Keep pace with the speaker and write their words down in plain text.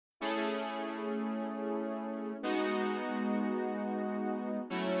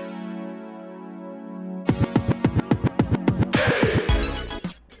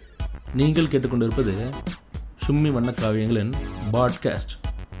நீங்கள் கேட்டுக்கொண்டிருப்பது சும்மி வண்ணக்காவியங்களின் podcast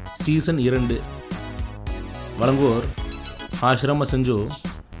season 2. வழங்குவோர் ஹாஷிராமா செஞ்சு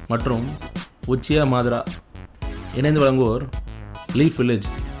மற்றும் உச்சியா மாதரா. இணைந்து வழங்குவோர் லீஃப் வில்லேஜ்.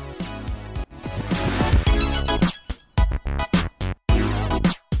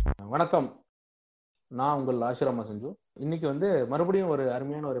 வணக்கம், நான் உங்கள் ஹாஷிராமா செஞ்சு. இன்னைக்கு மறுபடியும் ஒரு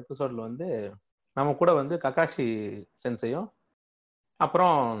அருமையான ஒரு எபிசோடில் நம்ம கூட ககாஷி சென்சையும்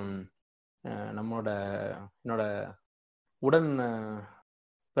அப்புறம் என்னோட உடன்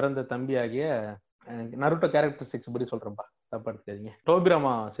பிறந்த தம்பி ஆகிய நருட்டோ கேரக்டரிஸ்டிக்ஸ் படி சொல்றேன்ப்பா, தப்பா எடுத்துக்காதீங்க.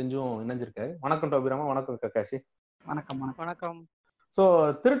 டோபிராமா செஞ்சும் இணைஞ்சிருக்காரு. வணக்கம் டோபிராமா. வணக்கம் ககாஷி. வணக்கம். வணக்கம். ஸோ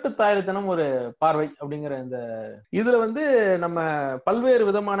திருட்டு தாயலித்தனம் ஒரு பார்வை அப்படிங்கிற இந்த இதுல நம்ம பல்வேறு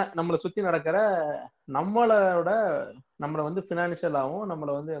விதமான நம்மளை சுத்தி நடக்கிற நம்மளை ஃபினான்ஷியலாகவும்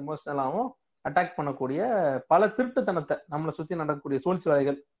நம்மளை எமோஷனலாகவும் அட்டாக் பண்ணக்கூடிய பல திருட்டுத்தனத்தை, நம்மளை சுத்தி நடக்கக்கூடிய சூழ்ச்சி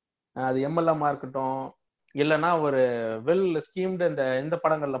வேலைகள், அது எம்எல்எம்மா இருக்கட்டும், இல்லைன்னா ஒரு வெல் ஸ்கீம்டு இந்த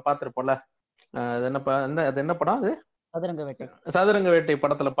படங்கள்ல பார்த்துருப்போம்ல, அது என்ன படம், அது சதுரங்க வேட்டை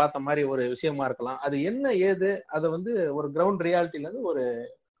படத்துல பார்த்த மாதிரி ஒரு விஷயமா இருக்கலாம். அது என்ன ஏது, அது ஒரு கிரவுண்ட் ரியாலிட்டில இருந்து ஒரு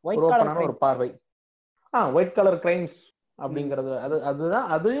ஓப்பனான ஒரு பார்வை. ஒயிட் கலர் கிரைம்ஸ் அப்படிங்கறது அதுதான்,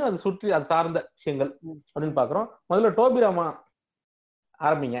 அதையும் அது சுற்றி அது சார்ந்த விஷயங்கள் அப்படின்னு பாக்குறோம். முதல்ல டோபிராமா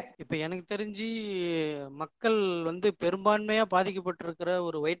ஆரம்பிங்க. இப்ப எனக்கு தெரிஞ்சு மக்கள் பெரும்பான்மையா பாதிக்கப்பட்டிருக்கிற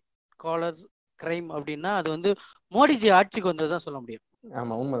ஒரு ஒயிட் காலர் கிரைம் அப்படின்னா அது மோடிஜி ஆட்சிக்கு வந்ததுதான் சொல்ல முடியும்.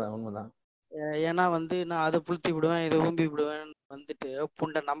 ஆமா, உண்மைதான். ஏன்னா நான் அதை புளுத்தி விடுவேன், இதை ஊம்பி விடுவேன்,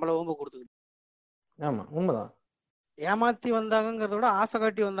 புண்டை நம்மள ஊம்ப கொடுத்துக்கிட்டு. ஆமா, உண்மைதான். ஏமாத்தி வந்தாங்கிறத விட ஆசை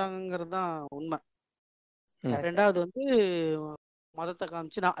காட்டி வந்தாங்கிறது தான் உண்மை. ரெண்டாவது மதத்தை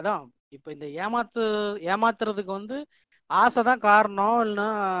காமிச்சு நான் அதான் இப்ப இந்த ஏமாத்துறதுக்கு ஆசைதான் காரணம், இல்லைன்னா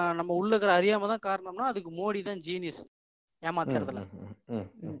நம்ம உள்ள இருக்கிற அறியாம தான் காரணம்னா அதுக்கு மோடி தான் ஜீனியஸ் ஏமாத்துறதுல.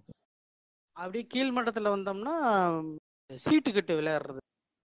 அப்படியே கீழ்மட்டத்துல வந்தோம்னா சீட்டு கட்டு விளையாடுறது,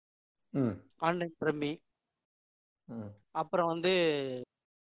 ஆன்லைன் ரம்மி, அப்புறம்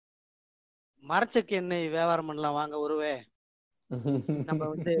மரச்சக்கு எண்ணெய் வியாபாரம் பண்ணலாம் வாங்க ஒருவே,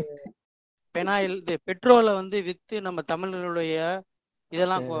 நம்ம பெனாயில் பெட்ரோலை வித்து நம்ம தமிழர்களுடைய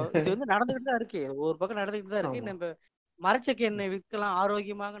இதெல்லாம் இது நடந்துகிட்டு தான் இருக்கு, ஒரு பக்கம் நடந்துகிட்டு தான் இருக்கு. நம்ம மரச்சக்கு எண்ணெய் விற்கலாம்,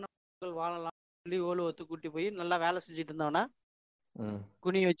 ஆரோக்கியமாக நம்ம வாழலாம் சொல்லி ஓலுவத்து கூட்டி போய் நல்லா வேலை செஞ்சுட்டு இருந்தோம்னா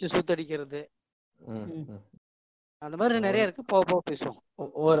குனி வச்சு சுத்தடிக்கிறது, அந்த மாதிரி நிறைய இருக்கு. போக பேசுவோம்.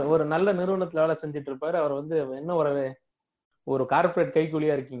 ஒரு நல்ல நிறுவனத்துல வேலை செஞ்சுட்டு இருப்பாரு அவர், என்ன ஒரு கார்பரேட்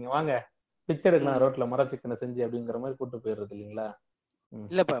கைக்கூலியா இருக்கீங்க, வாங்க பிச்சை எடுக்கலாம் ரோட்ல மரச்சக்கனை செஞ்சு அப்படிங்கிற மாதிரி கூட்டு போயிடுறது இல்லைங்களா?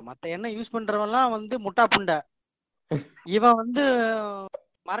 இல்லப்ப மத்த எண்ணெய் யூஸ் பண்றவன்லாம் முட்டா புண்டை, இவன்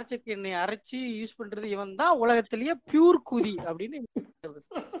மரச்சக்கு எண்ணெய் அரைச்சி யூஸ் பண்றது இவன் தான் உலகத்திலேயே பியூர் கூதி அப்படின்னு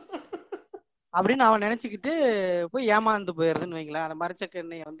அவன் நினைச்சுக்கிட்டு போய் ஏமாந்து போயிருதுன்னு வைங்களேன். அந்த மரச்சக்கு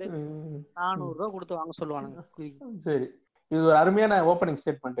எண்ணெய் 400 ரூபா கொடுத்து வாங்க சொல்லுவானுங்க. சரி, இது ஒரு அருமையான ஓப்பனிங்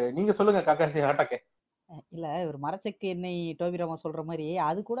ஸ்டேட்மெண்ட். நீங்க சொல்லுங்க ககாஷி ஹாட்டகே. இல்ல, ஒரு மரச்சக்கு எண்ணெய் டோபிராமா சொல்ற மாதிரி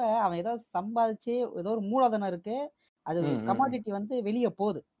அது கூட அவன் ஏதாவது சம்பாதிச்சு ஏதோ ஒரு மூலதனம் இருக்கு, அது கமாடிட்டி வெளியே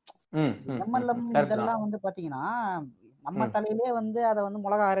போகுது. எம்எல்எம் இதெல்லாம் பாத்தீங்கன்னா நம்ம தலையிலே அதை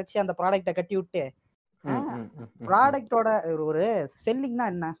மிளகா அரைச்சி அந்த ப்ராடக்ட கட்டி விட்டு, ப்ராடக்டோட ஒரு செல்லிங்னா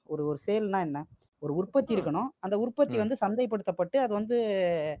என்ன, ஒரு சேல்னா என்ன, ஒரு உற்பத்தி இருக்கணும், அந்த உற்பத்தி சந்தைப்படுத்தப்பட்டு அது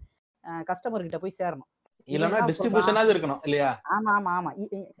கஸ்டமர் கிட்ட போய் சேரணும், இல்லனா டிஸ்ட்ரிபியூஷனாவது இருக்கணும் இல்லையா? ஆமா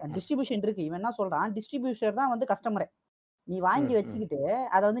டிஸ்ட்ரிபியூஷன் இருக்கு. இவன் என்ன சொல்றான், டிஸ்ட்ரிபியூஷர் தான் கஸ்டமரே. நீ வாங்கி வச்சுக்கிட்டு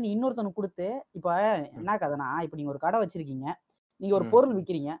அதை நீ இன்னொருத்தனுக்கு கொடுத்து, இப்ப என்ன கதைனா, இப்ப நீங்க ஒரு கடை வச்சிருக்கீங்க, நீங்க ஒரு பொருள்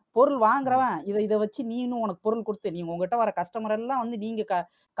விக்கிறீங்க, பொருள் வாங்குறவன் இதை வச்சு நீனும் உனக்கு பொருள் கொடுத்து நீங்க உங்ககிட்ட வர கஸ்டமர் எல்லாம் நீங்க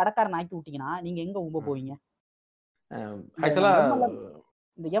கடைக்காரன் ஆக்கி விட்டீங்கன்னா நீங்க எங்க உங்க போவீங்க?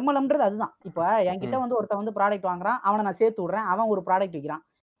 இந்த எம்எல்எம்ன்றது அதுதான். இப்ப என்கிட்ட ஒருத்தன் ப்ராடக்ட் வாங்குறான், அவனை நான் சேர்த்து விடுறேன், அவன் ஒரு ப்ராடக்ட் விற்கிறான்,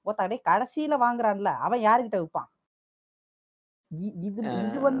 ஒருத்தடே கடைசியில வாங்குறான்ல அவன் யாருக்கிட்ட விற்பான்? இது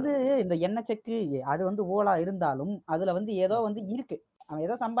இந்த எண்ணெய் செக்கு அது ஓலா இருந்தாலும் அதுல ஏதோ இருக்கு, அவன்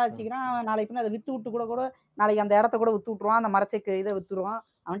ஏதோ சம்பாதிச்சுக்கிறான், அவன் நாளைக்கு அதை வித்து விட்டு கூட நாளைக்கு அந்த இடத்த கூட வித்து விட்டுருவான், அந்த மரச்செக்கு இதை வித்துருவான்,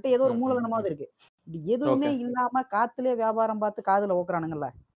 அவன்கிட்ட ஏதோ ஒரு மூலதனமாவது இருக்கு. எதுவுமே இல்லாம காத்துலயே வியாபாரம் பார்த்து காதுல ஓக்குறானுங்கல்ல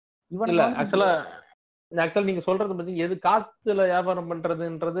இவனுக்கு. ஆக்சுவலா நீங்க சொல்றது பத்தி எது காத்துல வியாபாரம்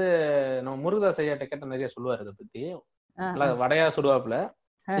பண்றதுன்றது நம்ம முருகதாஸ் ஐயாட்ட கேட்ட நிறைய சொல்லுவாரு இதை பத்தி, வடையா சுடுவாப்புல.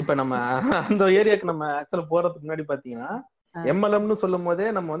 இப்ப நம்ம அந்த ஏரியாவுக்கு நம்ம ஆக்சுவலா போறதுக்கு முன்னாடி பாத்தீங்கன்னா எம்எல்எம்னு சொல்லும் போதே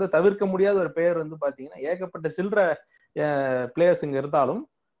நம்ம தவிர்க்க முடியாத ஒரு பிளேயர் பாத்தீங்கன்னா, ஏகப்பட்ட சில்லற பிளேயர்ஸ் இங்க இருந்தாலும்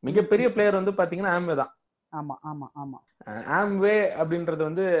மிகப்பெரிய பிளேயர் பாத்தீங்கன்னா ஆம்வே தான். ஆம்வே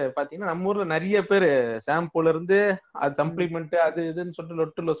அப்படின்றது பாத்தீங்கன்னா நம்ம ஊர்ல நிறைய பேர் ஷாம்பூல இருந்து அது சப்ளிமெண்ட் அது இதுன்னு சொல்லிட்டு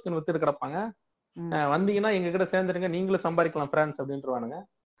லொட்டு லொஸ்க்குன்னு வித்துட்டு கிடப்பாங்க. வந்தீங்கன்னா எங்க கிட்ட சேர்ந்துருங்க, நீங்களும் சம்பாதிக்கலாம் பிரான்ஸ் அப்படின்ட்டுருவானுங்க.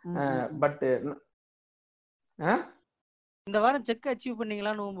 பட் இந்த வாரம் செக் அச்சீவ்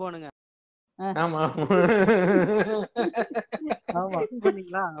பண்ணீங்களான்னு ஊம்புவானுங்க. ஆமா ஆமா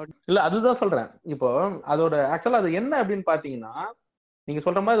பண்ணீங்களா? இல்ல அதுதான் சொல்றேன். இப்போ அதோட ஆக்சுவலா அது என்ன அப்படின்னு பாத்தீங்கன்னா, நீங்க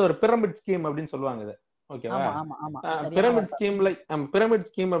சொல்ற மாதிரி ஒரு பிரமிட் ஸ்கீம் அப்படின்னு சொல்லுவாங்க இது. ஓகேவா? ஆமா ஆமா ஆமா சரியான பிரமிட் வார்த்தை. ஸ்கீம்ல பிரமிட்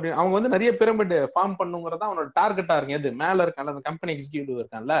ஸ்கீம் அப்படின்னு அவங்க வந்து நிறைய பிரமிட் ஃபார்ம் பண்ணுங்கிறதா அவனோட டார்கெட்டா இருக்கு. எது மேல இருக்கான்ல அந்த கம்பெனி எக்ஸிக்யூட்டிவ்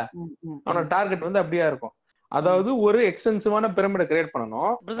இருக்கான்ல, ம், ம், அவனோட ம். டார்கெட் வந்து அப்படியா இருக்கும். அதாவது ஒரு எக்ஸ்டென்சிவான பிரமிட கிரியேட்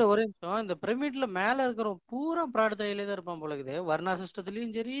பண்ணணும். பிரதர் ஒரே நிமிஷம். இந்த பிரமிட்ல மேல இருக்கிற பூரா ப்ராட் தையிலே தான் இருப்பான் போல இருக்குது. வர்ணா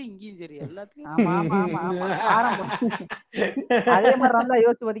சிஸ்டத்துலயும் சரி, இங்கேயும் சரி, எல்லாத்துலயும். ஆமா ஆமா ஆமா ஆமா ஆரம்பம். அதே மாதிரி நல்லா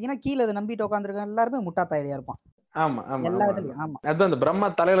யோசிச்சு பாத்தீங்கன்னா கீழே அதை நம்பிட்டு உட்காந்துருக்க எல்லாருமே முட்டா தாயிலையா இருப்பான் ஆமா ஆமா எல்லா ஆமா இதுலயும். ஆமா அதான் அந்த பிரம்மா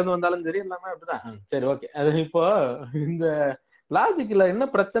தலையில இருந்து வந்தாலும் சரி எல்லாமே அப்படிதான். சரி ஓகே. அது இப்போ இந்த லாஜிக்ல என்ன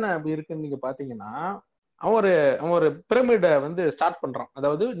பிரச்சனை அப்படி இருக்குன்னு நீங்க பாத்தீங்கன்னா, அவன் ஒரு பிரமிட வந்து ஸ்டார்ட் பண்றான்.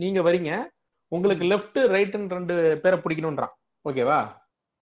 அதாவது நீங்க வரீங்க, உங்களுக்கு லெஃப்ட் ரைட்னு 2 பேரை பிடிக்கணும்ன்றான். ஓகேவா?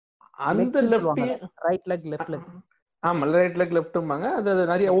 அந்த left right leg left leg. ஆமா ரைட் லெக் லெஃப்ட்ம்பாங்க. அது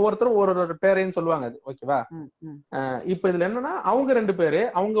நிறைய ஒவ்வொருத்தரும் ஒரு பேரையும் சொல்லுவாங்க அது. ஓகேவா? இப்ப இதுல என்னன்னா அவங்க 2 பேரு,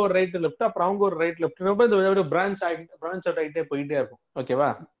 அவங்க ஒரு ரைட் லெஃப்ட், அப்புறம் அவங்க ஒரு ரைட் லெஃப்ட், இந்த பிரான்ச் அவுட் ஆகிட்டே போயிட்டே இருக்கும். ஓகேவா?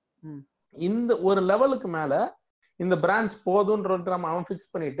 இந்த ஒரு லெவலுக்கு மேல இந்த பிரான்ச் போதும்ன்ற அவன்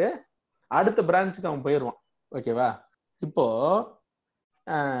ஃபிக்ஸ் பண்ணிட்டு அடுத்த பிரான்ச்சுக்கு அவன் போயிடுவான். ஓகேவா? இப்போ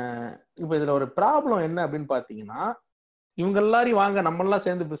இதுல ஒரு ப்ராப்ளம் என்ன அப்படின்னு பாத்தீங்கன்னா, இவங்க எல்லாரையும் வாங்க நம்ம எல்லாம்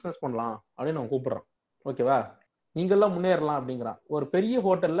சேர்ந்து பிசினஸ் பண்ணலாம் அப்படின்னு அவன் கூப்பிடுறான். ஓகேவா? நீங்க எல்லாம் முன்னேறலாம் அப்படிங்கிறான். ஒரு பெரிய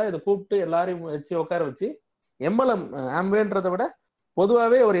ஹோட்டல்ல இதை கூப்பிட்டு எல்லாரையும் வச்சு உட்கார வச்சு எம்எல்எம் ஆம்வேன்றதை விட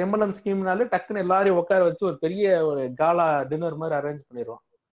பொதுவாகவே ஒரு எம்எல்எம் ஸ்கீம்னாலே டக்குன்னு எல்லாரையும் உட்கார வச்சு ஒரு பெரிய ஒரு காலா டின்னர் மாதிரி அரேஞ்ச் பண்ணிடுவான்.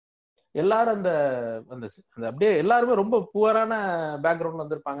 எல்லாரும் அந்த அந்த அப்படியே எல்லாருமே ரொம்ப புவரான பேக்ரவுண்ட்ல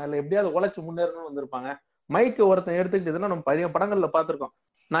வந்திருப்பாங்க, இல்லை எப்படியாவது உழைச்சு முன்னேறணும்னு வந்திருப்பாங்க. மைக்கு ஒருத்தன் எடுத்துக்கிட்டு இதெல்லாம் நம்ம பழைய படங்கள்ல பார்த்துருக்கோம்.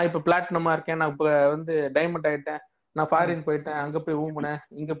 நான் இப்ப பிளாட்டினமா இருக்கேன், நான் இப்ப வந்து டைமண்ட் ஆயிட்டேன், நான் ஃபாரின் போயிட்டேன், அங்க போய் ஊம்புனேன்,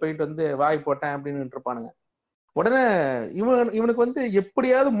 இங்க போயிட்டு வந்து வாய் போட்டேன் அப்படின்னு இருப்பானுங்க. உடனே இவனுக்கு வந்து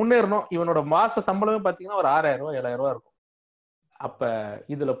எப்படியாவது முன்னேறணும். இவனோட மாச சம்பளமே பாத்தீங்கன்னா ஒரு 6000 ரூபாய் 7000 ரூபாய் இருக்கும். அப்ப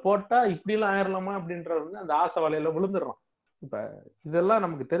இதுல போட்டா இப்படி எல்லாம் ஆயிரலாமா அப்படின்றது வந்து அந்த ஆசை வலையில விழுந்துடுறான். இப்ப இதெல்லாம்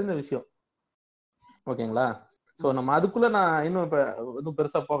நமக்கு தெரிஞ்ச விஷயம். ஓகேங்களா? சோ நம்ம அதுக்குள்ள நான் இன்னும் இப்ப எதுவும்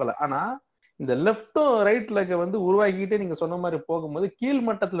பெருசா போகல. ஆனா இந்த லெப்டும் ரைட் லெக் வந்து உருவாக்கிட்டே நீங்க சொன்ன மாதிரி போகும்போது கீழ்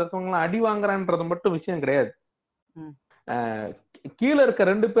மட்டத்துல இருக்கவங்க எல்லாம் அடி வாங்குறான்றது மட்டும் விஷயம் கிடையாது. கீழே இருக்க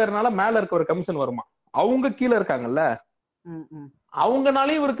 2 பேர்னால மேல இருக்க ஒரு கமிஷன் வருமா, அவங்க கீழே இருக்காங்கல்ல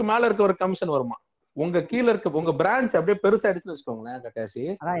அவங்கனாலையும் இவருக்கு மேல இருக்க ஒரு கமிஷன் வருமா. உங்க கீழே இருக்க உங்க பிரான்ச் அப்படியே பெருசாயிடுச்சுன்னு வச்சுக்கோங்களேன் கக்காசி,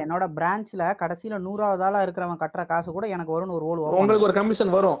 அதான் என்னோட பிரான்ச்ல கடைசியில 100வது ஆளா இருக்கிறவன் கட்டுற காசு கூட எனக்கு வரும்னு ஒரு ஓடு உங்களுக்கு ஒரு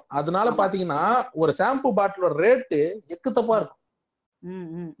கமிஷன் வரும். அதனால பாத்தீங்கன்னா ஒரு ஷாம்பு பாட்டிலோட ரேட்டு எக்குத்தப்பா இருக்கும்.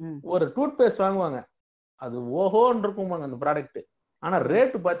 ஒரு டூத் பேஸ்ட் வாங்குவாங்க, அது ஓஹோன்னு இருக்கும் அந்த ப்ராடக்ட். ஆனா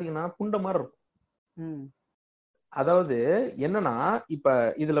ரேட்டு பாத்தீங்கன்னா புண்ட மாதிரி இருக்கும். அதாவது என்னன்னா இப்ப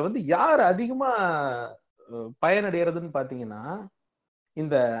இதுல வந்து யார் அதிகமா பயனடைகிறதுன்னு பாத்தீங்கன்னா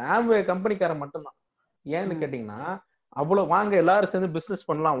இந்த ஆம்வே கம்பெனிக்காரன் மட்டும்தான். ஏன்னு கேட்டீங்கன்னா அவ்வளவு வாங்க எல்லாரும் சேர்ந்து பிசினஸ்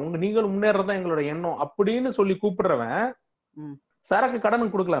பண்ணலாம், நீங்களும் முன்னேறதான் எங்களோட எண்ணம் அப்படின்னு சொல்லி கூப்பிடுறவன் சரக்கு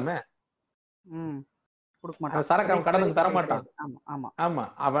கடனுக்கு கொடுக்கலாமே, சரக்கு அவன் கடனுக்கு தரமாட்டான். ஆமா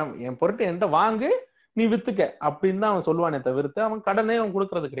அவன் என் பொருட்டு என்கிட்ட வாங்கு நீ வித்துக்க அப்படின்னு தான் அவன் சொல்லுவானே தவிர்த்து அவன் கடனே அவன்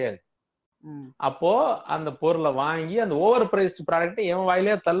கொடுக்கறது கிடையாது. அப்போ அந்த பொருளை வாங்கி அந்த ஓவர் பிரைஸ்ட் ப்ராடக்ட் எவன்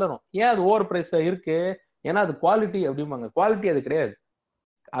வாயிலே தள்ளணும். ஏன் அது ஓவர் பிரைஸ் இருக்கு? ஏன்னா அது குவாலிட்டி அப்படிம்பாங்க. குவாலிட்டி அது கிடையாது.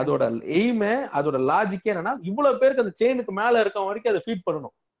 அதோட எய்மே அதோட லாஜிக்கே என்னன்னா இவ்வளவு பேருக்கு அந்த செயினுக்கு மேல இருக்க வரைக்கும் அதை ஃபீட்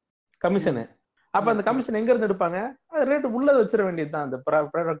பண்ணணும் கமிஷனு. அப்ப அந்த கமிஷன் எங்க இருந்து எடுப்பாங்க? ரேட்டு உள்ள வச்சிட வேண்டியதுதான் அந்த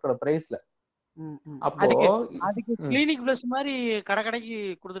ப்ராடக்டோட பிரைஸ்ல. அப்போ அதுக்கு கிளினிக் பிளஸ் மாதிரி கடைக்கு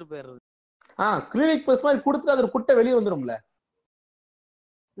கொடுத்துட்டு போயிடுறது. கிளினிக் பிளஸ் மாதிரி கொடுத்துட்டு அது குட்டை வெளியே வந்துரும்ல.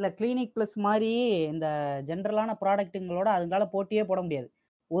 இல்ல கிளினிக் பிளஸ் மாதிரி இந்த ஜெனரலான ப்ராடக்ட்டுங்களோட அதுனால போட்டியே போட முடியாது.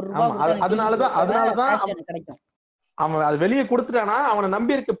 அதனாலதான் கிடைக்கும். அவன் அது வெளியே கொடுத்துட்டானா அவனை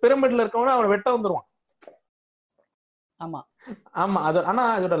நம்பி இருக்க பிரமிட்ல இருக்கவன அவனை வெட்ட வந்துருவான். ஆமா அது. ஆனா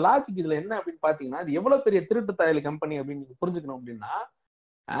அதோட லாஜிக் இதுல என்ன அப்படின்னு பாத்தீங்கன்னா அது எவ்வளவு பெரிய திருட்டு தாயல் கம்பெனி அப்படின்னு நீங்க புரிஞ்சுக்கணும். அப்படின்னா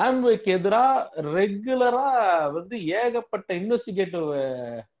ஆம்வேக்கு எதிரா ரெகுலரா வந்து ஏகப்பட்ட இன்வெஸ்டிகேட்டிவ்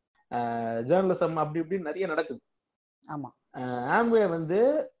ஜேர்னலிசம் அப்படி இப்படின்னு நிறைய நடக்குது. ஆம்வே வந்து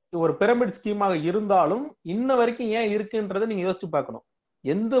ஒரு பிரமிட் ஸ்கீமாக இருந்தாலும் இன்ன வரைக்கும் ஏன் இருக்குன்றதை நீங்க யோசிச்சு பார்க்கணும்.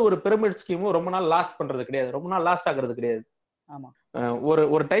 எந்த ஒரு பிரமிட் ஸ்கீமும் ரொம்ப நாள் லாஸ்ட் பண்றது கிடையாது, ரொம்ப நாள் லாஸ்ட் ஆகுறது கிடையாது.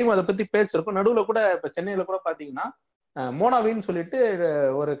 ஒரு டைம் அதை பத்தி பேச்சு இருக்கும். நடுவுல கூட இப்ப சென்னையில கூட பாத்தீங்கன்னா மோனாவின்னு சொல்லிட்டு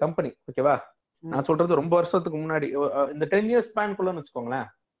ஒரு கம்பெனி, ஓகேவா, நான் சொல்றது ரொம்ப வருஷத்துக்கு முன்னாடி இந்த 10 இயர்ஸ் ஸ்பேன்குள்ளன்னு வச்சுக்கோங்களேன்.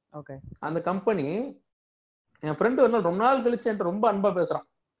 அந்த கம்பெனி என் ஃப்ரெண்டு வந்து ரொம்ப நாள் கழிச்சு என்கிட்ட ரொம்ப அன்பா பேசுறான்.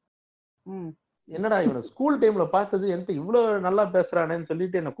 என்னடா இவனை ஸ்கூல் டைம்ல பார்த்தது என்கிட்ட இவ்வளவு நல்லா பேசுறானேன்னு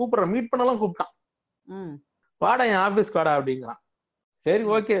சொல்லிட்டு என்ன மீட் பண்ணலாம் கூப்பிட்டான். வாடா என் ஆபீஸ்க்கு வாடா அப்படிங்கிறான். சரி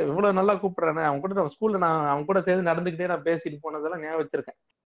ஓகே, இவ்வளவு நல்லா கூப்பிடுறானே, அவன் கூட ஸ்கூல்ல நான் அவன் கூட சேர்ந்து நடந்துகிட்டே நான் பேசிட்டு போனதெல்லாம் ஞாபகம் வச்சிருக்கேன்.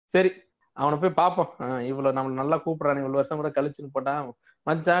 சரி அவனை போய் பார்ப்போம். இவ்வளவு நம்ம நல்லா கூப்பிடுறானு, இவ்வளவு வருஷம் கூட கழிச்சுன்னு போட்டான்.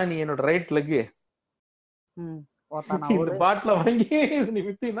 மச்சான் நீ என்னோட ரைட் லெக்கு, இந்த பாட்டில வாங்கி நீ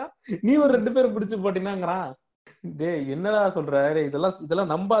விட்டீங்கன்னா நீ ஒரு 2 பேரும் பிடிச்சு போட்டீங்கன்னாங்கிறான். டேய் என்னடா சொல்ற,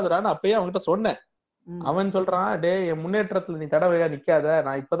 இதெல்லாம் நம்பாதடான்னு அப்பயே அவன்கிட்ட சொன்னேன். அவன் சொல்றான், டே என் முன்னேற்றத்துல நீ தடவையா நிக்காத,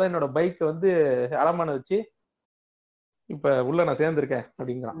 நான் இப்பதான் என்னோட பைக் வந்து அடமான வச்சு இப்ப உள்ள நான் சேர்ந்திருக்கேன்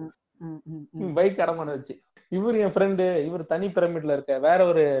அப்படிங்கிறான். பைக் அடமான வச்சு. இவர் என் ஃப்ரெண்டு, இவர் தனி பிரமிட்ல இருக்க வேற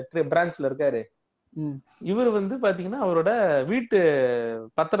ஒரு பிரான்ச்ல இருக்காரு. இவர் வந்து பாத்தீங்கன்னா அவரோட வீட்டு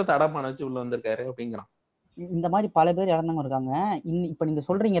பத்திரத்தை அடமான வச்சு உள்ள வந்திருக்காரு அப்படிங்கிறான். இந்த மாதிரி பல பேர் இறந்தவங்க இருக்காங்க. இப்ப நீங்க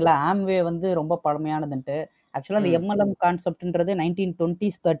சொல்றீங்கல்ல ஆம்வே வந்து ரொம்ப பழமையானதுன்ட்டு. ஆக்சுவலா அந்த எம்எல்எம் கான்செப்ட்ன்றது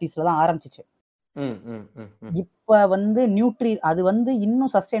 1920s 30sல தான் ஆரம்பிச்சிச்சு. இப்ப வந்து அது வந்து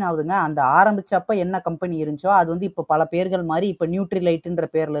இன்னும் சஸ்டெயின் ஆகுதுங்க. அந்த ஆரம்பிச்சப்ப என்ன கம்பெனி இருந்துச்சோ அது வந்து இப்ப பல பேர்கள் மாதிரி இப்ப நியூட்ரிலைட்ன்ற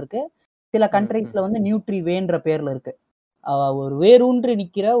பேர்ல இருக்கு. சில கண்ட்ரீஸ்ல வந்து நியூட்ரிவேன்ற பேர்ல இருக்கு. ஒரு வேரூன்றி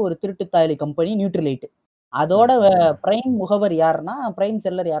நிக்கிற ஒரு திருட்டு தாயலி கம்பெனி நியூட்ரிலைட். அதோட பிரைம் முகவர் யாருன்னா, பிரைம்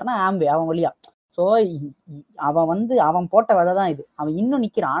செல்லர் யாருன்னா ஆம்வே, அவன் வழியா. ஸோ அவன் போட்ட விதை தான் இது. அவன் இன்னும்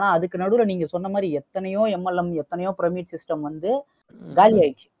நிக்கிறான். ஆனா அதுக்கு நடுவுல நீங்க சொன்ன மாதிரி எத்தனையோ எம்எல்எம், எத்தனையோ பிரமிட் சிஸ்டம் வந்து காலி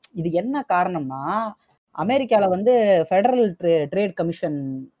ஆயிடுச்சு. இது என்ன காரணம்னா, அமெரிக்கால வந்து ஃபெடரல் ட்ரேட்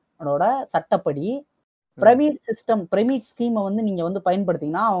கமிஷனோட சட்டப்படி பிரமிட் ஸ்கீமை வந்து நீங்க வந்து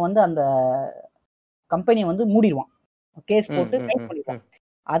பயன்படுத்திங்கன்னா அவன் வந்து அந்த கம்பெனியை வந்து மூடிடுவான், கேஸ் போட்டு ஃபைன் பண்ணிடுவான்.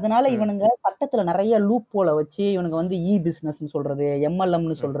 அதனால இவனுங்க சட்டத்துல நிறைய லூப் போல வச்சு இவனுங்க வந்து பிசினஸ் சொல்றது,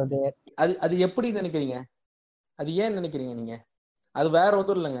 எம்எல்எம்னு சொல்றது. அது எப்படி நினைக்கிறீங்க? அது ஏன் நினைக்கிறீங்க நீங்க? அது வேற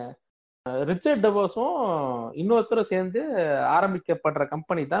ஒன்றும் இல்லைங்க. ரிச்சர்ட் டெவோஸும் இன்னொருத்தரும் சேர்ந்து ஆரம்பிக்கப்படுற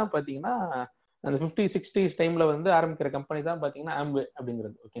கம்பெனி தான் பாத்தீங்கன்னா அந்த 50s 60s டைம்ல வந்து ஆரம்பிக்கிற கம்பெனி தான் பாத்தீங்கன்னா ஆம்வே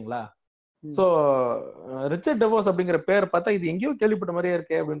அப்படிங்கிறது. ஓகேங்களா? ஸோ ரிச்சர்ட் டெவோஸ் அப்படிங்கிற பேர் பார்த்தா இது எங்கேயோ கேள்விப்பட்ட மாதிரியே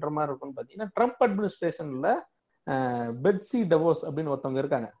இருக்கு அப்படின்ற மாதிரி இருக்கும்னு பாத்தீங்கன்னா ட்ரம்ப் அட்மினிஸ்ட்ரேஷன்ல பெட்சி டெவோஸ் அப்படின்னு ஒருத்தவங்க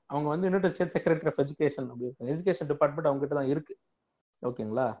இருக்காங்க. அவங்க வந்து United States secretary of education அப்படி இருக்காங்க. எஜுகேஷன் டிபார்ட்மெண்ட் அவங்க கிட்ட தான் இருக்கு.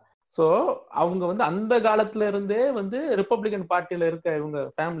 ஓகேங்களா? ஸோ அவங்க வந்து அந்த காலத்துல இருந்தே வந்து ரிப்பப்ளிகன் பார்ட்டியில இருக்க இவங்க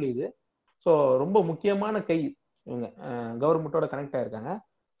ஃபேமிலி இது. ஸோ ரொம்ப முக்கியமான கை இவங்க, கவர்மெண்ட்டோட கனெக்ட் ஆயிருக்காங்க.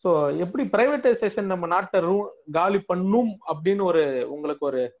 ஸோ எப்படி பிரைவேட்டைசேஷன் நம்ம நாட்டை காலி பண்ணும் அப்படின்னு உங்களுக்கு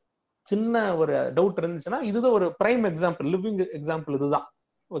ஒரு சின்ன ஒரு டவுட் இருந்துச்சுன்னா இதுதான் ஒரு பிரைம் எக்ஸாம்பிள், லிவிங் எக்ஸாம்பிள் இதுதான்.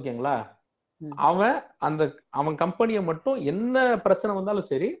 ஓகேங்களா? அவன் கம்பெனியை மட்டும் என்ன பிரச்சனை வந்தாலும்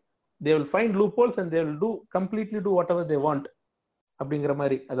சரி, they will find loopholes and they will completely do whatever they want அப்படிங்கிற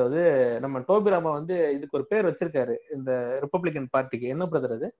மாதிரி. அதாவது நம்ம டோபிராமா வந்து இதுக்கு ஒரு பேர் வச்சிருக்காரு இந்த ரிப்பப்ளிகன் பார்ட்டிக்கு. என்ன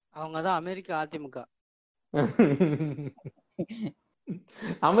பிரதர் அது? அவங்கதான் அமெரிக்க அதிமுக.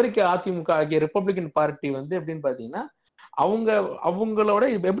 அமெரிக்க அதிமுக ஆகிய ரிப்பப்ளிகன் பார்ட்டி வந்து எப்படின்னு பாத்தீங்கன்னா அவங்களோட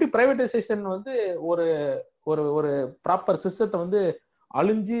எப்படி பிரைவேடைசேஷன் வந்து ஒரு ஒரு ஒரு ப்ராப்பர் சிஸ்டத்தை வந்து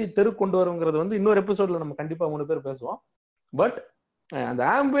அழிஞ்சு கொண்டு வருங்கிறது வந்து இன்னொரு எபிசோட்ல நம்ம கண்டிப்பா 3 பேர் பேசுவோம். பட் அந்த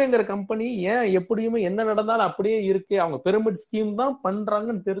ஆம்வேங்கிற கம்பெனி ஏன் எப்படியுமே என்ன நடந்தாலும் அப்படியே இருக்கு, அவங்க பிரமிட் ஸ்கீம் தான்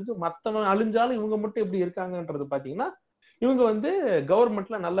பண்றாங்கன்னு தெரிஞ்சு மற்றவன் அழிஞ்சாலும் இவங்க மட்டும் எப்படி இருக்காங்கன்றது பாத்தீங்கன்னா இவங்க வந்து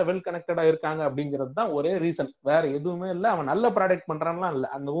கவர்மெண்ட்ல நல்ல வெல் கனெக்டடா இருக்காங்க அப்படிங்கிறது தான் ஒரே ரீசன். வேற எதுவுமே இல்லை. அவன் நல்ல ப்ராடக்ட் பண்றான்லாம் இல்லை,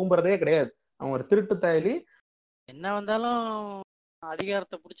 அந்த ஊம்புறதே கிடையாது. அவன் ஒரு திருட்டு தாயலி. என்ன வந்தாலும்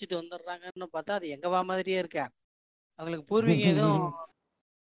அதிகாரத்தை புடிச்சிட்டு வந்துடுறாங்கன்னு பார்த்தா அது எங்கவா மாதிரியே இருக்க. அவங்களுக்கு பூர்வீகம் எதுவும்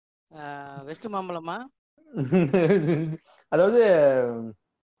வெஸ்ட் மாம்பழமா? அதாவது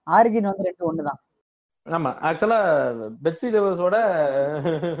ஆரிஜின் வந்து 2 ஒண்ணுதான். ஆமா, ஆக்சுவலா பெட்சி டெவோஸோட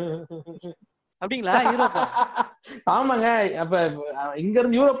அப்படிங்களா? யூரோப்பா? ஆமாங்க. அப்ப இங்க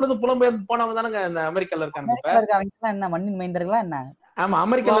இருந்து யூரோப்ல இருந்து புலம்பெயர்ந்து போனவங்க தானங்க இந்த அமெரிக்கால இருக்காங்க. இப்ப என்ன மண்ணின் மைந்தர்களா என்ன? ஆமா,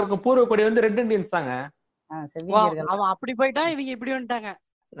 அமெரிக்கால இருக்க பூர்வ கொடி வந்து ரெட் இண்டியன்ஸ் தாங்க. அவன் அப்படி போயிட்டா இவங்க இப்படி வந்துட்டாங்க.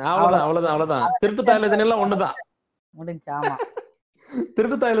 அவ்வளவுதான். திருட்டு தாயலத்தனை எல்லாம் ஒண்ணுதான். முடிஞ்சா? ஆமா,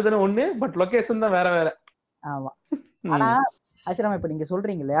 திருட்டு தாயலத்தனை ஒண்ணு, பட் லொகேஷன் தான் வேற. ஆமா. ஆனா ஹஷிராமா இப்ப நீங்க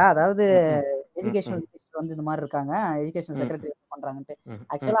சொல்றீங்க இல்லையா, அதாவது எஜுகேஷனல் மினிஸ்டர் வந்து இந்த மாதிரி இருக்காங்க, எஜுகேஷன் செக்ரட்டரி பண்றாங்கன்ட்டு.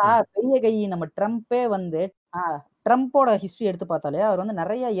 ஆக்சுவலா பெரிய கை நம்ம ட்ரம்ப்பே வந்து ட்ரம்ப்போட ஹிஸ்டரி எடுத்து பார்த்தாலே அவர் வந்து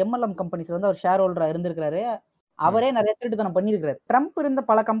நிறைய எம்எல்எம் கம்பெனிஸ் வந்து அவர் ஷேர் ஹோல்டரா இருந்திருக்காரு. அவரே நிறைய திருட்டுத்தனம் பண்ணிருக்காரு. ட்ரம்ப் இருந்த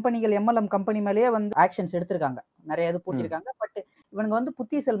பல கம்பெனிகள் எம்எல்எம் கம்பெனி மேலேயே வந்து ஆக்ஷன்ஸ் எடுத்திருக்காங்க, நிறைய இது போட்டிருக்காங்க. பட் இவனுங்க வந்து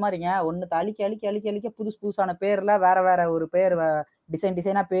புத்திசல் மாதிரிங்க, ஒன்னு அழிக்க புதுசான பேர்ல வேற ஒரு பேர்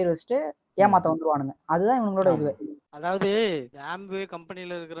டிசைனா பேர் வச்சுட்டு ஏமாத்த வந்துருவானுங்க. அதுதான் இவங்களோட இது. அதாவது ஆம்வே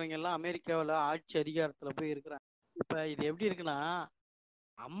கம்பெனில இருக்கிறவங்க எல்லாம் அமெரிக்காவில ஆட்சி அதிகாரத்துல போய் இருக்கிறாங்க. இப்ப இது எப்படி இருக்குன்னா,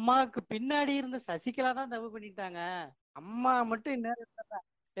 அம்மாவுக்கு பின்னாடி இருந்த சசிகலா தான் தப்பு பண்ணிட்டாங்க, அம்மா மட்டும் இன்னும்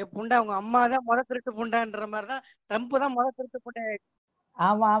புண்டா உங்க அம்மா தான் முத திருட்டு புண்டான்ற மாதிரிதான் ட்ரம்ப் தான் முத திருட்டு புண்டை.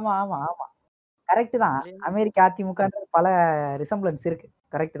 ஆமா, கரெக்ட் தான். அமெரிக்க அதிமுக பல ரிசம்பிளன்ஸ் இருக்கு.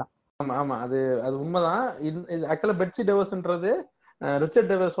 கரெக்ட் தான். ஆமா, அது உண்மைதான். இது ஆக்சுவலா பெட்சி டெவோஸ்ன்றது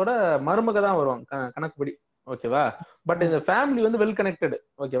ரிச்சர்ட் டெவோஸோட மருமக தான் வருவாங்க கணக்குப்படி. ஓகேவா. பட் இந்த ஃபேமிலி வந்து வெல் கனெக்டட்.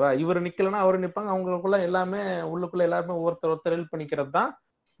 ஓகேவா. இவர் நிக்கலன்னா அவரு நிப்பாங்க. அவங்களுக்குள்ள எல்லாமே உள்ளுக்குள்ள எல்லாருமே ஒருத்தர் ஹெல்ப் பண்ணிக்கிறது தான்.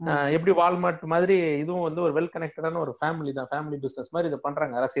 எப்படி வால்மார்ட் மாதிரி இதுவும் வந்து ஒரு வெல் கனெக்டடான ஒரு ஃபேமிலி தான். ஃபேமிலி பிசினஸ் மாதிரி இதை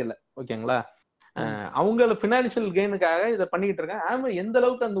பண்றாங்க அரசியல்ல. ஓகேங்களா. அவங்கள பினான்சியல் கெயினுக்காக இதை பண்ணிட்டு இருக்காங்க. ஆமா, எந்த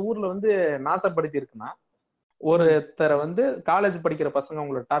அளவுக்கு அந்த ஊர்ல வந்து நாசப்படுத்தி இருக்குன்னா, ஒருத்தரை வந்து காலேஜ் படிக்கிற பசங்க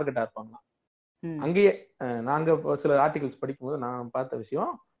அவங்களோட டார்கெட்டா இருப்பாங்க. அங்கேயே நாங்க சில ஆர்டிகல்ஸ் படிக்கும்போது நான் பார்த்த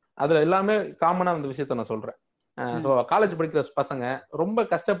விஷயம், அதுல எல்லாமே காமனா அந்த விஷயத்த நான் சொல்றேன். காலேஜ் படிக்கிற பசங்க ரொம்ப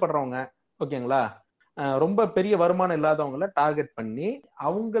கஷ்டப்படுறவங்க, ஓகேங்களா, ரொம்ப பெரிய வருமானம் இல்லாதவங்கள டார்கெட் பண்ணி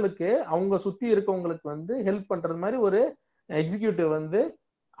அவங்களுக்கு அவங்க சுத்தி இருக்கவங்களுக்கு வந்து ஹெல்ப் பண்றது மாதிரி ஒரு எக்ஸிக்யூட்டிவ் வந்து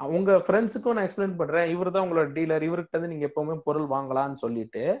அவங்க ஃப்ரெண்ட்ஸுக்கும் நான் எக்ஸ்பிளைன் பண்றேன், இவர் தான் உங்களோட டீலர், இவர்கிட்ட இருந்து நீங்க எப்பவுமே பொருள் வாங்கலாம்னு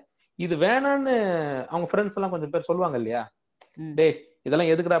சொல்லிட்டு இது வேணான்னு அவங்க ஃப்ரெண்ட்ஸ் எல்லாம் கொஞ்சம் பேர் சொல்லுவாங்க இல்லையா, டேய்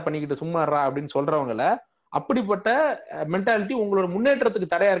இதெல்லாம் எதுக்குடா பண்ணிக்கிட்டு சும்மாறா அப்படின்னு சொல்றவங்கள, அப்படிப்பட்ட மென்டாலிட்டி உங்களோட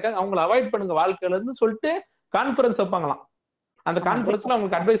முன்னேற்றத்துக்கு தடையா இருக்காங்க, அவங்களை அவாய்ட் பண்ணுங்க வாழ்க்கையில இருந்து சொல்லிட்டு கான்ஃபரன்ஸ் வைப்பாங்களாம். அந்த கான்ஃபரன்ஸ்ல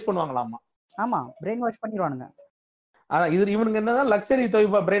அவங்களுக்கு அட்வைஸ் பண்ணுவாங்களாமா. ஆமா, பிரெயின் வாஷ் பண்ணிடுவானுங்க. அதான் இது இவனுங்க என்னன்னா லக்ஸரி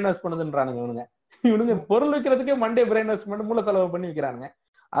தொய்பா பிரெயின் வாஷ் பண்ணுதுன்றானுங்க இவனுங்க பொருள் வைக்கிறதுக்கே மண்டே பிரெயின் வாஷ் பண்ணி மூல செலவு பண்ணி வைக்கிறானுங்க.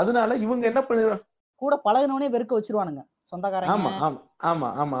 அதனால இவங்க என்ன பண்ணிடுறாங்க, கூட பழகினவனே வெறுக்க வச்சிருவானுங்க சொந்தக்காரங்க. ஆமா ஆமா ஆமா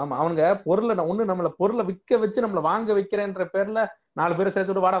ஆமா ஆமா அவனுங்க பொருளை ஒண்ணு நம்மள பொருளை விற்க வச்சு நம்மள வாங்க வைக்கிறேன்ற பேர்ல 4 பேரை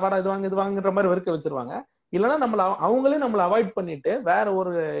சேர்த்து விட்டு வாடா இது வாங்குற மாதிரி வெறுக்க வச்சிருவாங்க. இல்லைன்னா அவங்களே நம்மளை அவாய்ட் பண்ணிட்டு வேற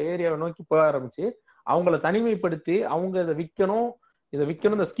ஒரு ஏரியாவை நோக்கி போக ஆரம்பிச்சு அவங்கள தனிமைப்படுத்தி அவங்க இதை விற்கணும்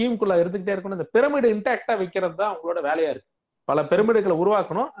இந்த ஸ்கீமுக்குள்ள இருந்துகிட்டே இருக்கணும். இந்த பிரமிடு இன்டாக்டா வைக்கிறது தான் அவங்களோட வேலையா இருக்கு. பல பிரமிடுகளை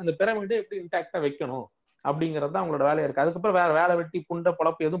உருவாக்கணும், அந்த பிரமிடு எப்படி இன்டாக்டா வைக்கணும் அப்படிங்கிறது தான் அவங்களோட வேலையா இருக்கு. அதுக்கப்புறம் வேற வேலை வெட்டி புண்டை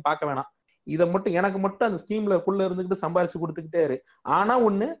பொழப்பு எதுவும் பார்க்க வேணாம். இதை மட்டும் எனக்கு மட்டும் அந்த ஸ்கீம்ல குள்ள இருந்துகிட்டு சம்பாரிச்சு கொடுத்துக்கிட்டே இரு. ஆனா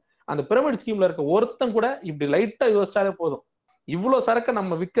ஒண்ணு, அந்த பிரமிட் ஸ்கீம்ல இருக்க ஒருத்தன் கூட இப்படி லைட்டா யோசிச்சாலே போதும், இவ்வளவு சரக்க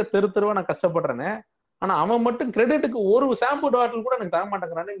நம்ம விற்க தெருவா நான் கஷ்டப்படுறேன்னு, ஆனா அவன் மட்டும் கிரெடிட்டுக்கு ஒரு ஷாம்பு பாட்டில் கூட எனக்கு தர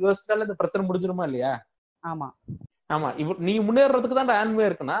மாட்டேங்கிறான்னு யோசிச்சாலே இந்த பிரச்சனை முடிஞ்சிருமா இல்லையா? ஆமா ஆமா, நீ முன்னேறதுக்கு தான் ஆன்மே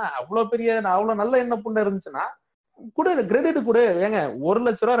இருக்குன்னா, அவ்வளவு நல்ல எண்ணம் புண்ணு இருந்துச்சுன்னா கூட கிரெடிட் கூட. ஏங்க 1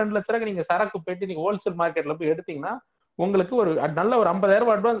 லட்ச ரூபா 2 லட்ச ரூபாய்க்கு நீங்க சரக்கு போயிட்டு நீங்க ஹோல்சேல் மார்க்கெட்ல போய் எடுத்தீங்கன்னா உங்களுக்கு ஒரு நல்ல ஒரு 50,000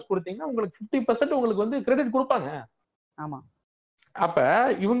 ரூபாய் அட்வான்ஸ் கொடுத்தீங்கன்னா உங்களுக்கு 50% உங்களுக்கு வந்து கிரெடிட் கொடுப்பாங்க. ஆமா, அப்ப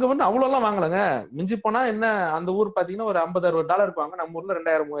இவங்க வந்து அவ்வளவு எல்லாம் வாங்கலங்க. மிஞ்சி போனா என்ன, அந்த ஊர் பாத்தீங்கன்னா ஒரு $50-60 வாங்க, நம்ம ஊர்ல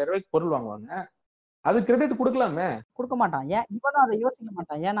 2000-3000 ரூபாய்க்கு பொருள் வாங்குவாங்க. அது கிரெடிட் கொடுக்கலாமே, கொடுக்க மாட்டான். ஏன் இவனும் அதை யோசிக்க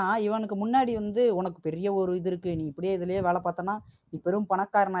மாட்டான். ஏன்னா இவனுக்கு முன்னாடி வந்து உனக்கு பெரிய ஒரு இது இருக்கு, நீ இப்படியே இதுலயே வேலை பார்த்தனா நீ பெரும்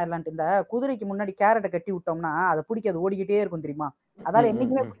பணக்காரனா இல்லன்ட்டு. இந்த குதிரைக்கு முன்னாடி கேரட்டை கட்டி விட்டோம்னா அதை பிடிக்க அது ஓடிக்கிட்டே இருக்கும் தெரியுமா, அதால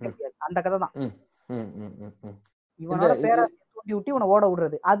என்னைக்குமே பிடிக்க முடியாது. அந்த கதை தான் இவனோட பேராசையை தூண்டி விட்டு இவனை ஓட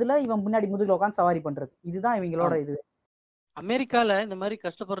விடுறது, அதுல இவன் முன்னாடி முதுகுல உட்காந்து சவாரி பண்றது. இதுதான் இவங்களோட இது. அமெரிக்கால இந்த மாதிரி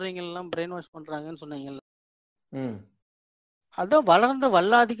கஷ்டப்படுறவங்க எல்லாம் பிரெயின் வாஷ் பண்றாங்கன்னு சொன்னீங்கல்ல, அதான் வளர்ந்த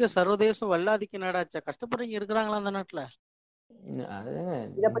வல்லாதிக்க சர்வதேச வல்லாதிக்க நாடாச்சா, கஷ்டப்படுறவங்க இருக்கிறாங்களா அந்த நாட்டுல?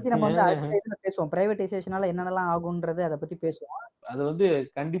 இத பத்தி நம்ம வந்து அடுத்த இதுல பேசுவோம். பிரைவேடைசேஷனால என்னென்னலாம் ஆகும்ன்றது அதை பத்தி பேசுவோம். அது வந்து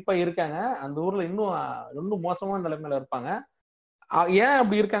கண்டிப்பா இருக்காங்க அந்த ஊர்ல, இன்னும் மோசமான நிலைமையில இருப்பாங்க. ஏன்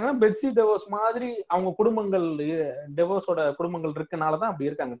அப்படி இருக்காங்கன்னா, பெட்சி டெவோஸ் மாதிரி அவங்க குடும்பங்கள், டெவோஸோட குடும்பங்கள் இருக்கனாலதான் அப்படி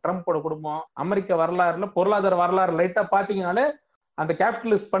இருக்காங்க. ட்ரம்ப்போட குடும்பம் அமெரிக்க வரலாறுல பொருளாதார வரலாறு லைட்டா பாத்தீங்கன்னாலே அந்த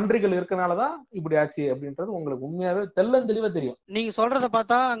கேபிட்டலிஸ்ட் பன்றிகள் இருக்கனாலதான் இப்படி ஆச்சு அப்படின்றது உங்களுக்கு உண்மையாவே தெளிவா தெரியும். நீங்க சொல்றத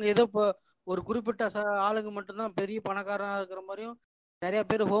பார்த்தா அங்க ஏதோ ஒரு குறிப்பிட்ட ஆளுங்க மட்டும்தான் பெரிய பணக்காரனா இருக்கிற மாதிரியும் நிறைய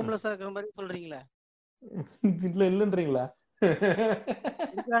பேர் ஹோம்லெஸ்ஸா இருக்கிற மாதிரியும் சொல்றீங்களா? இல்லன்றீங்களா?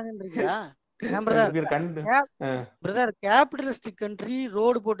 இருக்காங்கன்றீங்களா? பிரதர், கேபிட்டலிஸ்டிக் கண்ட்ரி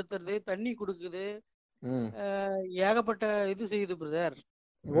ரோடு போட்டு தருது, தண்ணி கொடுக்குது, ஏகப்பட்ட இது செய்யுது பிரதர்.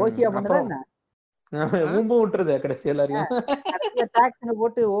 ஓசியா பண்ணதா என்ன ஊம்ப விட்டுறது கடைசி எல்லாரையும் டாக்ஸ்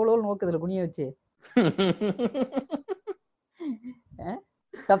போட்டு ஓலோல் நோக்குதுல குனிய வச்சு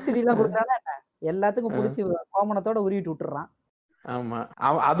சப்சிடி எல்லாம் கொடுக்குறானா என்ன, எல்லாத்துக்கும் புடிச்சு கோமணத்தோட உருவிட்டு விட்டுறான். ஆமா,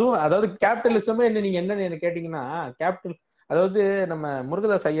 அதுவும் அதாவது கேபிட்டலிசமே நீங்க என்னன்னு கேட்டீங்கன்னா, அதாவது நம்ம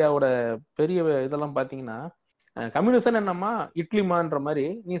முருகதாஸ் ஐயாவோட பெரிய இதெல்லாம் பாத்தீங்கன்னா, கம்யூனிசம் என்னம்மா இட்லிமான்ற மாதிரி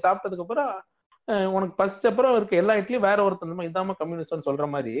நீ சாப்பிட்டதுக்கு அப்புறம் உனக்கு பசிச்ச அப்புறம் இருக்க எல்லா இட்லியும் வேற ஒருத்தன் இதாம கம்யூனிசம் சொல்ற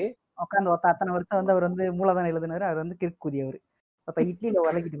மாதிரி உட்காந்து அத்தனை வருஷம் வந்து அவர் வந்து மூலதனம் எழுதினாரு, அவர் வந்து கிறுக்கு குதியவர் இட்லியில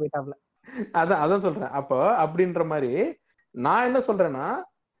வதக்கிட்டு போயிட்டாப்ல. அதான் சொல்றேன். அப்போ அப்படின்ற மாதிரி நான் என்ன சொல்றேன்னா,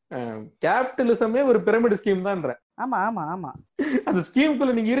 கேபிட்டலிசமே ஒரு பிரமிட் ஸ்கீம் தான்றேன். ஆமா ஆமா ஆமா, அந்த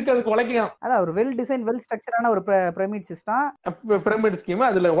ஸ்கீமுக்குள்ள நீங்க இருக்கிறதுக்கு உழைக்கலாம். அதான் ஒரு வெல் டிசைன் வெல் ஸ்ட்ரக்சரான ஒரு பிரமிட் சிஸ்டம், பிரமிட் ஸ்கீம்.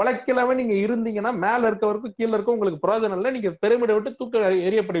 அதுல உழைக்கலாம நீங்க இருந்தீங்கன்னா மேல இருக்கவருக்கும் கீழே இருக்க உங்களுக்கு பிரயோஜனம் இல்லை, நீங்க பிரமிடை விட்டு தூக்க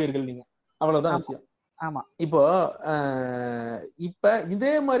எறியப்படுவீர்கள் நீங்க. அவ்வளவுதான் விஷயம். ஆமா, இப்ப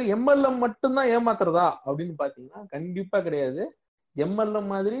இதே மாதிரி எம்எல்எம் மட்டும்தான் ஏமாத்துறதா அப்படின்னு பாத்தீங்கன்னா கண்டிப்பா கிடையாது. எம்எல்எம்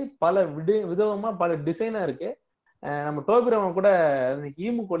மாதிரி பல விதமா பல டிசைனா இருக்கு. நம்ம டோபிராமா கூட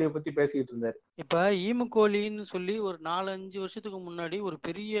ஈமு கோழியை பத்தி பேசிக்கிட்டு இருந்தாரு. இப்ப ஈமு கோழின்னு சொல்லி ஒரு 4-5 வருஷத்துக்கு முன்னாடி ஒரு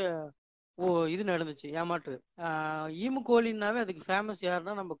பெரிய இது நடந்துச்சு ஏமாற்று. ஈமு கோழின்னாவே அதுக்கு ஃபேமஸ்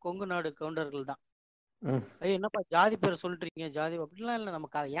யாருன்னா நம்ம கொங்கு நாடு கவுண்டர்கள் தான். ஐயோ என்னப்பா ஜாதி பேரை சொல்றீங்க, ஜாதி அப்படிலாம் இல்லை.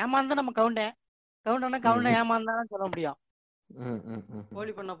 நம்ம ஏமாந்தா நம்ம கவுண்டனா ஏமாந்தான்னு சொல்ல முடியும்.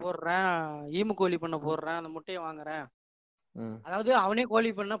 கோழி பண்ண போடுறேன், ஈமு கோழி பண்ண போடுறேன், அந்த முட்டையை வாங்குறேன். அதாவது அவனே கோழி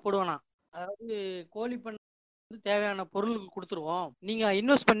பண்ண போடுவானா. அதாவது கோழி பண்ண தேவையான பொருளுக்கு கொடுத்துருவோம், நீங்க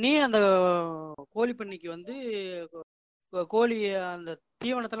இன்வெஸ்ட் பண்ணி அந்த கோழி பண்ணைக்கு வந்து கோழி அந்த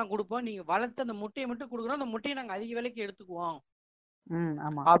தீவனத்தெல்லாம் கொடுப்போம், நீங்க வளர்த்து அந்த முட்டையை மட்டும் கொடுக்குறோம், அந்த முட்டையை நாங்க அதிக விலைக்கு எடுத்துக்குவோம்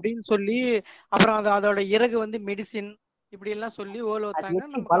அப்படின்னு சொல்லி, அப்புறம் அதோட இறகு வந்து மெடிசின் இப்படி எல்லாம் சொல்லி ஓலோத்தாங்க.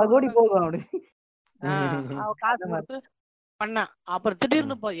 பல கோடி போகும் அப்படி காசு கொடுத்து பண்ண. அப்புறம்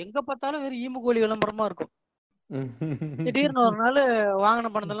திடீர்னு எங்க பார்த்தாலும் வெறும் ஈமு கோழி விளம்பரமா இருக்கும். திடீர்னு ஒரு நாள்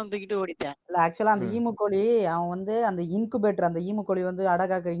வாங்கின பணத்தெல்லாம் தூக்கிட்டு ஓடிட்டேன். இல்ல ஆக்சுவலா அந்த ஈமு கோழி அவன் வந்து அந்த இன்குபேட்டர், அந்த ஈமு கோழி வந்து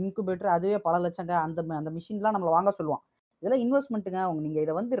அடகாக்குற இன்குபேட்டர் அதுவே பல லட்சம். அந்த மிஷின்லாம் நம்மள வாங்க சொல்லுவான். இதெல்லாம் இன்வெஸ்ட்மெண்ட்டுங்க. நீங்க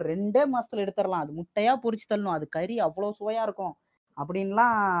இதை வந்து 2 மாசத்துல எடுத்துடலாம், அது முட்டையா பொரிச்சு தள்ளணும், அது கறி அவ்வளவு சுவையா இருக்கும்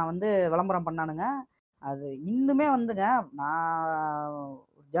அப்படின்லாம் வந்து விளம்பரம் பண்ணானுங்க. அது இன்னுமே வந்துங்க, நான்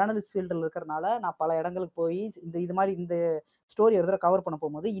ஜேர்னலிஸ்ட் ஃபீல்டில் இருக்கிறனால நான் பல இடங்களுக்கு போய் இது மாதிரி இந்த ஸ்டோரி ஒரு தடவை கவர் பண்ண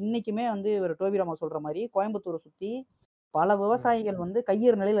போகும்போது இன்னைக்குமே வந்து ஒரு டோபிராமா சொல்ற மாதிரி கோயம்புத்தூரை சுத்தி பல விவசாயிகள் வந்து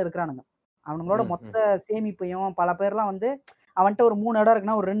கையேறு நிலையில இருக்கிறானுங்க. அவங்களோட மொத்த சேமிப்பையும் பல பேர்லாம் வந்து அவன்கிட்ட ஒரு 3 இடம்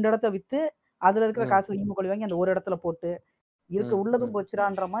இருக்குன்னா ஒரு 2 இடத்த வித்து அதுல இருக்கிற காசு ஈமு கோழி வாங்கி அந்த ஒரு இடத்துல போட்டு இருக்க உள்ளதும்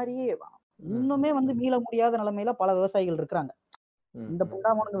போச்சுடான்ற மாதிரி இன்னுமே வந்து மீள முடியாத நிலைமையில பல விவசாயிகள் இருக்கிறாங்க. இந்த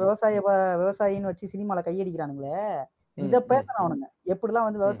புண்டாமனுக்கு விவசாயின்னு வச்சு சினிமால கையடிக்கிறானுங்களே, இத பேசணும் அவனுங்க. எப்படிலாம்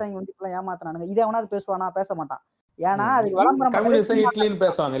வந்து விவசாயிங்க வந்து இப்பெல்லாம் ஏமாத்தினானுங்க, இதை அவனாவது பேசுவானா? பேச மாட்டான். ஏன்னா அதுக்கு விளம்பரம்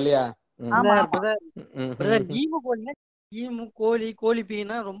பேசுவாங்க இல்லையா? ஈமு கோழி கோழி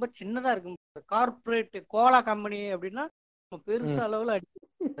பீனா ரொம்ப சின்னதா இருக்கும். கார்பரேட் கோலா கம்பெனி அப்படின்னா பெருசு அளவுல அடிக்கும்.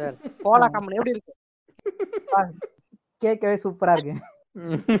 கோலா கம்பெனி எப்படி இருக்கு? கேட்கவே சூப்பரா இருக்கு.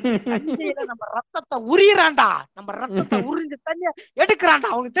 நம்ம ரத்தத்தை உரியறான்டா, நம்ம ரத்தத்தை உறிஞ்சு தண்ணிய எடுக்கிறான்டா,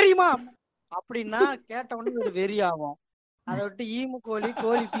 அவங்க தெரியுமா அப்படின்னா கேட்ட உடனே ஒரு வெறி ஆகும். அதை விட்டு ஈமு கோழி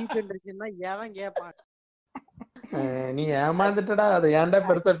கோழி பீச்சுன்னா எவன் கேட்பான்? நீ ஏமாந்துட்டடா, அதை ஏன்டா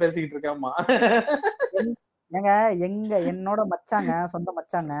பெருசா பேசிக்கிட்டு இருக்காமா? ஏங்க என்னோட மச்சாங்க, சொந்த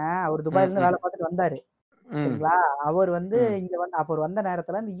மச்சாங்க, அவர் துபாயில இருந்து வேலை பார்த்துட்டு வந்தாரு சரிங்களா. அவர் வந்து இங்க வந்து அவர் வந்த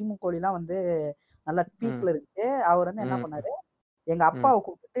நேரத்துல இந்த ஈமு கோழி எல்லாம் வந்து நல்லா பீக்ல இருந்துச்சு. அவர் வந்து என்ன பண்ணாரு, எங்க அப்பாவை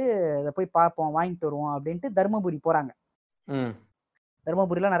கூப்பிட்டு இதை போய் பார்ப்போம் வாங்கிட்டு வருவோம் அப்படின்ட்டு தர்மபுரி போறாங்க.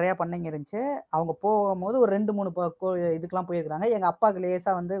 தர்மபுரியில நிறைய பண்ணைங்க இருந்துச்சு. அவங்க போகும்போது ஒரு 2-3 இதுக்கெல்லாம் போயிருக்காங்க. எங்க அப்பாவுக்கு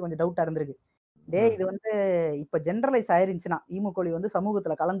லேசா வந்து கொஞ்சம் டவுட்டா இருந்திருக்கு. இது வந்து இப்ப ஜெனரலைஸ் ஆயிருந்துச்சுன்னா, ஈமு கோழி வந்து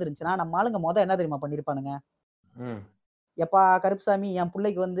சமூகத்துல கலந்துருந்துச்சுன்னா நம்ம ஆளுங்க என்ன தெரியுமா பண்ணிருப்பானுங்க? எப்பா கருப்புசாமி என்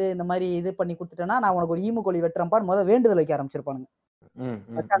பிள்ளைக்கு வந்து இந்த மாதிரி இது பண்ணி கொடுத்துட்டேன்னா நான் உனக்கு ஒரு ஈமு கோழி வெட்டுறப்பான்னு வேண்டுதல் வைக்க ஆரம்பிச்சிருப்பானுங்க.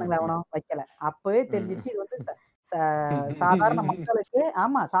 வச்சானுங்களா? எவனும் வைக்கல. அப்பவே தெரிஞ்சிச்சு இது வந்து சாதாரண மக்களுக்கு,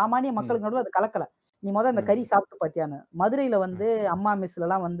 சாமானிய மக்களுக்கு நடுவில் அது கலக்கல. நீ இந்த கறி சாப்பிட்டு பாத்தியான்னு. மதுரையில வந்து அம்மா மெஸ்ல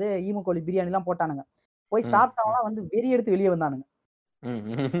எல்லாம் வந்து ஈமு கோழி பிரியாணி எல்லாம் போட்டானுங்க. போய் சாப்பிட்டவங்களாம் வந்து வெறி எடுத்து வெளியே வந்தானுங்க.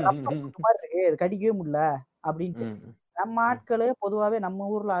 இருக்கு, அது கடிக்கவே முடியல அப்படின்ட்டு. நம்ம ஆட்களே பொதுவாவே நம்ம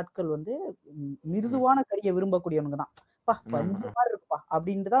ஊர்ல ஆட்கள் வந்து மிருதுவான கறியை விரும்பக்கூடியவனுங்க தான். பஞ்சு மாதிரி இருக்குப்பா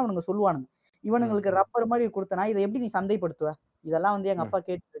அப்படின்ட்டு தான் அவனுங்க சொல்லுவானுங்க. இவனுங்களுக்கு ரப்பர் மாதிரி கொடுத்தனா இதை எப்படி நீ சந்தைப்படுத்துவ? இதெல்லாம் வந்து எங்க அப்பா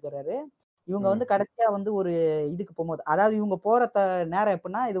கேட்டு இருக்கிறாரு. இவங்க வந்து கடைசியா வந்து ஒரு இதுக்கு போகும்போது, அதாவது இவங்க போற நேரம்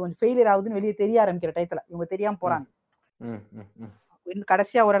எப்படின்னா இது கொஞ்சம் ஃபெயிலியர் ஆகுதுன்னு வெளியே தெரிய ஆரம்பிக்கிற டயத்துல இவங்க தெரியாம போறாங்க.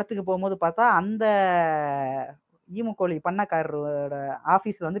 கடைசியா ஒரு இடத்துக்கு போகும்போது பார்த்தா அந்த ஈமு கோழி பண்ணக்காரரோட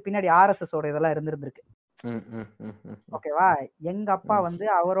ஆபீஸ்ல வந்து பின்னாடி RSS ஓட இதெல்லாம் இருந்திருக்கு. ஓகேவா? எங்க அப்பா வந்து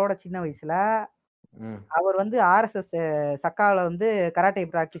அவரோட சின்ன வயசுல அவர் வந்து RSS சக்கால வந்து கராட்டே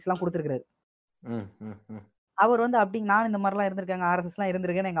பிராக்டிஸ் எல்லாம் கொடுத்துருக்காரு. அவர் வந்து அப்படி நான் இந்த மாதிரிலாம் இருந்திருக்காங்க, RSS எல்லாம்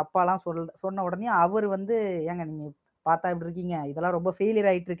இருந்திருக்கேன்னு எங்க அப்பா எல்லாம் சொன்ன உடனே அவர் வந்து ஏங்க நீங்க பார்த்தா இப்படி இருக்கீங்க, இதெல்லாம் ரொம்ப ஃபெயிலியர்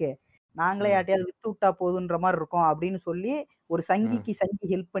ஆயிட்டு இருக்கு, நாங்களே யார்ட்டையாவது வித்து விட்டா போதுன்ற மாதிரி இருக்கும் அப்படின்னு சொல்லி ஒரு சங்கி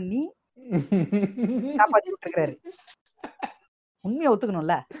ஹெல்ப் பண்ணி காப்பாற்றி விட்டுருக்காரு. உண்மையை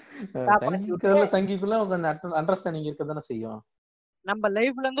ஒத்துக்கணும்ல, சங்கிக்குள்ள அண்டர்ஸ்டாண்டிங் இருக்கதானே செய்யும். நம்ம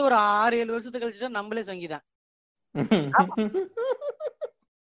லைஃப்ல இருந்து ஒரு 6-7 வருஷத்துக்கு கழிச்சுட்டா நம்மளே சங்கிதான்.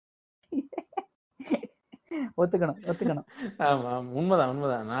 ஒத்துக்கணும். ஆமா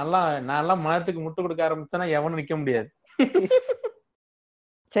உண்மைதான். நல்லா மனத்துக்கு முட்டு கொடுக்க ஆரம்பிச்சேன்னா எவனும் நிக்க முடியாது.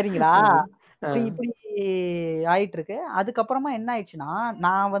 சரிங்களா? இப்படி ஆயிட்டு இருக்கு. அதுக்கப்புறமா என்ன ஆயிடுச்சுன்னா,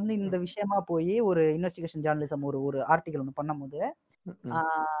 நான் வந்து இந்த விஷயமா போய் ஒரு இன்வெஸ்டிகேஷன் ஜேர்னலிசம் ஒரு ஆர்டிகல் ஒண்ணு பண்ணும்போது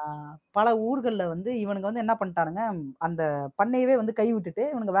பல ஊர்கள்ல வந்து இவனுங்க வந்து என்ன பண்ணிட்டானுங்க, அந்த பண்ணையவே வந்து கை விட்டுட்டு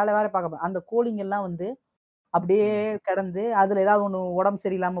இவனுங்க வேலை பார்க்க அந்த கோழிங்க எல்லாம் வந்து அப்படியே கிடந்து அதுல ஏதாவது ஒண்ணு உடம்பு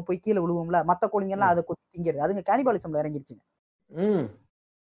சரியில்லாம போய் கீழே விழுவும்ல, மத்த கோழிங்க எல்லாம் அதை கொத்தி திங்கிறது. அதுங்க கேனிபாலிசம்ல இறங்கிருச்சுங்க.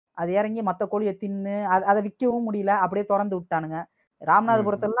 அது இறங்கி மத்த கோழியை தின்னு அதை விற்கவும் முடியல, அப்படியே திறந்து விட்டானுங்க.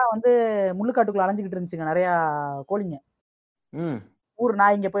 ராமநாதபுரத்துலலாம் வந்து முள்ளுக்காட்டுக்குள்ள அலைஞ்சுக்கிட்டு இருந்துச்சுங்க நிறைய கோழிங்க. ஊர்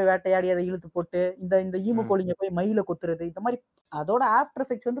நாய்ங்க போய் வேட்டையாடி அதை இழுத்து போட்டு இந்த இந்த ஈமு கோழிங்க போய் மயில கொத்துறது இந்த மாதிரி அதோட ஆஃப்டர்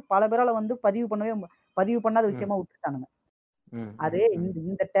எஃபெக்ட்ஸ் வந்து பல பேரால வந்து பதிவு பண்ணாத விஷயமா விட்டுட்டானுங்க. அதே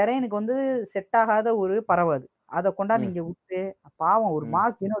இந்த டெரைனுக்கு வந்து செட் ஆகாத ஒரு பறவை அது. அதை கொண்டாந்து இங்க விட்டு பாவம் ஒரு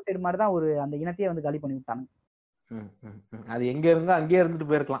மாஸ் ஜெனோசைடு மாதிரி தான் ஒரு அந்த இனத்தையே வந்து காலி பண்ணி விட்டானுங்க. அது எங்க இருந்தா அங்கேயே இருந்துட்டு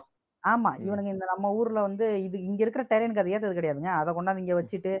போயிருக்கலாம். ஆமா இவனுங்க இந்த நம்ம ஊர்ல வந்து இது இங்க இருக்கிற டெரைனுக்கு அது ஏத்தது கிடையாதுங்க. அதை கொண்டாந்து இங்க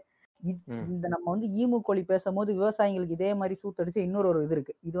வச்சுட்டு இந்த நம்ம வந்து ஈமு கோழி பேசும்போது விவசாயிகளுக்கு இதே மாதிரி சூத்தடிச்சு இன்னொரு ஒரு இது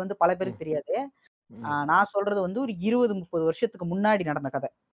இருக்கு. இது வந்து பல பேருக்கு தெரியாது. நான் சொல்றது வந்து ஒரு 20-30 வருஷத்துக்கு முன்னாடி நடந்த கதை.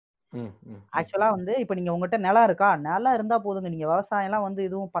 ஆக்சுவலா வந்து இப்ப நீங்க உங்ககிட்ட நிலம் இருக்கா, நிலம் இருந்தா போதுங்க, நீங்க விவசாயம் எல்லாம் வந்து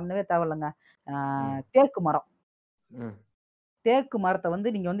எதுவும் பண்ணவே தேவையில்லைங்க. தேக்கு மரம், தேக்கு மரத்தை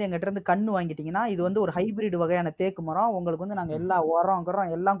வந்து நீங்க வந்து எங்கிட்ட இருந்து கண்ணு வாங்கிட்டீங்கன்னா இது வந்து ஒரு ஹைபிரிட் வகையான தேக்கு மரம். உங்களுக்கு வந்து நாங்க எல்லா உரம்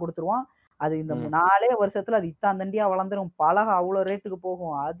எல்லாம் கொடுத்துருவோம். அது இந்த 4 வருஷத்துல அது இத்தாந்தண்டியா வளர்ந்துரும். பலகை அவ்வளவு ரேட்டுக்கு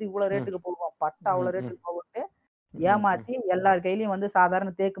போகும், அது இவ்வளவு ரேட்டுக்கு போகும், பட்டை அவ்வளவு ரேட்டுக்கு போகும்ட்டு ஏமாத்தி எல்லார் கையிலயும் வந்து சாதாரண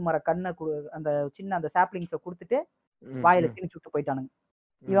தேக்கு மர கண்ணை அந்த சின்ன அந்த சாப்ளிங்ஸை கொடுத்துட்டு வாயில திணிச்சு விட்டு போயிட்டானுங்க.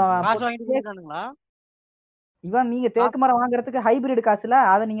 இவன் நீங்க தேக்கு மரம் வாங்குறதுக்கு ஹைபிரிட் காசுல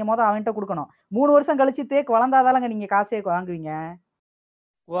அதை நீங்க அவன்கிட்ட கொடுக்கணும். 3 வருஷம் கழிச்சு தேக்கு வளர்ந்தாதாலங்க நீங்க காசே வாங்குவீங்க.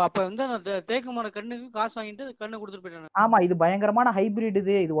 ஓ அப்ப வந்து அந்த தேக்கு மர கண்ணுக்கு காசு வாங்கிட்டு கண்ணு கொடுத்துட்டு போயிட்டாங்க. ஆமா இது பயங்கரமான ஹைபிரிட்,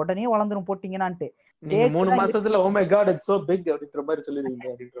 இது உடனே வளர்ந்துரும் போட்டீங்கன்னான்ட்டு. நீங்க 3 மாசத்துல oh my God it's so big அப்படின்ற மாதிரி சொல்லிருவீங்க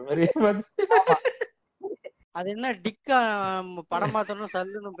அப்படின்ற மாதிரி. அது என்ன டிக்கா படம் பார்த்தோம்னா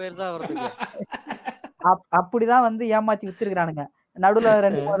சல்லுன்னு பெருசா வருதுங்க. அப்படிதான் வந்து ஏமாத்தி வித்துருக்கானுங்க. நடுவுல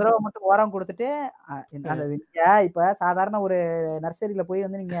 2-3 தடவை மட்டும் உரம் கொடுத்துட்டு நீங்க இப்ப சாதாரண ஒரு நர்சரியில போய்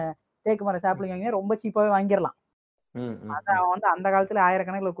வந்து நீங்க தேக்கு மரம் சாப்பிடுங்க வாங்கினா ரொம்ப சீப்பாவே வாங்கிடலாம். அதான் வந்து அந்த காலத்துல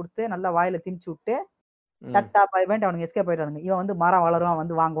ஆயிரக்கணக்கில் கொடுத்து நல்லா வாயில திணிச்சு விட்டு தட்டா பாய்ட்டு அவனுக்கு எஸ்கேப் ஆயிட்டானுங்க. இவன் வந்து மரம் வளருவான்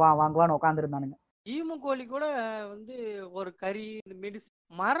வந்து வாங்குவான்னு உட்காந்துருந்தானுங்க. ஈமு கோழி கூட வந்து ஒரு கறி மெடிசன்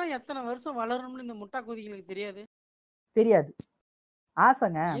மரம் எத்தனை வருஷம் வளரும்னு இந்த முட்டா குதிகளுக்கு தெரியாது.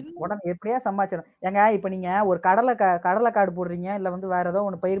 ஆசைங்க உடனே எப்படியா சம்பாதிச்சிடும். ஏங்க இப்ப நீங்க ஒரு கடலைக்காடு போடுறீங்க இல்ல வந்து வேற ஏதோ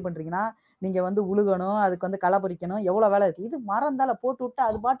ஒண்ணு பயிர் பண்றீங்கன்னா நீங்க வந்து உழுகணும், அதுக்கு வந்து களை பறிக்கணும், எவ்வளவு வேலை இருக்கு. இது மரம் தால போட்டு விட்டு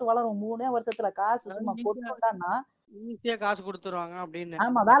அது பாட்டு வளரும். 3 வருஷத்துல காசு சும்மா போட்டுட்டான்னா ஈஸியா காசு கொடுத்துருவாங்க அப்படின்னு.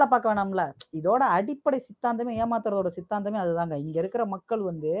 ஆமா வேலை பார்க்க வேணாம்ல. இதோட அடிப்படை சித்தாந்தமே ஏமாத்துறதோட சித்தாந்தமே அதுதாங்க. இங்க இருக்கிற மக்கள்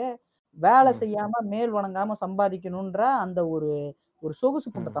வந்து வேலை செய்யாம மேல் வணங்காம சம்பாதிக்கணும்ன்ற அந்த ஒரு சொகுசு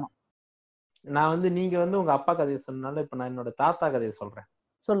புண்டத்தனம். நான் வந்து நீங்க வந்து உங்க அப்பா கதையை சொன்னால இப்ப நான் என்னோட தாத்தா கதையை சொல்றேன்.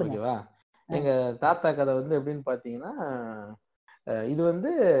 சொல்லுங்க. ஓகேவா? எங்க தாத்தா கதை வந்து எப்படின்னு பாத்தீங்கன்னா இது வந்து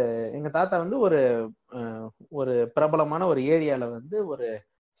எங்க தாத்தா வந்து ஒரு பிரபலமான ஒரு ஏரியால வந்து ஒரு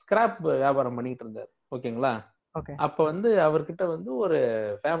ஸ்கிராப் வியாபாரம் பண்ணிட்டு இருந்தாரு. ஓகேங்களா? அப்ப வந்து அவர்கிட்ட வந்து ஒரு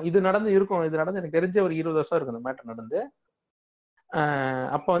இது நடந்து எனக்கு தெரிஞ்ச ஒரு 20 வருஷம் இருக்கு இந்த மேட்டர் நடந்து.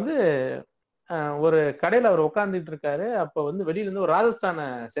 அப்ப வந்து ஒரு கடையில அவர் உட்காந்துட்டு இருக்காரு. அப்ப வந்து வெளியில இருந்து ஒரு ராஜஸ்தானை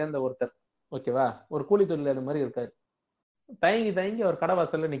சேர்ந்த ஒருத்தர், ஓகேவா, ஒரு கூலி தொழிலாளர் மாதிரி இருக்காரு. தயங்கி அவர் கடை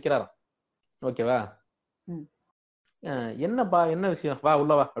வாசல்ல நிக்கிறாராம். ஓகேவா? என்னப்பா என்ன விஷயம், வா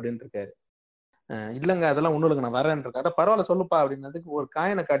உள்ள வா அப்படின்னு இருக்காரு. இல்லைங்க அதெல்லாம் ஒண்ணும் இல்லைங்க நான் வரேன் இருக்காரு. பரவாயில்ல சொல்லுப்பா அப்படின்னதுக்கு ஒரு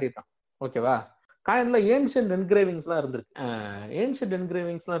காயினை காட்டிட்டான். ஓகேவா? காயின்ல ஏன்ஷியன்ட் என்கிரேவிங்ஸ்லாம் இருந்திருக்கு. ஏன்ஷியன்ட்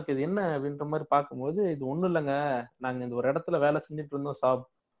என்கிரேவிங்ஸ்லாம் இருக்குது. என்ன அப்படின்ற மாதிரி பார்க்கும்போது இது ஒண்ணும் இல்லைங்க, நாங்க இந்த ஒரு இடத்துல வேலை செஞ்சுட்டு இருந்தோம்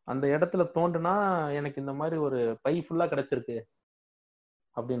அந்த இடத்துல தோண்டுனா எனக்கு இந்த மாதிரி ஒரு பை ஃபுல்லா கிடைச்சிருக்கு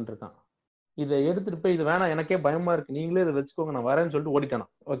அப்படின்னு இருக்கான். இதை எடுத்துட்டு போய் இது வேணாம் எனக்கே பயமா இருக்கு, நீங்களே இதை வச்சுக்கோங்க நான் வரேன்னு சொல்லிட்டு ஓடிட்டானா.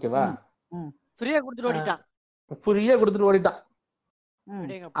 ஓகேவா? ஃப்ரீயா கொடுத்துட்டு ஓடிட்டான்.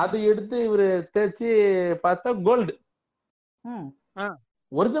 அது எடுத்து இவரு தேய்ச்சி பார்த்தா கோல்டு,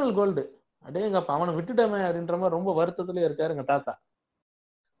 ஒரிஜினல் கோல்டு. அடேங்கப்பா அவனை விட்டுட்டமே அப்படின்ற மாதிரி ரொம்ப வருத்தத்துல இருக்காரு எங்க தாத்தா.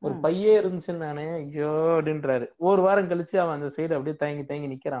 ஒரு பையே இருந்துச்சுன்னு நானே ஐயோ அப்படின்றாரு. ஒரு வாரம் கழிச்சு அவன் அந்த சைடு அப்படியே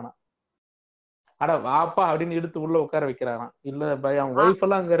தயங்கி நிக்கிறானா. அட வாப்பா அப்படின்னு எடுத்து உள்ள உட்கார வைக்கிறாராம். இல்ல பை அவன் ஒய்ஃப்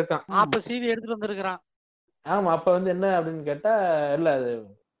எல்லாம் அங்க இருக்கான். அப்ப சீவி எடுத்துட்டு வந்திருக்கான். ஆமா அப்ப வந்து என்ன அப்படின்னு கேட்டா இல்ல அது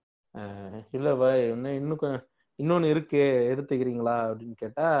இல்ல பாய் இன்னொன்னு இருக்கு எடுத்துக்கிறீங்களா அப்படின்னு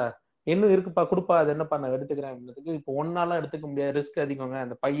கேட்டா இன்னும் இருக்குப்பா கொடுப்பா அது என்னப்பா நான் எடுத்துக்கிறேன் அப்படின்றதுக்கு இப்போ ஒன்னாலாம் எடுத்துக்க முடியாது ரிஸ்க் அதிகங்க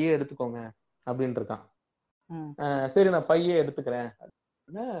அந்த பையே எடுத்துக்கோங்க அப்படின்னு இருக்கான். சரி நான் பையே எடுத்துக்கிறேன்.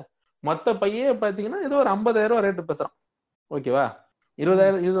 மொத்த பையே பாத்தீங்கன்னா ஏதோ ஒரு 50,000 ரேட்டு பேசுறான். ஓகேவா?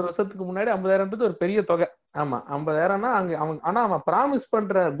 20 வருஷத்துக்கு முன்னாடி 50,000 ஒரு பெரிய தொகை. ஆமா 50,000னா அங்க அவன் ப்ராமிஸ்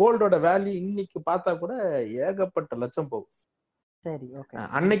பண்ற கோல்டோட வேல்யூ இன்னைக்கு பார்த்தா கூட ஏகப்பட்ட லட்சம் போகும். சரி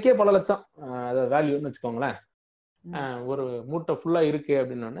அன்னைக்கே பல லட்சம் வேல்யூன்னு வச்சுக்கோங்களேன். ஒரு மூட்டை ஃபுல்லா இருக்கு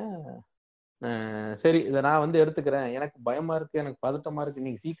அப்படின்னோடனே சரி இதை நான் வந்து எடுத்துக்கிறேன், எனக்கு பயமா இருக்கு, எனக்கு பதட்டமா இருக்கு,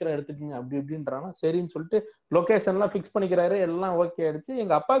 நீங்க சீக்கிரம் எடுத்துக்கீங்க அப்படி இப்படின்றானா. சரின்னு சொல்லிட்டு லொகேஷன் எல்லாம் ஃபிக்ஸ் பண்ணிக்கிறாரு. எல்லாம் ஓகே ஆயிடுச்சு.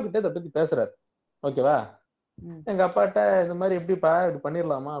 எங்க அப்பா கிட்ட இதை பத்தி பேசுறாரு. ஓகேவா? எங்க அப்பாட்ட இந்த மாதிரி எப்படிப்பா இப்படி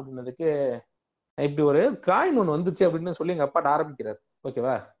பண்ணிடலாமா அப்படின்னதுக்கு இப்படி ஒரு காயின் ஒண்ணு வந்துச்சு அப்படின்னு சொல்லி எங்க அப்பாட்ட ஆரம்பிக்கிறாரு.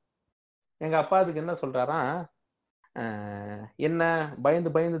 ஓகேவா? எங்க அப்பா அதுக்கு என்ன சொல்றாராம், என்ன பயந்து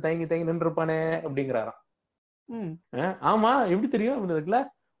பயந்து தயங்கி தயங்கி நின்று இருப்பானே அப்படிங்கிறாராம். ஆமா எப்படி தெரியும் அப்படின்றதுக்குல,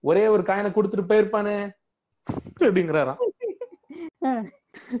 ஒரே ஒரு காயினை கொடுத்துட்டு போயிருப்பானே அப்படிங்கிறாராம்.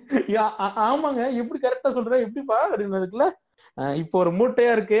 ஆமாங்க எப்படி கரெக்டா சொல்ற எப்படிப்பா அப்படின்றதுக்குல, இப்போ ஒரு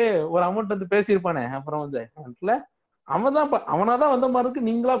மூட்டையா இருக்கு, ஒரு அமௌண்ட் வந்து பேசியிருப்பானே, அப்புறம் வந்து அவனாதான் வந்த மாதிரி இருக்கு,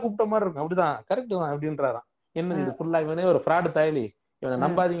 நீங்களா கூப்பிட்ட மாதிரி இருக்கும், அப்படிதான் கரெக்ட் தான் அப்படின்றாராம். என்னது இது ஃபுல்லா இவனே ஒரு ஃப்ராடு தாயலி, இவனை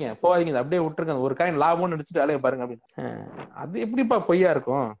நம்பாதீங்க போவாதீங்க, அப்படியே விட்டுருங்க, ஒரு காயின் லாபம்னு நினைச்சிட்டு வேலையை பாருங்க அப்படின்னு. அது எப்படிப்பா பொய்யா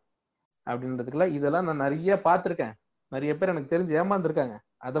இருக்கும் அப்படின்றதுக்குல, இதெல்லாம் நான் நிறைய பார்த்திருக்கேன், நிறைய பேர் எனக்கு தெரிஞ்சு ஏமாந்துருக்காங்க,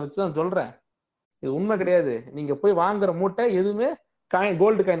 அதை வச்சுதான் சொல்றேன். இது உண்மை கிடையாது. நீங்க போய் வாங்குற மூட்டை எதுவுமே காயின்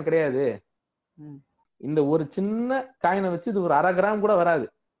கோல்டு காயின் கிடையாது. இந்த ஒரு சின்ன காயினை வச்சு இது ஒரு 1/2 கிராம் கூட வராது.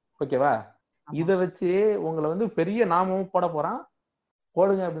 ஓகேவா? இத வச்சு உங்களை வந்து பெரிய நாமமும் போட போறான்,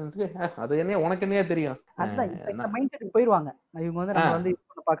 போடுங்க அப்படின்னு. அது என்ன உனக்கு என்னையா தெரியும்? போயிருவாங்க இவங்க வந்து நம்ம வந்து இது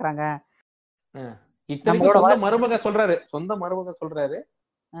பண்ண பாக்குறாங்க. இத்தனைக்கும் சொந்த மருமக சொல்றாரு,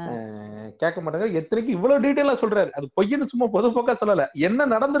 கேட்க மாட்டாங்க. எத்தனைக்கும் இவ்வளவு டீட்டெயிலா சொல்றாரு. அது பொய்ன்னு சும்மா பொதுப்போக்கா சொல்லல, என்ன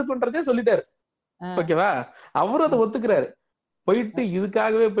நடந்திருக்குன்றதே சொல்லிட்டாரு. ஓகேவா? அவரும் அதை ஒத்துக்கிறாரு. போயிட்டு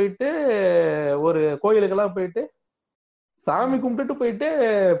இதுக்காகவே போயிட்டு ஒரு கோயிலுக்கெல்லாம் போயிட்டு சாமி கும்பிட்டுட்டு போயிட்டு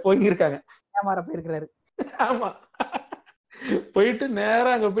போயிருக்காங்க. போயிருக்கிறாரு. ஆமா, போயிட்டு நேரா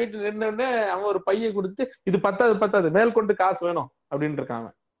அங்க போயிட்டு நின்னோடனே அவன் ஒரு பைய கொடுத்து, இது பத்தாது மேல் கொண்டு காசு வேணும் அப்படின்னு இருக்காங்க.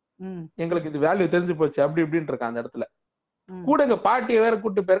 எங்களுக்கு இது வேல்யூ தெரிஞ்சு போச்சு அப்படி இப்படின்னு இருக்கான் அந்த இடத்துல. கூட எங்க பாட்டியை வேற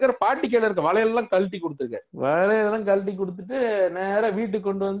கூட்டு போயிருக்காரு. பாட்டி கையில இருக்க வளையெல்லாம் கழட்டி கொடுத்துருக்காரு. வளையெல்லாம் கழட்டி கொடுத்துட்டு நேரா வீட்டுக்கு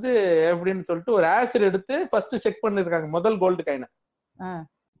கொண்டு வந்து எப்படின்னு சொல்லிட்டு ஒரு ஆசிட் எடுத்து ஃபர்ஸ்ட் செக் பண்ணிருக்காங்க முதல் கோல்டு காயினை.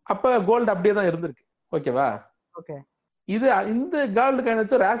 அப்ப கோல்டு அப்படியே தான் இருந்திருக்கு. ஓகேவா? இது இந்த கோல்டு காயின்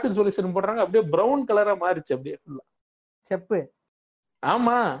வச்சு ஒரு ஆசிட் சொல்யூஷன் போடுறாங்க, அப்படியே பிரவுன் கலரா மாறிச்சு அப்படியே ஃபுல்லா செப்பு.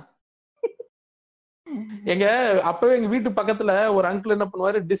 ஆமா, எங்க அப்பவே எங்க வீட்டு பக்கத்துல ஒரு அங்கிள் என்ன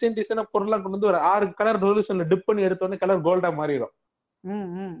பண்ணுவாரு, டிசைனா பொருள்லாம் கொண்டு வந்து ஒரு 6 கலர் ரெவல்யூஷன்ல டிப் பண்ணி எடுத்தோடனே கலர் கோல்டா மாறிடும்.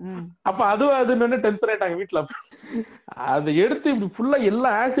 அப்ப அதுன்னு டென்ஷன் ஆயிட்டாங்க வீட்டுல. அதை எடுத்து இப்படி ஃபுல்லா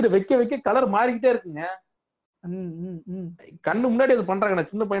எல்லா ஆசிட் வைக்க கலர் மாறிக்கிட்டே இருக்குங்க. கண்ணு முன்னாடி அது பண்றாங்க.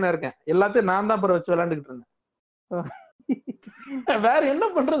 நான் சின்ன பையனா இருக்கேன், எல்லாத்தையும் நான் தான் வச்சு விளையாண்டுகிட்டு இருந்தேன். வேற என்ன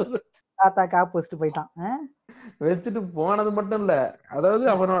பண்றது? தாத்தா காப்பு போயிட்டான். வச்சுட்டு போனது மட்டும் இல்ல, அதாவது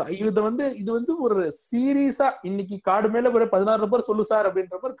இது வந்து ஒரு சீரியஸா இன்னைக்கு காடு மேல ஒரு 16 ரூபாய் சொல்லு சார்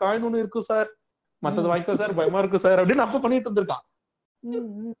அப்படின்ற மாதிரி காயின் ஒண்ணு இருக்கும் சார், மத்தது வாய்க்கோ சார், பயமா இருக்கும் சார் அப்படின்னு அப்ப பண்ணிட்டு இருந்திருக்கான்.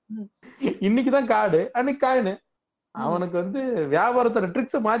 இன்னைக்குதான் காடு, அன்னைக்கு காயின். அவனுக்கு வந்து வியாபாரத்தோட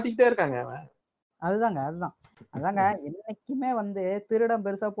ட்ரிக்ஸ மாத்திக்கிட்டே இருக்காங்க அவன். அதாங்க என்னைக்குமே வந்து திருடன்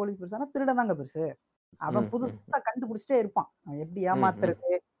பெருசா போலீஸ் பெருசா, திருடன் தாங்க பெருசு. அவன் புதுசா கண்டுபிடிச்சிட்டே இருப்பான், அவன் எப்படி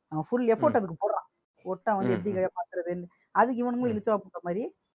ஏமாத்துறது. அவன் ஃபுல் எஃபோர்ட் அதுக்கு போடுறான். போட்டா வந்து எப்படி ஏமாத்துறதுன்னு. அதுக்கு இவனுங்களும் இழிச்சவா போட்ட மாதிரி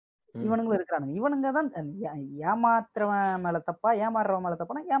இவனுங்களும் இருக்கிறானுங்க. இவனுங்க தான் ஏமாத்துறவன் மேல தப்பா, ஏமாறுறவன் மேல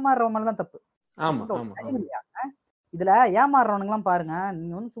தப்பானா ஏமாறுறவன் மேலதான் தப்பு. இதுல ஏமாறுறவனுங்க எல்லாம் பாருங்க,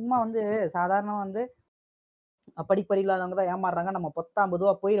 நீங்க வந்து சும்மா வந்து சாதாரண வந்து படிப்பறி இல்லாதவங்க தான் ஏமாறுறாங்க, நம்ம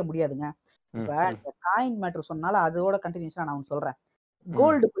 10-50 போயிட முடியாதுங்க. இப்ப காயின் மேட்டர் சொன்னால அதோட கண்டினியூஷனா நான் சொல்றேன்.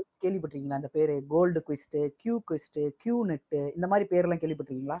 கோல்டு குவிஸ்ட் கேள்விப்பட்டிருக்கீங்களா? அந்த பேரு gold quest, Q quest, Q net, இந்த மாதிரி பேர் எல்லாம்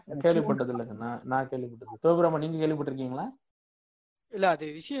கேள்விப்பட்டிருக்கீங்களா? கேள்விப்பட்டது இல்லைங்க. நான் கேள்விப்பட்டது. தோபிராமா நீங்க கேள்விப்பட்டிருக்கீங்களா? இல்ல, அது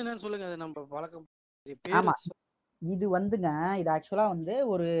விஷயம் என்னன்னு சொல்லுங்க. அது நம்ம பழக்கம். ஆமா, இது வந்துங்க, இது ஆக்சுவலா வந்து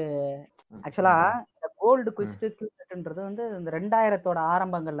ஒரு இந்த கோல்டு குவிஸ்ட், கியூ நெட்ன்றது வந்து இந்த 2000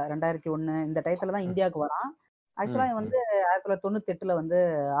 ஆரம்பங்கள்ல 2001 இந்த டயத்துல தான் இந்தியாவுக்கு வரான். ஆக்சுவலா வந்து 1998 வந்து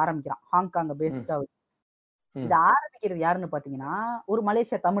ஆரம்பிக்கிறான், ஹாங்காங் பேஸ்டா. இத ஆரம்பிக்கிறது யாருன்னு பாத்தீங்கன்னா ஒரு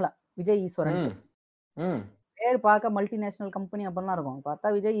மலேசியா தமிழன், விஜய் ஈஸ்வரன். பேர் பார்க்க மல்டிநேஷனல் கம்பெனி அப்படிலாம் இருக்கும்,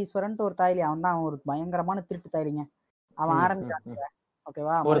 பார்த்தா விஜய் ஈஸ்வரன் ஒரு தாய்லி. அவன் தான் ஒரு பயங்கரமான திருட்டு தாய்லிங்க. அவன் ஆரம்பிக்கிறான்.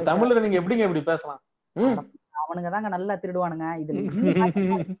 ஓகேவா? ஒரு தமிழ்ல நீங்க எப்படிங்க இப்படி பேசலாம்? அவனுங்க தாங்க நல்லா திருடுவானுங்க. இதுல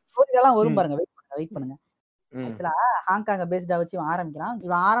ஸ்டோரிலாம் வரும் பாருங்க, வெயிட் பண்ணுங்க. ஆக்சுவலா ஹாங்காங் பேஸ்டா வச்சு இவன் ஆரம்பிக்கிறான்.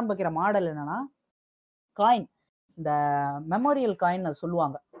 இவன் ஆரம்பிக்கிற மாடல் என்னன்னா காயின், இந்த மெமோரியல் காயின்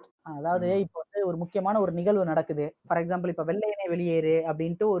சொல்லுவாங்க. அதாவது இப்ப வந்து ஒரு முக்கியமான ஒரு நிகழ்வு நடக்குது. ஃபார் எக்ஸாம்பிள் இப்ப வெள்ளையனே வெளியேறு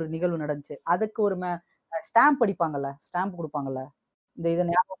அப்படின்ட்டு ஒரு நிகழ்வு நடந்துச்சு. அதுக்கு ஒரு ஸ்டாம்ப் அடிப்பாங்கல்ல, ஸ்டாம்ப் கொடுப்பாங்கல்ல, இந்த இதை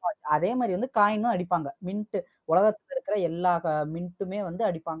ஞாபகமா அதே மாதிரி வந்து காயினும் அடிப்பாங்க. மின்ட், உலகத்துல இருக்கிற எல்லா மின்ட்டுமே வந்து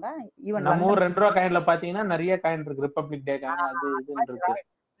அடிப்பாங்க. ஈவன் நம்ம ஊர் 2 ரூபாய் காயின்ல பாத்தீங்கன்னா நிறைய காயின் இருக்கு, ரிபப்ளிக் டே காயின் அது இதுன்னு இருக்கு.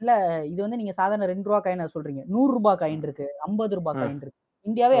 இல்ல, இது வந்து நீங்க சாதாரண 2 ரூபாய் காயின் சொல்றீங்க, 100 ரூபாய் காயின் இருக்கு, 50 ரூபாய் காயின் இருக்கு.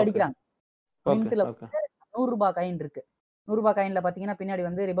 இந்தியாவே அடிக்கிறாங்க. மின்ட்ல 100 ரூபாய் காயின் இருக்கு. 100 ரூபாய் காயின்ல பாத்தீங்கன்னா பின்னாடி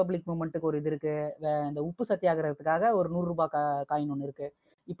வந்து ரிபப்ளிக் மூவ்மெண்ட்டுக்கு ஒரு இது இருக்கு, இந்த உப்பு சத்தியாகிரகத்துக்காக ஒரு 100 ரூபாய் காயின் ஒண்ணு இருக்கு.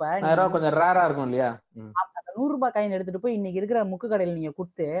 இப்ப கொஞ்சம் ரேரா இருக்கும் இல்லையா? அந்த 100 ரூபாய் காயின் எடுத்துட்டு போய் இன்னைக்கு இருக்கிற முக்கு கடையில நீங்க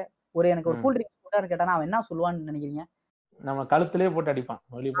கொடுத்து எனக்கு ஒரு கூல் ட்ரிங்க்ஸ் போட்டான்னு கேட்டானா அவன் என்ன சொல்லுவான்னு நினைக்கிறீங்க? நம்ம கழுத்திலேயே போட்டு அடிப்பான்.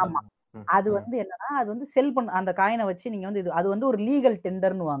 ஆமா, அது வந்து என்னன்னா அது வந்து செல் பண்ண அந்த காயினை வச்சு நீங்க வந்து அது வந்து ஒரு லீகல்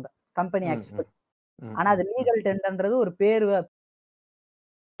டெண்டர்னு வாங்க கம்பெனி எக்ஸ்பர்ட். ஆனா அது லீகல் டெண்டர்ன்றது ஒரு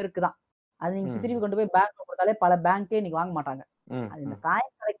பேருக்குதான். அது நீங்க திருப்பி கொண்டு போய் பேங்க்ல கொடுத்தாலே பல பேங்கே இன்னைக்கு வாங்க மாட்டாங்க. அது இந்த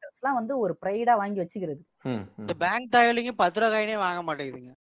காயின் கலெக்டர்ஸ்லாம் வந்து ஒரு ப்ரைடா வாங்கி வச்சுக்கிறது. இந்த பேங்க் தாயலிங்க 10 ரூபா காயினே வாங்க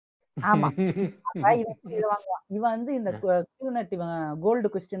மாட்டேங்குதுங்க. ஆமா. இவன் வாங்குவான். இவன் வந்து இந்த கியூநெட் இவன் கோல்டு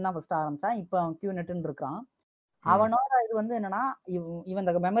கொஸ்டின் தான் ஃபர்ஸ்ட் ஆரம்பிச்சான். இப்ப அவன் கியூநெட்னு இருக்கான். அவனோட இது வந்து என்னன்னா இவன்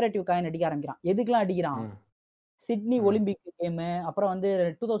இந்த மெமரேட்டிவ் காயின் அடிக்க ஆரம்பிக்கிறான். எதுக்கெல்லாம் அடிக்கிறான்? சிட்னி ஒலிம்பிக் கேமு, அப்புறம் வந்து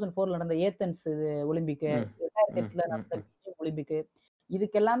 2004 நடந்த ஏத்தன்ஸ் ஒலிம்பிக், 2008 நடந்த ஒலிம்பிக்,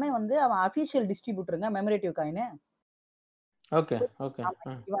 இதுக்கு எல்லாமே வந்து அவன் அபிஷியல் டிஸ்ட்ரிபியூட்டருங்க மெமரேட்டிவ் காயின். Okay okay.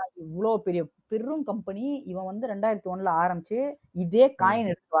 இவன் இவ்வளோ பெரிய பெரும் கம்பெனி இவன் வந்து 2001ல ஆரம்பிச்சு இதே காயின்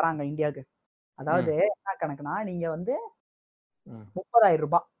எடுத்து வராங்க இந்தியாவுக்கு. அதாவது என்ன கணக்குனா நீங்க வந்து 30,000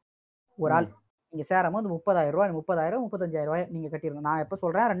 ரூபாய் ஒரு ஆள் நீங்க சேரும் போது 30,000 ரூபாய் 30,000 35,000 ரூபாய் நீங்க கட்டிருங்க. நான் எப்ப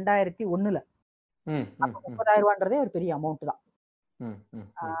சொல்றேன் 2001ல 30,000 ரூபான்றதே ஒரு பெரிய அமௌண்ட் தான்.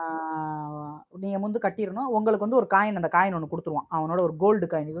 நீங்க வந்து கட்டிடணும். உங்களுக்கு வந்து ஒரு காயின் அந்த காயின் ஒன்று கொடுத்துருவான். அவனோட ஒரு கோல்டு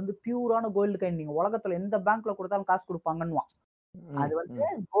காயின். இது வந்து பியூரான கோல்டு காயின். நீங்க உலகத்துல எந்த பேங்க்ல கொடுத்தாலும் காசு கொடுப்பாங்கன்னுவான். அது வந்து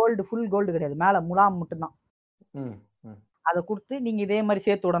கோல்டு ஃபுல் கோல்டு கிடையாது. மேல முலாம் மட்டும்தான். அதை கொடுத்து நீங்க இதே மாதிரி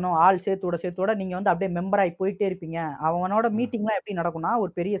சேர்த்து விடணும். ஆள் சேர்த்து விட நீங்க வந்து அப்படியே மெம்பர் ஆகி போயிட்டே இருப்பீங்க. அவனோட மீட்டிங்லாம் எப்படி நடக்கும்னா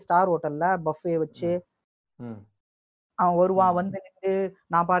ஒரு பெரிய ஸ்டார் ஹோட்டல்ல பஃபே வச்சு அவன் வருவான். வந்து நின்று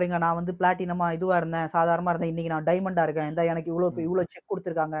நான் பாருங்க நான் வந்து பிளாட்டினமா இதுவா இருந்தேன், சாதாரணமா இருந்தேன், இன்னைக்கு நான் டைமண்டா இருக்கேன், இந்த எனக்கு இவ்வளவு செக்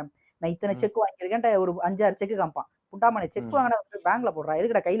கொடுத்துருக்காங்க, நான் இத்தனை செக் வாங்கியிருக்கேன், ஒரு 5-6 செக் காமிப்பான். புட்டாமனை செக் வாங்கினா பேங்க்ல போடுறா,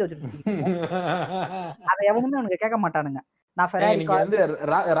 எதுக்கடா கையில வச்சுட்டு அதை எவனுமே அவனுக்கு கேட்க மாட்டானுங்க. நான் ஃபெராரி வந்து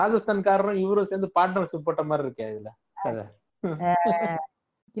ராஜஸ்தான்காரரும் இவரும் சேர்ந்து பார்ட்னர்ஷிப் போட்ட மாதிரி இருக்கே இதுல.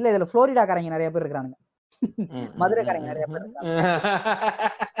 இல்ல இதுல புளோரிடாக்காரங்க நிறைய பேர் இருக்கானுங்க, மதுரைக்காரங்க நிறைய பேர் இருக்காங்க.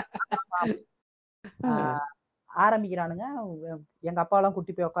 ஆரம்பிக்கிறானுங்க. எங்க அப்பா எல்லாம்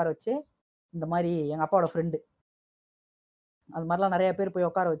கூட்டி போய் உட்கார வச்சு இந்த மாதிரி எங்க அப்பாவோட ஃப்ரெண்டு அது மாதிரிலாம் நிறைய பேர் போய்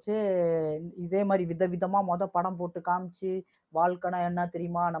உட்கார வச்சு இதே மாதிரி விதவிதமா படம் போட்டு காமிச்சு வாழ்க்கைனா என்ன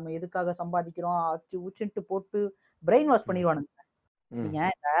தெரியுமா, நம்ம எதுக்காக சம்பாதிக்கிறோம் அச்சு உச்சுன்ட்டு போட்டு பிரெயின் வாஷ் பண்ணிடுவானுங்க. நீங்க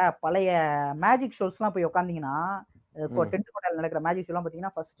இந்த பழைய மேஜிக் ஷோஸ் எல்லாம் போய் உட்காந்தீங்கன்னா டென்ட் கோட்டையில நடக்கிற மேஜிக் ஷோ எல்லாம்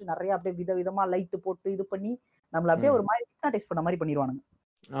பாத்தீங்கன்னா ஃபர்ஸ்ட் நிறைய அப்படியே விதவிதமா லைட் போட்டு இது பண்ணி நம்மள அப்படியே ஒரு மாதிரி ஹிப்னாடைஸ் பண்ண மாதிரி பண்ணிடுவானுங்க.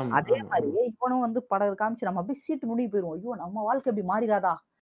 அதே மாதிரி இவனும் வந்து படம் காமிச்சு நம்ம அப்படியே சீட்டு முடிவு போயிருவோம். ஐயோ நம்ம வாழ்க்கை அப்படி மாறிடாதா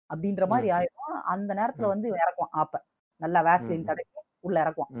அப்படின்ற மாதிரி ஆயிடும். அந்த நேரத்துல வந்து இறக்குவான் ஆப்ப நல்லா வேஸ்லின் தடக்கி உள்ள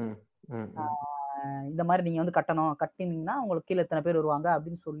இறக்குவான். இந்த மாதிரி நீங்க வந்து கட்டினீங்கன்னா உங்களுக்கு கீழே எத்தனை பேர் வருவாங்க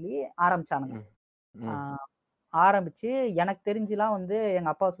அப்படின்னு சொல்லி ஆரம்பிச்சானுங்க. ஆரம்பிச்சு எனக்கு தெரிஞ்சுலாம் வந்து எங்க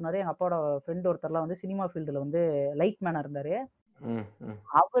அப்பா சொன்னாரு, எங்க அப்பாவோட ஃப்ரெண்ட் ஒருத்தர்லாம் வந்து சினிமா ஃபீல்டுல வந்து லைட் மேனா இருந்தாரு.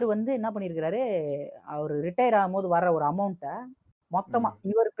 அவர் வந்து என்ன பண்ணிருக்கிறாரு, அவர் ரிட்டையர் ஆகும்போது வர்ற ஒரு அமௌண்ட்டை மொத்தமா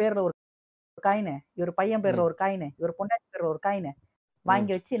இவர் பேர்ல ஒரு காயினு, இவர் பையன் பேர்ல ஒரு காயினு, இவர் பொண்டாட்டி பேர்ல ஒரு காயினு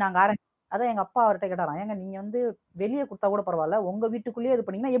வாங்கி வச்சு நாங்க அதான் எங்க அப்பா அவர்கிட்ட கேட்டாராம், ஏங்க நீங்க வந்து வெளியே கொடுத்தா கூட பரவாயில்ல, உங்க வீட்டுக்குள்ளேயே இது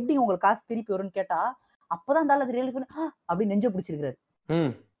பண்ணீங்கன்னா எப்படி உங்களுக்கு காசு திருப்பி வரும்னு கேட்டா அப்பதான் இருந்தாலும் அது ரியல் பண்ணி அப்படின்னு நெஞ்ச பிடிச்சிருக்காரு.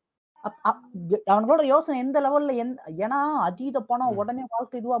 அவனோட யோசனை எந்த லெவல்ல ஏன்னா அதீத பணம் உடனே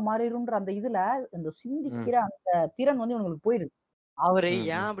வாழ்க்கை இதுவா மாறிடும்ன்ற அந்த இதுல இந்த சிந்திக்கிற அந்த திறன் வந்து இவங்களுக்கு போயிடுது. அவரு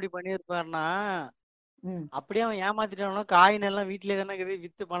ஏன் அப்படி பண்ணிருப்பாருன்னா அப்படியே அவன் ஏமாத்திட்டானோ காயின் எல்லாம் வீட்டுல தானே இருக்குது,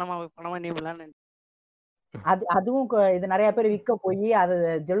 வித்து பணமா நீங்களான்னு. அதுவும் இது நிறைய பேர் விற்க போய் அது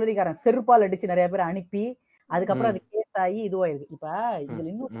ஜுவல்லரிக்காரன் செருப்பால் அடிச்சு நிறைய பேர் அனுப்பி அதுக்கப்புறம் அது கேஸ் ஆகி இதுவாயிருக்கு. இப்ப இதுல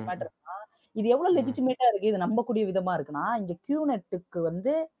இன்னொரு மேட்டர்னா இது எவ்வளவு லெஜிட்டிமேட்டா இருக்கு, இது நம்பக்கூடிய விதமா இருக்குன்னா இங்க கியூநெட்டுக்கு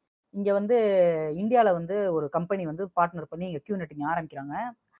வந்து இங்க வந்து இந்தியால வந்து ஒரு கம்பெனி வந்து பார்ட்னர் பண்ணி இங்க கியூநெட் இங்க ஆரம்பிக்கிறாங்க.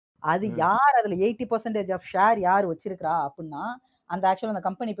 அது யார் அதுல 80% ஆஃப் ஷேர் யார் வச்சிருக்கா அப்படின்னா அந்த ஆக்சுவலா அந்த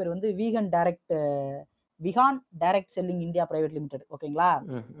கம்பெனி பேர் வந்து Vihaan direct selling India private limited. ஓகேங்களா?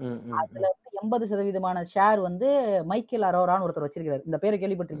 அதுல வந்து 80% ஷேர் வந்து மைக்கேல் அரோரான்னு ஒருத்தர் வச்சிருக்காரு. இந்த பேரை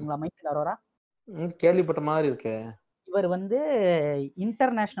கேள்விப்பட்டிருக்கீங்களா? மைக்கேல் அரோரா கேள்விப்பட்ட மாதிரி இருக்கு. இவர் வந்து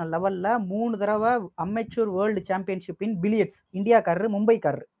இன்டர்நேஷனல் லெவல்ல 3 தடவை amateur world championship in billiards இந்தியாக்காரரு,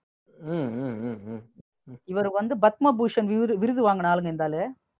 மும்பைக்காரரு. இவர் வந்து பத்மபூஷன் விருது வாங்கின ஆளுங்க இந்த ஆளு.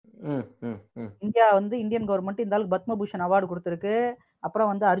 இந்தியா வந்து இந்தியன் கவர்மெண்ட் இந்த ஆளுக்கு பத்மபூஷன் அவார்டு கொடுத்திருக்கு. அப்புறம்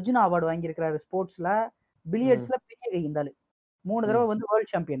வந்து அர்ஜுனா அவார்டு வாங்கியிருக்கிறாரு ஸ்போர்ட்ஸ்ல. பிலியர்ட்ஸ்ல பெரிய கை இந்த ஆளு. 3 தடவை வந்து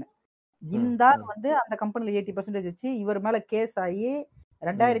வேர்ல்டு சாம்பியன். இந்த ஆள் வந்து அந்த கம்பெனில 80% வச்சு இவர் மேல கேஸ் ஆகி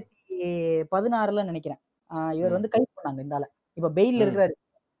 2016ல நினைக்கிறேன் இவர் வந்து கைது பண்ணாங்க இந்த ஆள. இப்ப பெயில்ல இருக்கிறாரு.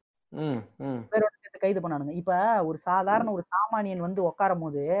 பேரோட சேர்த்து கைது பண்ணானுங்க. இப்ப ஒரு சாதாரண ஒரு சாமானியன் வந்து உட்காரும்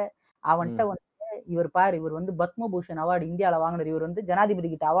போது அவன்கிட்ட வந்து இவர் வந்து பத்மபூஷன் அவார்டு இந்தியால வாங்கினார், இவர் வந்து ஜனாதிபதி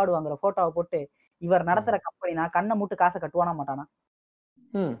கிட்ட அவார்டு வாங்குற போட்டோவை போட்டு இவர் நடத்துற கம்பெனி நான் கண்ணை மூட்டு காசை கட்டுவானா மாட்டானா?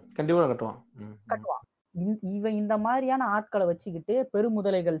 கண்டிப்பா கட்டுவான். இவன் இந்த மாதிரியான ஆட்களை வச்சுக்கிட்டு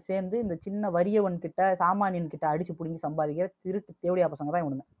பெருமுதலைகள் சேர்ந்து இந்த சின்ன வறியவன் கிட்ட சாமானியன் கிட்ட அடிச்சு புடிங்கி சம்பாதிக்கிற திருட்டு தேவடியா பசங்க தான்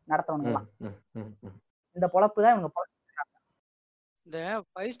இவனுங்க நடத்தவனுங்க எல்லாம். இந்த பொழப்பு தான் இவங்க இந்த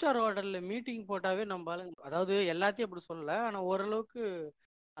 5 ஸ்டார் ஹோட்டல்ல மீட்டிங் போட்டாவே நம்ம ஆளுங்க, அதாவது எல்லாத்தையும் அப்படி சொல்லல, ஆனா ஓரளவுக்கு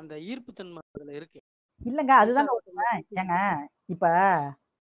அந்த ஈர்ப்பு தன்மை அதுல இருக்கு. இல்லங்க அதுதாங்க ஏங்க. இப்ப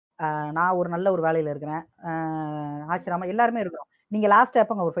நான் ஒரு நல்ல ஒரு வேலையில இருக்கிறேன், ஆசிரமா எல்லாருமே இருக்கிறோம். நீங்க லாஸ்ட்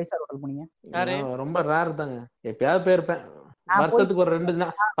எப்பங்க ஒரு 5 ஸ்டார் ஹோட்டல் போனீங்க? ரொம்ப ரேர் தாங்க, எப்பயாவது போயிருப்பேன். வருஷத்துக்கு ஒரு 2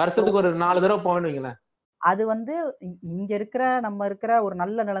 வருஷத்துக்கு ஒரு 4 தடவை போவேன்னு. அது வந்து இங்க இருக்கிற நம்ம இருக்கிற ஒரு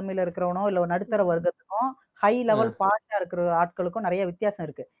நல்ல நிலைமையில இருக்கிறவனோ இல்ல ஒரு நடுத்தர வர்க்கத்துக்கும் ஹை லெவல் பாஷா இருக்கிற ஆட்களுக்கும் நிறைய வித்தியாசம்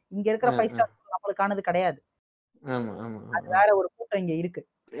இருக்கு. இங்க இருக்கிற 5 ஸ்டார் நம்மளுக்கானது கிடையாது. அது வேற ஒரு கூட்டம் இங்க இருக்கு.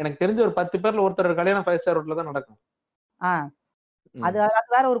 எனக்கு தெரிஞ்ச ஒரு 10 பேர்ல ஒருத்தர் கல்யாணம் 5 ஸ்டார் ஹோட்டல்ல தான் நடக்கும். அது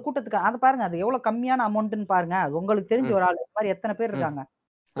வேற ஒரு கூட்டத்துக்கு. அது பாருங்க, அது எவ்வளவு கம்மியான அமௌண்ட்னு பாருங்க. உங்களுக்கு தெரிஞ்ச ஒரு ஆள் இந்த மாதிரி எத்தனை பேர் இருக்காங்க.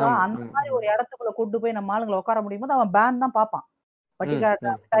 அந்த மாதிரி ஒரு இடத்துக்குள்ள கூட்டு போய் நம்ம ஆளுங்களை உட்கார முடியும் போது அவன் பேன் தான் பார்ப்பான். பட்டிக்காடு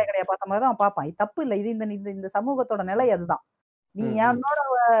மிட்டாய் கடையை பார்த்த மாதிரி தான் பார்ப்பான். இது தப்பு இல்லை. இது இந்த சமூகத்தோட நிலை அதுதான். நீ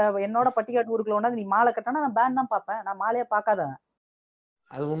என்னோட பட்டிக்காட்டு ஊருக்குள்ள ஒண்ணாது நீ மாலை கட்டினா நான் பேன் தான் பார்ப்பேன். நான் மாலையே பார்க்காதவன்.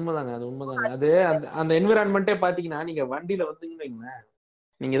 அது உண்மைதாங்க, அது உண்மைதாங்க. அது அந்த என்விரான்மெண்டே பாத்தீங்கன்னா, நீங்க வண்டியில வந்தீங்கன்னா,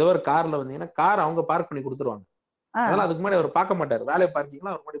 நீங்க ஏதோ ஒரு கார்ல வந்தீங்கன்னா கார் அவங்க பார்க் பண்ணி கொடுத்துருவாங்க. அதனால அதுக்கு முன்னாடி அவர் பார்க்க மாட்டாரு. வேலையை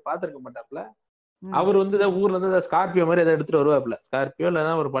பார்க்கிங்களா அவர் முன்னாடி பாத்துருக்க மாட்டாப்ல. அவர் வந்து ஊர்ல இருந்து ஸ்கார்பியோ மாதிரி ஏதாவது எடுத்துட்டு வருவாப்ல. ஸ்கார்பியோ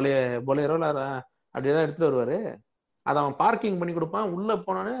இல்லைன்னா ஒரு பழைய பொலேரோ அப்படியேதான் எடுத்துட்டு வருவாரு. அதை அவன் பார்க்கிங் பண்ணி கொடுப்பான். உள்ள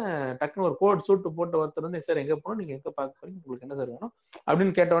போனோன்னு டக்குன்னு ஒரு கோட் சூட்டு போட்டு ஒருத்தர் வந்து, சார் எங்க போகணும், நீங்க எங்க பார்க்க போறீங்க, உங்களுக்கு என்ன சார் வேணும்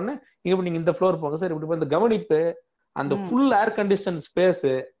அப்படின்னு கேட்ட உடனே, நீங்க இந்த ஃப்ளோர் போங்க சார், இப்படி இந்த கவனிப்பு, அந்த ஃபுல் ஏர் கண்டிஷன் ஸ்பேஸ்,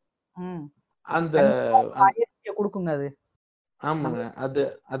 அந்த கொடுக்குங்க அது. ஆமாங்க.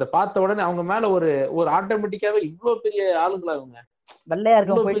 அதை பார்த்த உடனே அவங்க மேல ஒரு ஆட்டோமேட்டிக்காவே இவ்வளவு பெரிய ஆளுங்களா அவங்க வெள்ளையா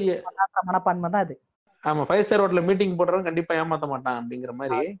இருக்க மனப்பான்மை தான் அது. ஆமா, 5 ஸ்டார் ஹோட்டல்ல மீட்டிங் போடுறவங்க கண்டிப்பா ஏமாத்த மாட்டான் அப்படிங்கிற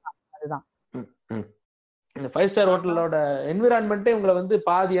மாதிரி. அதுதான் இந்த 5 ஸ்டார் ஹோட்டலோட என்விரான்மெண்ட்டே உங்களை வந்து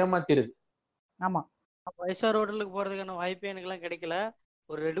பாதி ஏமாத்திருது. ஆமா, 5 ஸ்டார் ஹோட்டலுக்கு போறதுக்கான வாய்ப்பே எனக்கு எல்லாம் கிடைக்கல.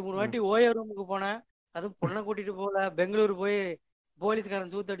 ஒரு 2-3 வாட்டி ஓயோ ரூமுக்கு போனேன். அதுவும் பொண்ணை கூட்டிட்டு போல. பெங்களூர் போய்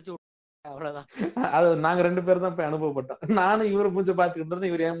போலீஸ்காரன் சூத்தடிச்சு அவ்வளவுதான். அது நாங்க 2 பேரும் தான் போய் அனுபவப்பட்டோம். நானும் இவரை மூஞ்ச பாத்துக்கிட்டு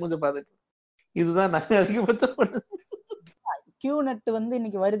இருந்தேன், இவர் ஏன் மூஞ்ச பாத்துட்டு. இதுதான் நாங்க அதிகபட்சம் பண்ணது. கியூ நெட் வந்து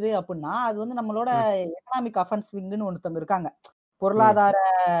இன்னைக்கு வருது அப்படின்னா அது வந்து நம்மளோட எக்கனாமிக் அஃபென்ஸ் விங்னு ஒருத்தவங்க இருக்காங்க. பொருளாதார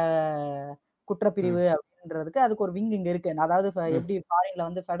குற்றப்பிரிவு அப்படின்றதுக்கு அதுக்கு ஒரு விங் இங்க இருக்கு. அதாவது எப்படி ஃபாரின்ல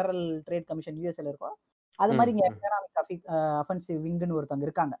வந்து ஃபெடரல் ட்ரேட் கமிஷன் யூஎஸ்ல இருக்கோ அது மாதிரி இங்க எக்கனாமிக் அஃபென்சிவ் விங்னு ஒருத்தவங்க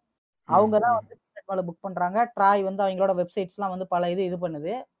இருக்காங்க. அவங்க தான் வந்து மேல புக் பண்றாங்க. ட்ராய் வந்து அவங்களோட வெப்சைட்ஸ் எல்லாம் வந்து பல இது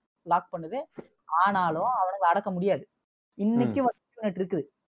பண்ணுது, லாக் பண்ணுது. ஆனாலும் அவனுக்கு அடக்க முடியாது. இன்னைக்கு வந்து கியூ நெட் இருக்குது.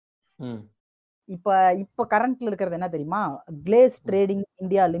 இப்ப கரண்ட்ல இருக்கிறது என்ன தெரியுமா? Glaze trading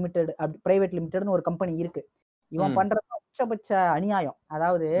India limited private லிமிடெட்னு ஒரு கம்பெனி இருக்கு. இவன் பண்றது உச்சபட்ச அநியாயம்.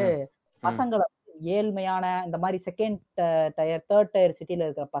 அதாவது பசங்களை ஏழ்மையான இந்த மாதிரி செகண்ட் டயர் தேர்ட் டயர் சிட்டில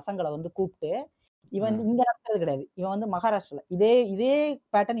இருக்கிற பசங்களை வந்து கூப்பிட்டு இவன் இங்க நடக்கிறது கிடையாது. இவன் வந்து மகாராஷ்டிரால இதே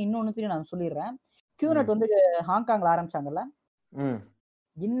பேட்டர்ன் இன்னொன்னு நான் சொல்லிடுறேன். கியூநெட் வந்து ஹாங்காங்ல ஆரம்பிச்சாங்கல்ல,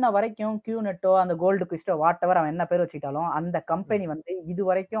 இன்ன வரைக்கும் கியூநெட்டோ அந்த கோல்டு குவிஸ்டோ வாட்டவர் அவன் என்ன பேர் வச்சுக்கிட்டாலும் அந்த கம்பெனி வந்து இது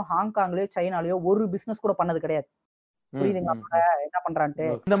வரைக்கும் ஹாங்காங்லயோ சைனாலயோ ஒரு பிசினஸ் கூட பண்ணது கிடையாது. புரியுதுங்களா என்ன பண்றான்ட்டு?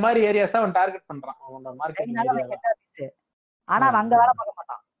 இந்த மாதிரி ஏரியாஸ் அவன் டார்கெட் பண்றான். ஆனா அவன் அங்க வேலை பார்க்க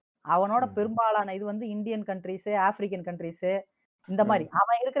மாட்டான். அவனோட பெரும்பாலான இது வந்து இந்தியன் கண்ட்ரிஸ், ஆப்பிரிக்கன் கண்ட்ரிஸ், இந்த மாதிரி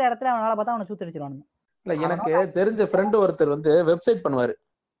அவன் இருக்கிற இடத்துல அவன் வேலை பார்த்தா அவனை சூத்தடிச்சிருவானுங்க. இல்ல, எனக்கு தெரிஞ்ச ஃப்ரெண்டு ஒருத்தர் வந்து வெப்சைட் பண்ணுவாரு.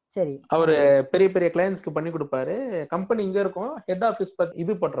 சரி, அவரு பெரிய பெரிய கிளையன்ஸ்க்கு பண்ணி கொடுப்பாரு. கம்பெனி இங்க இருக்கும், ஹெட் ஆபீஸ்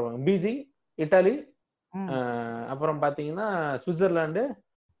இது பண்றவங்க பீஜிங், இட்டாலி, அப்புறம் பாத்தீங்கன்னா சுவிட்சர்லாந்து,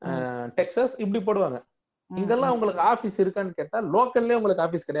 டெக்சாஸ் இப்படி போடுவாங்க. இதெல்லாம் உங்களுக்கு ஆபீஸ் இருக்கான்னு கேட்டா லோக்கல்லே உங்களுக்கு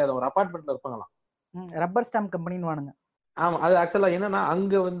ஆபீஸ் கிடையாது, ஒரு அபார்ட்மெண்ட்ல இருப்பாங்களாம். Rubber stamp கம்பெனின்னு வானுங்க. ஆமா, அது ஆக்சுவலா என்னன்னா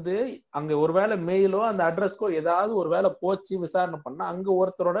அங்க ஒருவேளை மெயிலோ அந்த அட்ரஸ்க்கோ ஏதாவது ஒரு வேலை போச்சு விசாரணை பண்ணா அங்க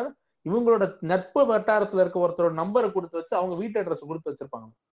ஒருத்தரோட இவங்களோட நட்பு வட்டாரத்துல இருக்க ஒருத்தரோட நம்பரை கொடுத்து வச்சு அவங்க வீட்டு அட்ரஸ் கொடுத்து வச்சிருப்பாங்க.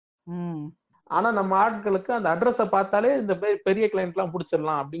 ஆனா நம்ம ஆட்களுக்கு அந்த அட்ரஸை பார்த்தாலே இந்த பெரிய கிளைண்ட் எல்லாம்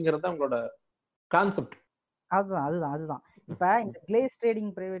பிடிச்சிடலாம் அப்படிங்கறது அவங்களோட கான்செப்ட். அதுதான் இப்ப இந்த கிளேஸ்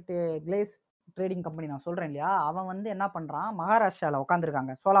ட்ரேடிங் கம்பெனி நான் சொல்றேன் இல்லையா, அவன் வந்து என்ன பண்றான், மகாராஷ்டிரால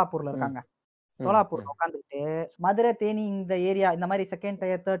உட்காந்துருக்காங்க, சோலாப்பூர்ல இருக்காங்க. சோலாப்பூர்ல உட்காந்துட்டு மதுரை, தேனி இந்த ஏரியா இந்த மாதிரி செகண்ட்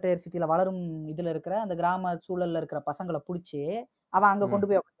டயர் தேர்ட் டயர் சிட்டில வளரும் இதுல இருக்கிற அந்த கிராம சூழல்ல இருக்கிற பசங்களை பிடிச்சி அவன் அங்க கொண்டு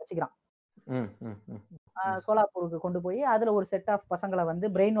போய் வச்சுக்கிறான். சோலாப்பூருக்கு கொண்டு போய் அதுல ஒரு செட் ஆஃப் பசங்களை வந்து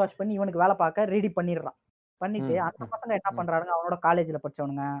பிரெயின் வாஷ் பண்ணி இவனுக்கு வேலை பார்க்க ரெடி பண்ணிடுறான். பண்ணிட்டு அந்த பசங்க என்ன பண்றாங்க, அவனோட காலேஜ்ல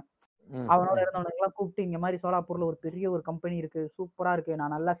படிச்சவனுங்க அவனோட இருந்தவனுங்க எல்லாம் கூப்பிட்டு இங்க மாதிரி சோலாப்பூர்ல ஒரு பெரிய ஒரு கம்பெனி இருக்கு, சூப்பரா இருக்கு,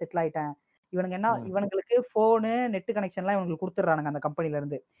 நான் நல்லா செட்டில் ஆயிட்டேன். இவனுங்களுக்கு போனு நெட் கனெக்ஷன் எல்லாம் இவங்களுக்கு கொடுத்துடுறானுங்க அந்த கம்பெனில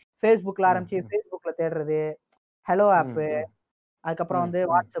இருந்து. ஃபேஸ்புக்ல ஆரம்பிச்சு ஃபேஸ்புக்ல தேடுறது, ஹலோ ஆப்பு, அதுக்கப்புறம் வந்து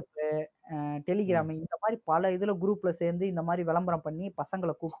வாட்ஸ்அப்பு, டெலிகிராம் இந்த மாதிரி பல இதுல குரூப்ல சேர்ந்து இந்த மாதிரி விளம்பரம் பண்ணி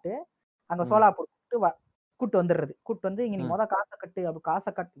பசங்களை கூப்பிட்டு அங்க ம். சோலாப்பூர் கூப்பிட்டு வந்துடுறது. கூப்பிட்டு வந்து இங்க நீ காசை கட்டு, அப்படி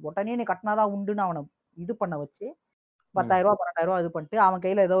காசை கட்டு உடனே நீ கட்டினாதான் உண்டுன்னு அவனை இது பண்ண வச்சு 10,000 ரூபா 12,000 ரூபா இது பண்ணிட்டு அவன்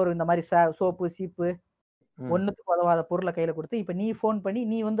கையில ஏதோ ஒரு இந்த மாதிரி சோப்பு சீப்பு ஒண்ணுத்துக்கு உதவாத பொருளை கையில கொடுத்து இப்ப நீ போன் பண்ணி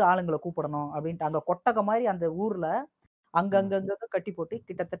நீ வந்து ஆளுங்களை கூப்பிடணும் அப்படின்ட்டு அங்க கொட்டக மாதிரி அந்த ஊர்ல அங்கங்க கட்டி போட்டு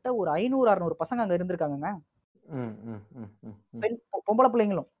கிட்டத்தட்ட ஒரு 500-600 பசங்க அங்க இருந்திருக்காங்க. பெண் பொம்பளை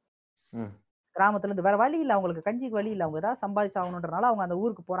பிள்ளைங்களும் கிராமத்துல இருந்து வேற வழி இல்ல, அவங்களுக்கு கஞ்சிக்கு வழி இல்ல, அவங்க ஏதாவது சம்பாதிச்சாகணுன்றனால அவங்க அந்த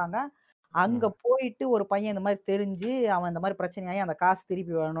ஊருக்கு போறாங்க. அங்க போயிட்டு ஒரு பையன் இந்த மாதிரி தெரிஞ்சு அவன் இந்த மாதிரி பிரச்சனையாகி அந்த காசு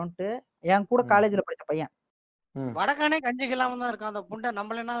திருப்பி வேணும்ட்டு என் கூட காலேஜ்ல படிச்ச பையன் வடக்கானே கஞ்சிக்கு இல்லாம தான் இருக்கான் அந்த புண்டை.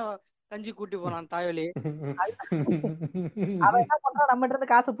 நம்மளனா கஞ்சி கூட்டி போனான் தாயோலி. அவன் என்ன பண்றான், நம்ம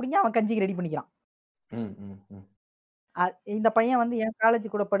இருந்து காசை பிடிங்க அவன் கஞ்சிக்கு ரெடி பண்ணிக்கிறான். இந்த பையன் வந்து என் காலேஜ்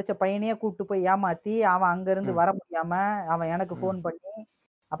கூட படிச்ச பையனையே கூப்பிட்டு போய் ஏமாத்தி அவன் அங்க இருந்து வர முடியாம அவன் எனக்கு போன் பண்ணி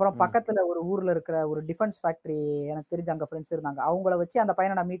அப்புறம் பக்கத்துல ஒரு ஊர்ல இருக்கிற ஒரு டிஃபென்ஸ் ஃபேக்டரி எனக்கு தெரிஞ்ச அங்க ஃப்ரெண்ட்ஸ் இருந்தாங்க, அவங்கள வச்சு அந்த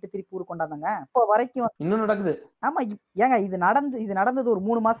பையனை நான் மீட்டு திருப்பி ஊருக்கு கொண்டாந்தாங்க. இப்போ வரைக்கும் இன்னும் நடக்குது. ஆமா ஏங்க இது நடந்தது ஒரு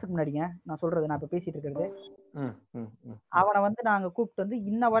 3 மாசத்துக்கு முன்னாடிங்க நான் சொல்றது, நான் இப்ப பேசிட்டு இருக்கிறது. அவனை வந்து நாங்க கூப்பிட்டு வந்து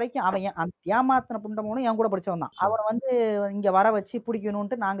இன்ன வரைக்கும் அவன் ஏமாத்தின புண்டமோனும் என் கூட படிச்சவன் தான். அவனை வந்து இங்க வர வச்சு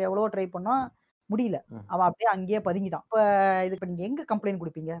பிடிக்கணும்ட்டு நாங்க எவ்வளவோ ட்ரை பண்ணோம், முடியல. அவன் அப்படியே அங்கேயே பதுங்கிட்டான். இப்ப இதுக்கு நீங்க எங்க கம்ப்ளைண்ட்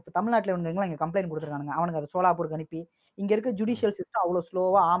கொடுப்பீங்க? இப்ப தமிழ்நாட்டுல இவங்க இங்க கம்ப்ளைண்ட் கொடுத்துருக்கானுங்க, அவனுக்கு அதை சோலாப்பூருக்கு அனுப்பி இங்க இருக்க ஜுடிஷியல் சிஸ்டம் அவ்வளவு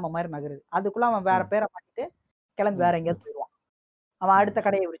ஸ்லோவா ஆம மாதிரி நகருது. அதுக்குள்ள அவன் வேற பேரை மாட்டிட்டு கிளம்பி வேற எங்கேயாவது போயிடுவான். அவன் அடுத்த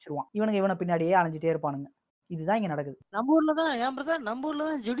கடையை விரிச்சிருவான். இவனை பின்னாடியே அலைஞ்சிட்டே இருப்பானுங்க. இதுதான் இங்க நடக்குது. நம்ம ஊர்லதான் ஏன் பிரதர், நம்ம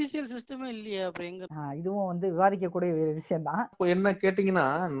ஊர்லதான் ஜுடிஷியல் சிஸ்டமே இல்லையா? அப்புறம் எங்க? இதுவும் வந்து விவாதிக்கக்கூடிய விஷயம் தான். இப்போ என்ன கேட்டீங்கன்னா,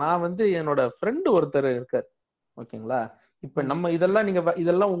 நான் வந்து என்னோட ஃப்ரெண்டு ஒருத்தர் இருக்காரு, ஓகேங்களா? இப்ப நம்ம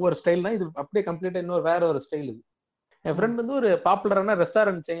இதெல்லாம் ஒவ்வொரு ஸ்டைல்னா இது அப்படியே கம்ப்ளீட்டா இன்னொரு வேற ஒரு ஸ்டைல். இது என் ஃப்ரெண்ட் வந்து ஒரு பாப்புலரான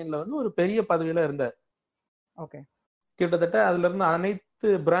ரெஸ்டாரண்ட் செயின்ல வந்து ஒரு பெரிய பதவியில இருந்தார். ஓகே. கிட்டத்தட்ட அதுல இருந்து அனைத்து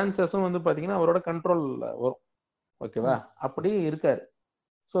பிரான்ச்சஸும் வந்து பாத்தீங்கன்னா அவரோட கண்ட்ரோல்ல வரும், ஓகேவா? அப்படி இருக்காரு.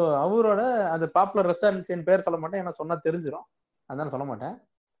 ஸோ அவரோட அந்த பாப்புலர் ரெஸ்டாரண்ட் செயின் பேர் சொல்ல மாட்டேன், ஏன்னா சொன்னா தெரிஞ்சிடும், அதனால சொல்ல மாட்டேன்.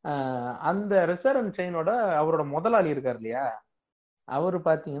 அந்த ரெஸ்டாரண்ட் செயினோட அவரோட முதலாளி இருக்கார் இல்லையா, அவரு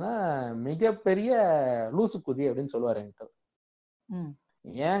பாத்தீங்கன்னா மிகப்பெரிய லூசு குதி அப்படின்னு சொல்லுவாரு என்கிட்ட.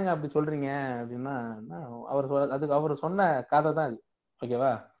 ஏங்க அப்படி சொல்றீங்க அப்படின்னா, அதுக்கு அவர் சொன்ன கதை தான் இது,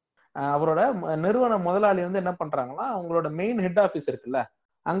 ஓகேவா? அவரோட நிறுவன முதலாளி வந்து என்ன பண்றாங்கன்னா, அவங்களோட மெயின் ஹெட் ஆஃபீஸ் இருக்குல்ல,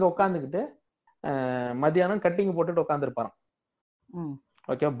 அங்க உட்காந்துக்கிட்டு மத்தியானம் கட்டிங் போட்டுட்டு உட்காந்துருப்பாராம்.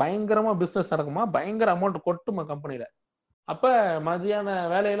 ஓகே, பயங்கரமா பிசினஸ் நடக்குமா, பயங்கர அமௌண்ட் கொட்டுமா கம்பெனில. அப்ப மதியான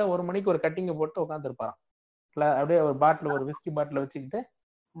வேலையில 1 மணிக்கு ஒரு கட்டிங்க போட்டு உட்காந்துருப்பாராம். அப்படியே ஒரு பாட்டில், ஒரு விஸ்கி பாட்டில் வச்சுக்கிட்டு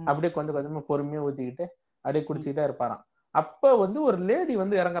அப்படியே கொஞ்சம் கொஞ்சமா பொறுமையா ஊத்திக்கிட்டு அப்படியே குடிச்சுக்கிட்டே இருப்பாராம். அப்ப வந்து ஒரு லேடி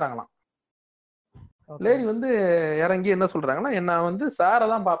வந்து இறங்குறாங்களாம். லேடி வந்து இறங்கி என்ன சொல்றாங்கன்னா, நான் வந்து சாரை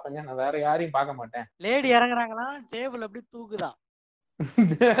தான் பாப்பேங்க, நான் வேற யாரையும் பார்க்க மாட்டேன். லேடி இறங்குறாங்களா, டேபிள் அப்படி தூக்குதான்.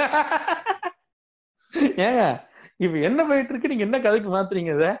 ஏங்க இப்ப என்ன போயிட்டு இருக்கு, நீங்க என்ன கதைக்கு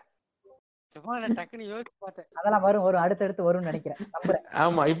மாத்துறீங்க இத? சும்மா டக்குன்னு யோசிச்சு பார்த்தேன். அதெல்லாம் வரும் அடுத்தடுத்து வரும்னு நினைக்கிறேன்.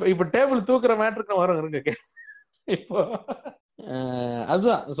 ஆமா, இப்ப டேபிள் தூக்குற மேட்டருக்கு வரும் இருங்க. இப்போ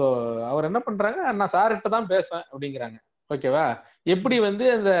அதுதான். சோ அவர் என்ன பண்றாங்க, நான் சார்கிட்ட தான் பேசுவேன் அப்படிங்கிறாங்க, ஓகேவா? எப்படி வந்து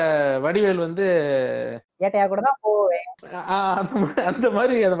அந்த வடிவேல் வந்து ஏட்டையா கூட தான் போவேன், அந்த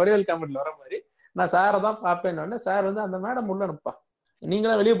மாதிரி அந்த வடிவேல் காமெடியில் வர மாதிரி நான் சாரை தான் பார்ப்பேன்னு. சார் வந்து அந்த மேடம் உள்ள அனுப்பா,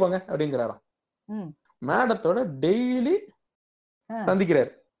 நீங்களாம் வெளியே போங்க அப்படிங்கிறாராம். மேடத்தோட டெய்லி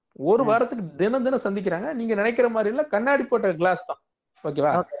சந்திக்கிறாரு, ஒரு வாரத்துக்கு தினம் சந்திக்கிறாங்க. நீங்க நினைக்கிற மாதிரி இல்ல, கண்ணாடி போட்ட கிளாஸ் தான்,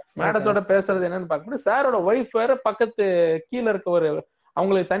 ஓகேவா? மேடத்தோட பேசுறது என்னன்னு பார்க்கும்போது சாரோட ஒய்ஃப் வேற பக்கத்து கீழே இருக்க ஒரு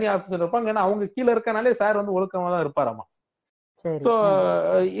அவங்களுக்கு தனி ஆபீஸ்ல இருப்பாங்க. ஏன்னா அவங்க கீழே இருக்கனாலே சார் வந்து ஒழுக்கமா தான் இருப்பாராமா. சோ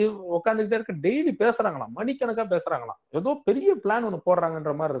உட்காந்துக்கிட்டே இருக்க, டெய்லி பேசுறாங்களாம், மணிக்கணக்கா பேசுறாங்களாம். ஏதோ பெரிய பிளான் ஒண்ணு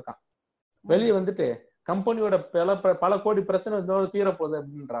போடுறாங்கன்ற மாதிரி இருக்கான். வெளியே வந்துட்டு கம்பெனியோட பல கோடி பிரச்சனை தீரப்போகுது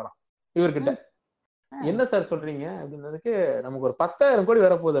அப்படின்றாராம் இவர்கிட்ட. என்ன சார் சொல்றீங்க அப்படின்னதுக்கு, நமக்கு ஒரு 10,000 கோடி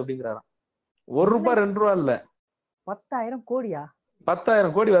வரப்போகுது அப்படிங்கிறாராம். ₹1 ₹2 இல்ல, 10,000 கோடியா? 10,000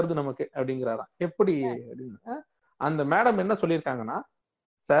 கோடி வருது நமக்கு அப்படிங்கிறாராம். எப்படி அப்படின்னா, அந்த மேடம் என்ன சொல்லியிருக்காங்கன்னா,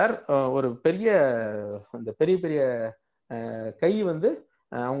 சார் ஒரு பெரிய பெரிய கை வந்து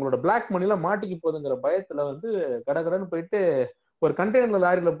அவங்களோட பிளாக் மணில மாட்டிக்கு போகுதுங்கிற பயத்துல வந்து கடகடன்னு போயிட்டு ஒரு கண்டெய்னர்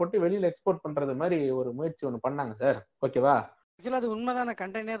லாரியில போட்டு வெளியில எக்ஸ்போர்ட் பண்றது மாதிரி ஒரு முயற்சி ஒண்ணு பண்ணாங்க சார், ஓகேவா? அது உண்மைதான்,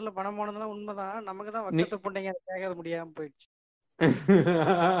 கண்டெய்னர்ல பணம் போனதெல்லாம் உண்மைதான். நமக்கு தான் வக்கத்தை போட்டீங்க, அதை கேட்க முடியாம போயிடுச்சு.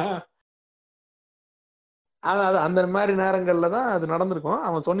 அந்த மாதிரி நேரங்கள்ல தான் அது நடந்திருக்கும்.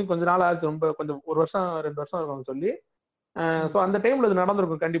 அவன் சொல்லி கொஞ்ச நாள் ஆச்சு, ரொம்ப கொஞ்சம் 1 வருஷம் 2 வருஷம் இருக்கும் சொல்லி. சோ அந்த டைம்ல இது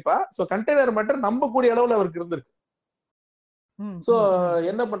நடந்திருக்கும் கண்டிப்பா. சோ கண்டெய்னர் மட்டும் நம்ப கூடிய அளவுல அவருக்கு இருந்திருக்கு. சோ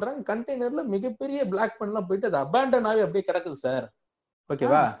என்ன பண்றாங்க, கண்டெய்னர்ல மிகப்பெரிய பிளாக் மணிலாம் போயிட்டு அது அபேண்டன் ஆகி அப்படியே கிடக்குது சார்,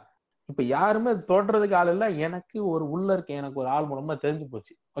 ஓகேவா? இப்ப யாருமே அது தொடறதுக்கு ஆள் இல்ல. எனக்கு ஒரு உள்ள இருக்க எனக்கு ஒரு ஆள் மூலமா தெரிஞ்சு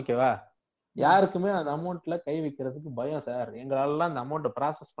போச்சு, ஓகேவா? யாருக்குமே அந்த அமௌண்ட்ல கை வைக்கிறதுக்கு பயம் சார். எங்களால அந்த அமௌண்ட்டை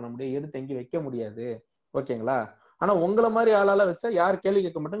ப்ராசஸ் பண்ண முடியாது, எடுத்து எங்கேயும் வைக்க முடியாது. ஓகேங்களா? ஆனா உங்களை மாதிரி ஆளால வச்சா யாரும் கேள்வி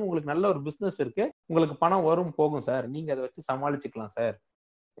கேட்க மாட்டாங்க. உங்களுக்கு நல்ல ஒரு பிசினஸ் இருக்கு, உங்களுக்கு பணம் வரும் போகும் சார், நீங்க அதை வச்சு சமாளிச்சுக்கலாம் சார்,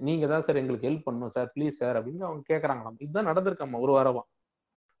 நீங்க தான் சார் எங்களுக்கு ஹெல்ப் பண்ணணும் சார், ப்ளீஸ் சார் அப்படின்னு அவங்க கேட்கறாங்களாம். இதுதான் நடந்திருக்காமா ஒரு வாரமா.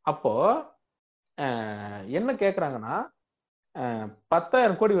 அப்போ என்ன கேட்கறாங்கன்னா,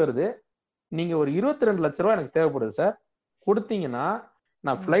 10,000 கோடி வருது, நீங்க ஒரு 22 லட்ச ரூபாய் எனக்கு தேவைப்படுது சார், கொடுத்தீங்கன்னா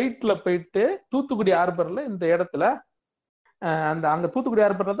நான் ஃபிளைட்ல போயிட்டு தூத்துக்குடி ஹார்பர்ல இந்த இடத்துல அந்த அங்க தூத்துக்குடி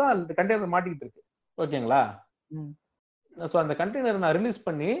ஹார்பர்ல தான் அந்த கண்டெய்னர் மாட்டிக்கிட்டு இருக்கு. ஓகேங்களா? ஸோ அந்த கண்டெய்னர் நான் ரிலீஸ்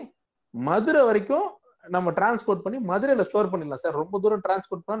பண்ணி மதுரை வரைக்கும் நம்ம டிரான்ஸ்போர்ட் பண்ணி மதுரையில ஸ்டோர் பண்ணிடலாம் சார். ரொம்ப தூரம்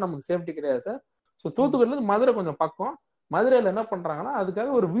டிரான்ஸ்போர்ட் பண்ணா நமக்கு சேஃப்டி கிடையாது சார். ஸோ தூத்துக்குடியில இருந்து மதுரை கொஞ்சம் பக்கம். மதுரையில என்ன பண்றாங்கன்னா,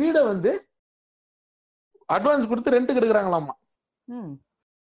 அதுக்காக ஒரு வீடை வந்து அட்வான்ஸ் கொடுத்து ரெண்டுக்கு எடுக்கிறாங்களாமா.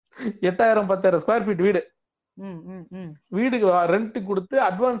 8,000 10,000 ஸ்கொயர் ஃபீட் வீடு, வீடுக்கு ரெண்ட் கொடுத்து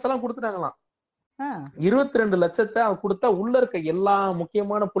அட்வான்ஸ் எல்லாம் கொடுத்துட்டாங்களாம். 22 லட்சத்தை அவ கொடுத்தா உள்ள இருக்க எல்லா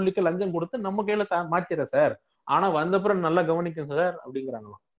முக்கியமான புள்ளிக்கு லஞ்சம் கொடுத்து நம்ம கையில மாத்திர சார், ஆனா வந்தப்புறம் நல்லா கவனிக்கும் சார்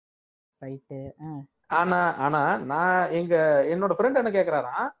அப்படிங்கிறாங்களாம். ஆனா ஆனா நான் என்னோட ஃப்ரெண்ட் என்ன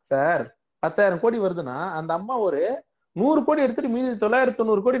கேக்குறாராம், சார் 10,000 கோடி வருதுன்னா அந்த அம்மா ஒரு 100 கோடி எடுத்துட்டு மீதி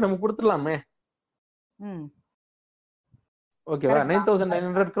 990 கோடி நம்ம கொடுத்துடலாமே. ஓகேவா?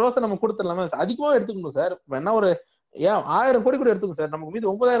 9,900 crores நம்ம கொடுத்துடலாமே, அதிகமா எடுத்துக்கணும் சார். வேணா ஒரு 1000 கோடி கூட எடுத்துக்கணும் சார், நமக்கு மீதி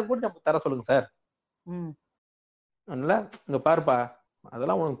 9,000 கோடி நம்ம தர சொல்லுங்க சார். இங்க பாருப்பா,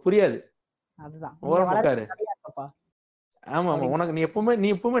 அதெல்லாம் உனக்கு புரியாது. ஆமா ஆமா, உனக்கு நீ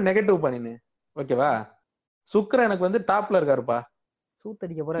எப்பவுமே நெகட்டிவ் பண்ணினு. ஓகேவா? சுக்கிரன் எனக்கு வந்து டாப்ல இருக்காருப்பா,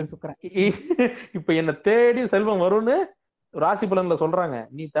 சூத்தடிக்க போறாரு சுக்கிரன். இப்ப என்ன தேடி செல்வம் வரும்னு ராசி பலன்ல சொல்றாங்க,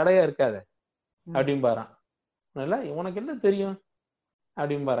 நீ தடையா இருக்காத அப்படின்பாரான். உனக்கு என்ன தெரியும்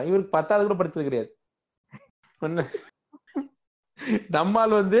அப்படின்பாரான். இவருக்கு 10வது கூட படிச்சது கிடையாது.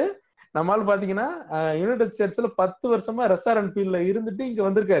 நம்மால் பாத்தீங்கன்னா யுனைடெட் ஸ்டேட்ஸ்ல 10 வருஷமா ரெஸ்டாரண்ட் ஃபீல்ட்ல இருந்துட்டு இங்க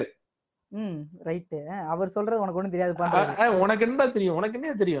வந்திருக்காரு. ரைட். அவர் சொல்றது உனக்கு ஒண்ணும் தெரியாது. உனக்கு என்ன தெரியும், உனக்கு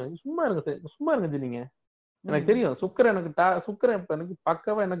என்ன தெரியும், சும்மா இருங்க சார், சும்மா இருங்க நீங்க. எனக்கு தெரியும் சுக்கிரன் இப்ப எனக்கு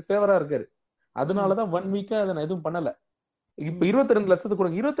பக்கவா எனக்கு ஃபேவரா இருக்காரு. அதனாலதான் 1 வீக்கா அதை நான் எதுவும் பண்ணல. இப்ப 22 லட்சத்துக்கு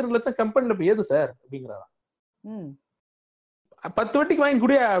கொடுங்க, 22 லட்சம் கம்பெனில இப்ப ஏது சார் அப்படிங்கிறாரா. 10 வட்டிக்கு வாங்கி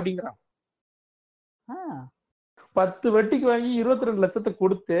குடியா அப்படிங்கிறான். 10 வட்டிக்கு வாங்கி 22 லட்சத்தை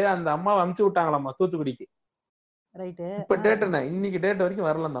கொடுத்து அந்த அம்மாவை அமுச்சு விட்டாங்களாமா தூத்துக்குடிக்கு. இப்ப டேட் என்ன, இன்னைக்கு டேட் வரைக்கும்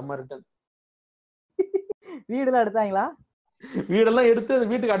வரல அந்த அம்மா ரிட்டர்ன். வீடெல்லாம் எடுத்தாங்களா? வீடெல்லாம் எடுத்து அந்த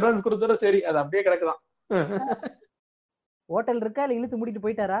வீட்டுக்கு அட்வான்ஸ் கொடுத்தா சரி, அது அப்படியே கிடக்குதான். ஹோட்டல் இருக்கா இல்ல இழுத்து மூடிட்டு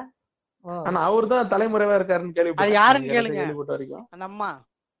போயிட்டாரா? ஆனா அவரு தான் தலைமுறைவா இருக்காருன்னு கேள்விப்பட்டேன். யாருன்னு கேளுங்க அந்த அம்மா.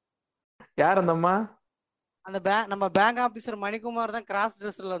 யார் அந்த அம்மா? அந்த நம்ம பேங்க் ஆபீசர் மணிக்குமார் தான் கிராஸ்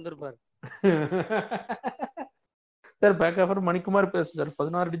ட்ரெஸ்ல வந்திருப்பாரு. சார் பேங்க் ஆஃபர் மணிக்குமார் பேசு சார்,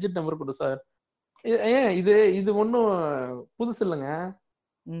 16 டிஜிட் நம்பர் கொடு சார். ஏன் இது ஒன்றும் புதுசு இல்லைங்க.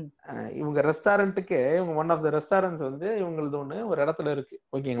 இவங்க ரெஸ்டாரண்ட்டுக்கு இவங்க ஒன் ஆஃப் த ரெஸ்டாரண்ட்ஸ் வந்து இவங்களது ஒண்ணு ஒரு இடத்துல இருக்கு.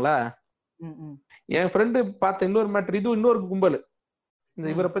 ஓகேங்களா? என் ஃப்ரெண்டு பார்த்த இன்னொரு மேட்டர், இது இன்னொரு கும்பல். இந்த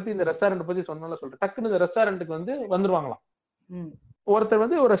இவரை பத்தி இந்த ரெஸ்டாரண்ட் பத்தி சொன்னால சொல்றேன். டக்குன்னு இந்த ரெஸ்டாரண்ட்டுக்கு வந்து வந்துருவாங்களாம். ஒருத்தர்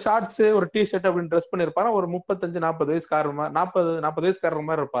வந்து ஒரு ஷார்ட்ஸ் ஒரு டி ஷர்ட் அப்படின்னு ட்ரெஸ் பண்ணிருப்பாராம். ஒரு 35-40 வயசுக்காரர் மாதிரி 40 வயசுக்காரர்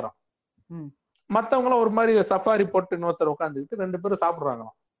மாதிரி இருப்பாராம். மத்தவங்களும் ஒரு மாதிரி சஃபாரி போட்டு இன்னொருத்தர் உட்காந்துக்கிட்டு 2 பேரும்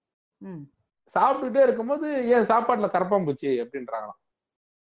சாப்பிடுறாங்களாம். சாப்பிட்டுட்டே இருக்கும்போது ஏன் சாப்பாட்டுல கரப்பான் போச்சு அப்படின்றாங்களாம்.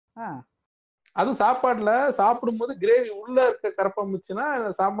 அதுவும் சாப்பாட்டுல சாப்பிடும்போது கிரேவி உள்ள இருக்க கரப்பான் போச்சுன்னா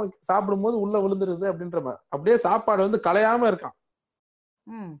சாப்பிடும்போது உள்ள விழுந்துருது அப்படின்ற மாதிரி. அப்படியே சாப்பாடு வந்து கலையாம இருக்கான்,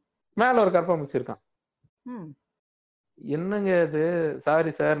 மேல ஒரு கரப்பான் பூச்சி இருக்கான். என்னங்க இது,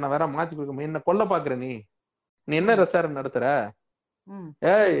 சாரி சார் நான் வேற மாத்தி கொடுக்க, என்ன கொல்ல பாக்குற நீ என்ன ரெஸ்டாரண்ட் நடத்துற,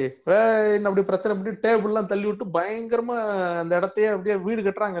 ஏய் அப்படி பிரச்சனை பண்ணி டேபிள் எல்லாம் தள்ளி விட்டு பயங்கரமா அந்த இடத்தையே அப்படியே வீடு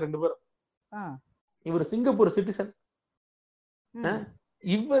கட்டுறாங்க 2 பேரும். இவர் சிங்கப்பூர் சிட்டிசன்.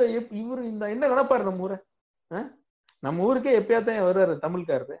 இவரு இந்த என்ன நினைப்பாரு நம்ம ஊரை, நம்ம ஊருக்கே எப்பயாத்தான் வருவாரு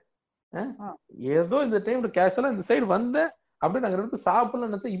தமிழ்காரரு. ஏதோ இந்த டைம் கேஷுவலா இந்த சைடு வந்த அப்படியே நாங்க 2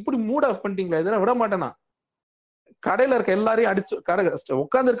 சாப்பிடலாம் நினைச்சா இப்படி மூட் ஆஃப் பண்ணிட்டீங்களா, இதெல்லாம் விட மாட்டேனா. கடையில இருக்க எல்லாரையும் அடிச்சு கடை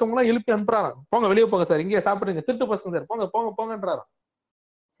உட்கார்ந்து இருக்கவங்க எல்லாம் எழுப்பி அனுப்புறாங்க, போங்க வெளியே போங்க சார், இங்கே சாப்பிடுங்க, திருட்டு பசங்க சார், போங்க போங்க போங்கன்றாராம்.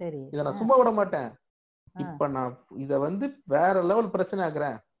 இதை நான் சும்மா விட மாட்டேன். இப்ப நான் இத வந்து வேற லெவல் பிரச்சனை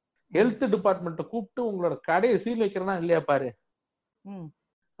ஆக்குறேன், ஹெல்த் டிபார்ட்மெண்ட் கூப்பிட்டு உங்களோட கடையை சீல் வைக்கிறேன்னா இல்லையா பாரு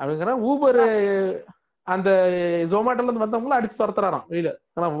அப்படிங்கிற. ஊபர் அந்த ஜொமேட்டோல இருந்து வந்தவங்களும் அடிச்சு துரத்துறாராம் வெளியில,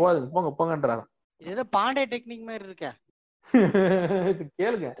 போங்க போங்கன்றாராம். ஏதோ பாண்டே டெக்னிக் மாதிரி இருக்க.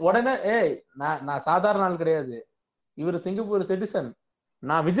 கேளுங்க உடனே, ஏய் நான் சாதாரண ஆள் கிடையாது, இவர் சிங்கப்பூர் சிட்டிசன்,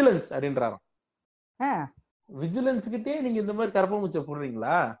 நான் விஜிலன்ஸ் அப்படின்றாராம். விஜிலன்ஸ் கிட்டே நீங்க இந்த மாதிரி கரப்ப முச்சை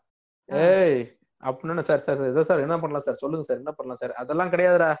போடுறீங்களா? ஏய் அப்படின்னு சார் சார் ஏதோ சார் என்ன பண்ணலாம் சார் சொல்லுங்க சார் என்ன பண்ணலாம் சார், அதெல்லாம்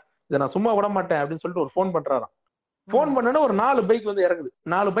கிடையாதுடா, இதை நான் சும்மா விட மாட்டேன் அப்படின்னு சொல்லிட்டு ஒரு ஃபோன் பண்றாராம். ஃபோன் பண்ணோன்னா ஒரு 4 பைக் வந்து இறங்குது.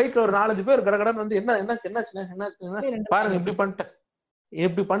 4 பைக்ல ஒரு 4-5 பேர் கடகடன்னு வந்து என்ன பாருங்க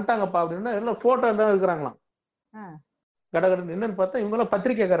இப்படி பண்ணிட்டாங்கப்பா அப்படின்னா எல்லாம் போட்டோ தான் இருக்கிறாங்களாம். கடகடன் என்னன்னு பார்த்தா இவங்கெல்லாம்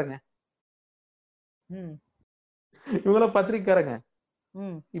பத்திரிக்கைக்காரங்க.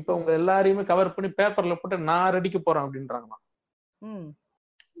 இப்ப உங்க எல்லாரையுமே கவர் பண்ணி பேப்பர்ல போட்டு நான் ரெடிக்க போறேன் அப்படின்றாங்களாம்.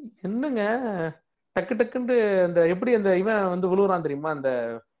 என்னங்க டக்கு டக்குன்னு அந்த எப்படி அந்த இவன் வந்து விழுவுறான் தெரியுமா, அந்த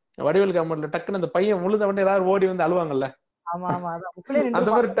வடிவேல் காமெடில டக்குன்னு அந்த பையன் விழுந்த உடனே எல்லாரும் ஓடி வந்து அழுவாங்கல்ல, அந்த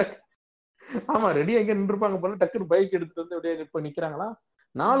மாதிரி டக்கு ஆமா ரெடி எங்க நின்றுப்பாங்க போல, டக்குன்னு பைக் எடுத்துட்டு வந்து அப்படியே இப்ப நிக்கிறாங்களா.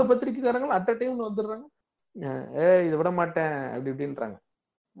 4 பத்திரிக்கைக்காரங்களும் அட் அ டைம்ல வந்துடுறாங்க. இதை விட மாட்டேன் அப்படி இப்படின்றாங்க.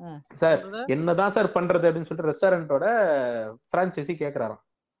 சார் என்னதான் சார் பண்றது அப்படின்னு சொல்லிட்டு ரெஸ்டாரண்டோட பிரான்சைசி கேக்குறாராம்.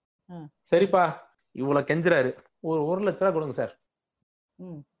 சரிப்பா இவ்வளவு கெஞ்சுறாரு, ஒரு 1 லட்ச ரூபா கொடுங்க சார்,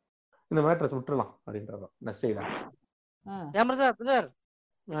 இந்த மேட்ரஸ் விட்டுறலாம் அப்படின்றாராம். நஷ்டா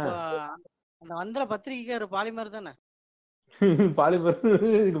அந்த வந்தல பத்திரிக்கைக்கார பாலிமர் தானே?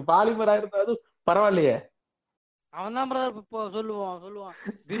 பாலிமரா இருந்தாலும் பரவாயில்லையே. அவன் தான் பிரதர் சொல்லுவான்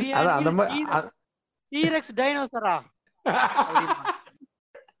பிரியாணி டீரெக்ஸ் டைனோசரா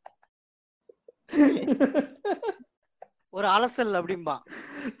ஒரு அலசல் அப்படிம்பா.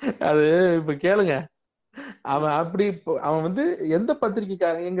 அது இப்ப கேளுங்க, அவன் அப்படி அவன் வந்து எந்த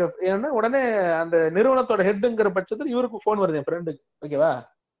பத்திரிக்கைக்காரன் எங்க ஏன்னா உடனே அந்த நிறுவனத்தோட ஹெட்டுங்கிற பட்சத்துல இவருக்கு போன் வருது என் ஃப்ரெண்டுக்கு. ஓகேவா,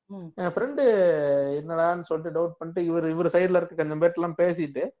 என் ஃப்ரெண்டு என்னடான்னு சொல்லிட்டு டவுட் பண்ணிட்டு இவர் சைட்ல இருக்க கொஞ்சம் பேர்ட் எல்லாம்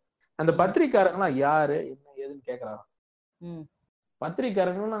பேசிட்டு அந்த பத்திரிக்காரங்களாம் யாரு என்ன ஏதுன்னு கேக்குறாராம்.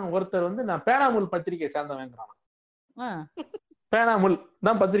 பத்திரிக்காரங்களாம் ஒருத்தர் வந்து நான் பேனாமுல் பத்திரிகை சேர்ந்தவங்கிறான். பேனாமுல்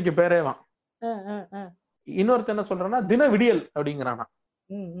தான் பத்திரிக்கை பேரேவான். இன்னொருத்தர் என்ன சொல்றான்னா தின விடியல் அப்படிங்கிறானா.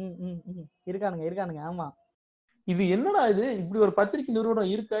 இருக்கானுங்க. ஆமா, இது என்னடா இது, இப்படி ஒரு பத்திரிகை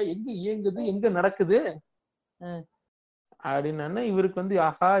நிறுவனம் இருக்கா, எங்க இயங்குது, எங்க நடக்குது அப்படின்னு இவருக்கு வந்து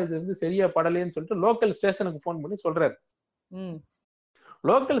ஆஹா இது வந்து சரியா படலைன்னு சொல்லிட்டு லோக்கல் ஸ்டேஷனுக்கு போன் பண்ணி சொல்றாரு.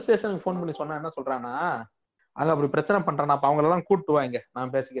 லோக்கல் ஸ்டேஷனுக்கு போன் பண்ணி சொன்னா என்ன சொல்றானா, அங்க அப்படி பிரச்சனை பண்றானா, அப்ப அவங்க எல்லாம் கூட்டு வாங்க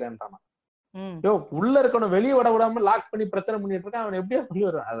நான் பேசிக்கிறேன்றானா. யோ உள்ள இருக்கணும் வெளியே விட விடாம லாக் பண்ணி பிரச்சனை பண்ணிட்டு இருக்கான், அவன் எப்படியா சொல்லி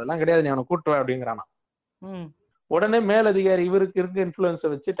வருவான், அதெல்லாம் கிடையாது நீ அவனை கூட்டு வா அப்படிங்கிறானா. உடனே மேலதிகாரி இவருக்கு இருக்க இன்ஃபுளுன்ஸை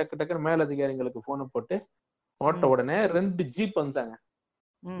வச்சு டக்கு டக்குன்னு மேலதிகாரிங்களுக்கு போனை போட்டு போட்ட உடனே 2 ஜீப் வந்தாங்க.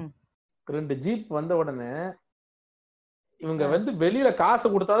 2 ஜீப் வந்த உடனே இவங்க வந்து வெளியில காசு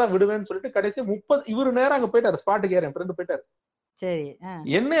கொடுத்தாதான் விடுவேன்னு சொல்லிட்டு கடைசி 30 இவரு நேரம் அங்க போயிட்டாரு, ஸ்பாட்டுக்கு ஏறேன் ஃப்ரெண்டு போயிட்டாரு. சரி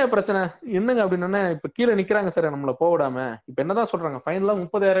என்ன பிரச்சனை என்னங்க அப்படின்னு, இப்ப கீழே நிக்கிறாங்க சார் நம்மள போக விடாம, இப்ப என்னதான் சொல்றாங்க ஃபைனலா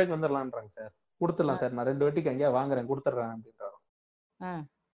 30,000 வந்துடலான்றாங்க சார். கொடுத்துடலாம் சார், நான் 2 வாட்டிக்கு அங்கேயா வாங்குறேன் கொடுத்துட்றேன் அப்படின்றாரு.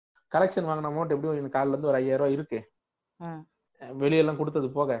 கலெக்ஷன் வாங்கின அமௌண்ட் எப்படியும் காலில இருந்து ஒரு 5,000 ரூபாய் இருக்கு, வெளியெல்லாம் கொடுத்தது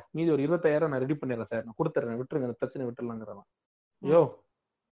போக மீதி ஒரு 25,000 நான் ரெடி பண்ணிடுறேன் சார், நான் கொடுத்துட்றேன் விட்டுருங்க, அந்த பிரச்சனை விட்டுலாங்கிறதான். யோ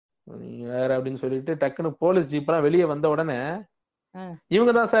நீங்க வேற அப்படின்னு சொல்லிட்டு டக்குன்னு போலீஸ் ஜீப்லாம் வெளியே வந்த உடனே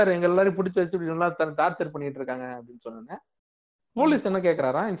இவங்கதான் சார் எங்க எல்லாரையும் பிடிச்சி வச்சு டார்ச்சர் பண்ணிட்டு இருக்காங்க அப்படின்னு சொன்னேன். போலீஸ் என்ன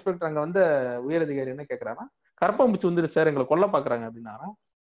கேக்குறாரா, இன்ஸ்பெக்டர் அங்க வந்து உயரதிகாரி என்ன கேக்குறாரா, கரப்பாம்பூச்சி வந்துருச்சு சார் எங்களை கொல்ல பாக்குறாங்க அப்படின்னாரா.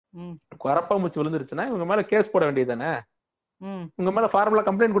 கரப்பாம்பூச்சி விழுந்துருச்சுன்னா இவங்க மேல கேஸ் போட வேண்டியதானே, உங்க மேல ஃபார்மலா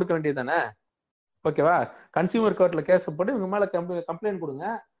கம்ப்ளைண்ட் கொடுக்க வேண்டியதானே. ஓகேவா, கன்சியூமர் கோர்ட்ல கேஸ் போட்டு இவங்க மேல கம்ப்ளைண்ட் கொடுங்க.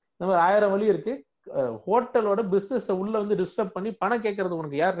 இந்த மாதிரி 1000 வழி இருக்கு. ஹோட்டலோட பிசினஸ் உள்ள வந்து டிஸ்டர்ப் பண்ணி பணம் கேட்கறது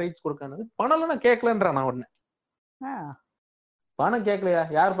உனக்கு யார் ரைட்ஸ் கொடுக்கானது, பணம் நான் கேட்கலன்றான். நான் உடனே பணம் கேட்கலையா,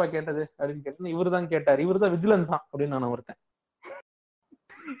 யாருப்பா கேட்டது அப்படின்னு கேட்டு இவரு தான் கேட்டாரு, இவரு தான் விஜிலன்ஸா அப்படின்னு நான் ஒருத்தன்.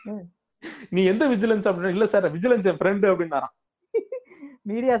 நீ எந்த விஜிலன்ஸ் அப்படின்னா, இல்ல சார் விஜிலன்ஸ் என் ஃப்ரெண்டு அப்படின்னாராம்.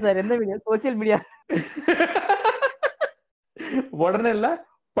 மீடியா சார், எந்த மீடியா, சோசியல் மீடியா. உடனே இல்ல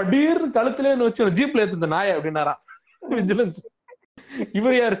படீர்னு கழுத்துல வச்சு ஜீப்ல ஏத்து இந்த நாய் அப்படின்னாராம் விஜிலன்ஸ்.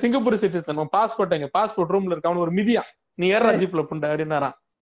 இவர் யாரு, சிங்கப்பூர் சிட்டிசன், பாஸ்போர்ட் எங்க பாஸ்போர்ட் ரூம்ல இருக்க, அவனு ஒரு மிதியா, நீ ஏறா ஜீப்ல புண்ட அப்படின்னாராம்.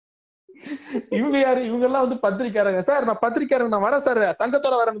 இவங்க யாரு, இவங்க எல்லாம் வந்து பத்திரிக்காரங்க சார், நான் பத்திரிக்காரங்க, நான் வரேன் சார்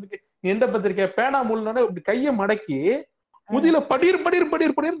சங்கத்தோட வரதுக்கு. நீ எந்த பத்திரிக்கை, பேனா முள்ளுனோட இப்படி கையை மடக்கி முதியில படீர் படீர்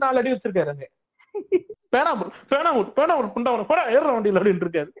படீர் படீர் 4 அடி வச்சிருக்காரு. பேனாமுல் பேனாமுல் பேனாமுல் புண்டவன போட ஏற வண்டியில் அப்படின்னு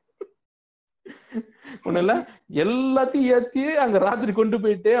இருக்காரு. ஒண்ணு இல்ல எல்லாத்தையும் ஏத்தி அங்க ராத்திரி கொண்டு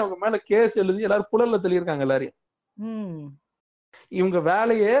போயிட்டு அவங்க மேல கேஸ் எழுதி எல்லாரும் புழல்ல தெளியிருக்காங்க எல்லாரையும். இவங்க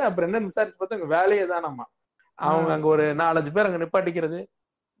வேலையே அப்புறம் என்ன விசாரிச்சு பார்த்தா இவங்க வேலையே தானம்மா. அவங்க அங்க ஒரு 4-5 பேர் அங்க நிப்பாட்டிக்கிறது,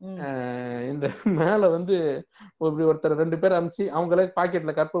 இந்த மேல வந்து இப்படி ஒருத்தர் 2 பேர் அனுப்பிச்சு அவங்களே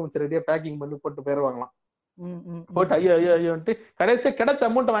பாக்கெட்ல கற்பூரம் ரெடியா பேக்கிங் பண்ணி போட்டு போயிருவாங்களாம். போட்டு ஐயோ ஐயோ ஐயோன்ட்டு கடைசியா கிடைச்ச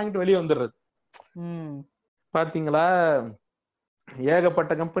அமௌண்ட் வாங்கிட்டு வெளியே வந்துடுறது. பாத்தீங்களா,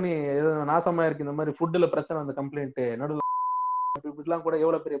 ஏகப்பட்ட கம்பெனி நாசமா இருக்கு. இந்த மாதிரி ஃபுட்ல பிரச்சனை வந்த கம்ப்ளைண்ட் நடுவில் இப்படிலாம் கூட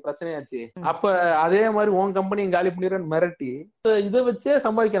எவ்வளவு பெரிய பிரச்சனையாச்சு. அப்ப அதே மாதிரி உன் கம்பெனியும் காலி பண்ணிடுறேன்னு மிரட்டி இதை வச்சே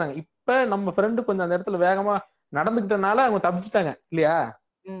சம்பாதிக்கிறாங்க. இப்ப நம்ம ஃப்ரெண்டு கொஞ்சம் அந்த இடத்துல வேகமா நடந்துகிட்டனால அவங்க தப்பிச்சுட்டாங்க இல்லையா.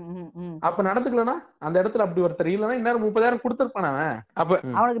 அப்ப நடந்துக்கலனா அந்த இடத்துல அப்படி ஒருத்தர் இல்லைன்னா இன்னும் 30,000 கொடுத்துருப்பான் அவன். அப்ப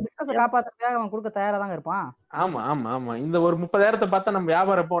அவனுக்கு பிசினஸ் காப்பாத்துறதுக்காக அவன் கொடுக்க தயாரா தாங்க இருப்பான். ஆமா ஆமா ஆமா இந்த ஒரு 30,000 பார்த்தா நம்ம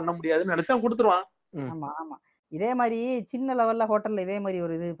வியாபாரம் எப்ப பண்ண முடியாதுன்னு நினைச்சா கொடுத்துருவான். ஆமா ஆமா இதே மாதிரி சின்ன லெவல்ல ஹோட்டல்ல இதே மாதிரி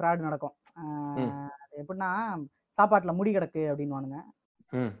ஒரு இது ஃப்ராட் நடக்கும். எப்படின்னா சாப்பாட்டுல முடி கிடக்கு அப்படின்வானுங்க.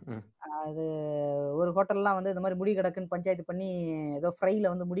 அது ஒரு ஹோட்டல்லாம் வந்து இந்த மாதிரி முடி கிடக்குன்னு பஞ்சாயத்து பண்ணி ஏதோ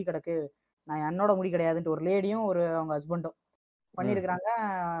ஃப்ரைல வந்து முடி கிடக்கு, நான் என்னோட முடி கிடையாதுன்ட்டு ஒரு லேடியும் ஒரு அவங்க ஹஸ்பண்டும் பண்ணியிருக்கிறாங்க.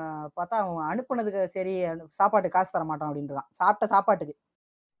 பார்த்தா அவன் அனுப்புனதுக்கு சரி சாப்பாட்டுக்கு காசு தர மாட்டான் அப்படின்றான். சாப்பிட்ட சாப்பாட்டுக்கு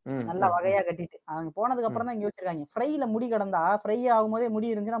நல்லா வகையா கட்டிட்டு அவங்க போனதுக்கு அப்புறம் தான் இங்க வச்சிருக்காங்க. ஃப்ரைல முடி கிடந்தா ஃப்ரை ஆகும்போதே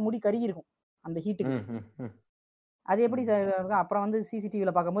முடி இருந்துச்சுன்னா முடி கருகி இருக்கும் அந்த ஹீட்டுக்கு. அது எப்படி அப்புறம் வந்து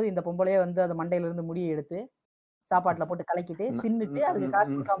சிசிடிவில பார்க்கும்போது இந்த பொம்பளையே வந்து அந்த மண்டையில இருந்து முடியை எடுத்து சாப்பாட்டுல போட்டு கலக்கிட்டு தின்னுட்டு அதுக்கு காசு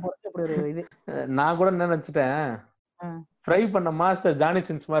கொடுக்காம போறது இப்படி ஒரு இது. நான் கூட என்ன நினைச்சிட்டேன், ஃப்ரை பண்ண மாஸ்டர் ஜானி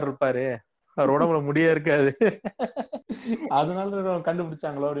சின்ஸ் மாதிரி இருப்பாரு, அவர் உடம்புல முடியே இருக்காது, அதனால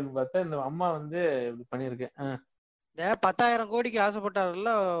கண்டுபிடிச்சாங்களோ அப்படின்னு பார்த்தா இந்த அம்மா வந்து இப்படி பண்ணிருக்கேன். 10,000 கோடிக்கு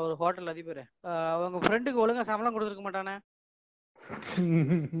ஆசைப்பட்டாருல்ல ஒரு ஹோட்டல் அதிபர், அவங்க ஃப்ரெண்டுக்கு ஒழுங்கா சம்பளம் கொடுத்துருக்க மாட்டானே.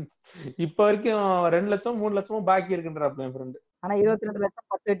 இப்ப வரைக்கும் 2 லட்சம் 3 லட்சமும் பாக்கி இருக்குன்றாப்ல என் ஃப்ரெண்டு. ஆனா 22 லட்சம்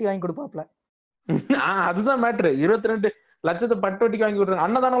 10 வெட்டி வாங்கி கொடுப்பாப்ல. அதுதான் மேட்ரு. 22 லட்சத்தை 10 வெட்டிக்கு வாங்கி கொடுறாங்க.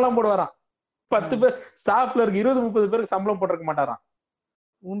 அன்னதானம் எல்லாம் போடுவாராம். 10 பேர் ஸ்டாஃப்ல இருக்கு, 20-30 பேருக்கு சம்பளம் போட்டிருக்க மாட்டாராம்.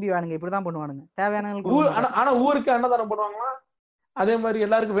 ஊம்பி வானுங்க இப்படிதான் பண்ணுவானுங்க. தேவையான ஆனா ஊருக்கு அன்னதானம் பண்ணுவாங்களா, அதே மாதிரி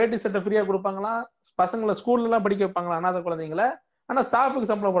எல்லாருக்கும் வேட்டி சட்டை ஃப்ரீயா கொடுப்பாங்களா, பசங்களை ஸ்கூல்ல எல்லாம் படிக்க வைப்பாங்களா அனாதை குழந்தைங்களை, ஆனா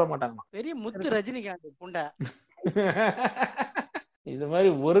ஸ்டாஃபுக்கு சம்பளம் போட மாட்டாங்களா. பெரிய முத்து ரஜினிகாந்த் புண்டை. இது மாதிரி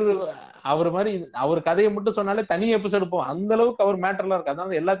அவர் மாதிரி அவர் கதையை மட்டும் சொன்னாலே தனி எபிசோடு போகும். அந்த அளவுக்கு அவர் மேட்டர்லாம் இருக்கு.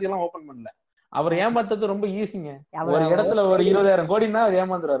 அதனால எல்லாத்தையும் எல்லாம் ஓபன் பண்ணல. அவர் ஏமாத்தது ரொம்ப ஈஸிங்க. ஒரு இடத்துல ஒரு 20,000 கோடினா அவர்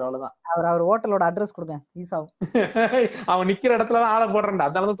ஏமாந்துறாரு, அவ்வளவுதான். அவர் ஹோட்டலோட அட்ரஸ் கொடுங்க, அவன் நிக்கிற இடத்துல எல்லாம் ஆளை போடுறேன்,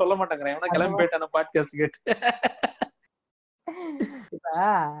 அதனாலதான் சொல்ல மாட்டேங்கிறேன். எவனா கிளம்பி போயிட்டான பாட்காஸ்ட் கேட்டு. இப்ப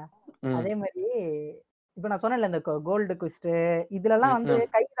அதே மாதிரி இப்ப நான் சொன்னேன்ல இந்த கோல்டு குவிஸ்ட் இதுல எல்லாம் வந்து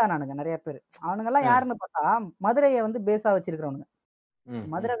கைதானானுங்க நிறைய பேர். அவனுங்க எல்லாம் யாருன்னு பார்த்தா மதுரையை வந்து பேஸா வச்சிருக்கிறவனுங்க.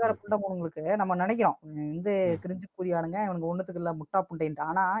 மதுரைக்கார புண்டவங்களுக்கு நம்ம நினைக்கிறோம் வந்து கிரிஞ்சு கூதியானுங்க, இவனுக்கு ஒண்ணுத்துக்கு இல்ல முட்டா புண்டைன்ட்டு.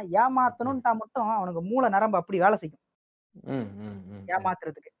 ஆனா ஏமாத்தணும்ட்டா மட்டும் அவனுக்கு மூளை நரம்பு அப்படி வேலை செய்யும்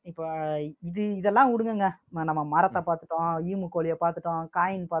ஏமாத்துறதுக்கு. இப்ப இதெல்லாம் விடுங்க, நம்ம மரத்தை பார்த்துட்டோம், ஈமு கோழியை பார்த்துட்டோம்,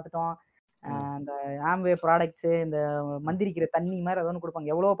 காயின் பார்த்துட்டோம், இந்த ஆம்வே ப்ராடக்ட்ஸ், இந்த மந்திரிக்கிற தண்ணி மாதிரி ஏதோ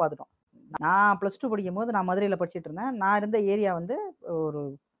கொடுப்பாங்க, எவ்வளவோ பார்த்துட்டோம். நான் +2 படிக்கும் போது நான் மதுரையில படிச்சுட்டு இருந்தேன். நான் இருந்த ஏரியா வந்து ஒரு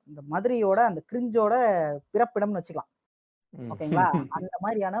இந்த மதுரையோட அந்த கிரிஞ்சோட பிறப்பிடம்னு வச்சுக்கலாம், ஓகேங்களா. அந்த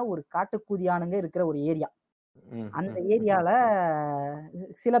மாதிரியான ஒரு காட்டுக்கூதியானுங்க இருக்கிற ஒரு ஏரியா. அந்த ஏரியால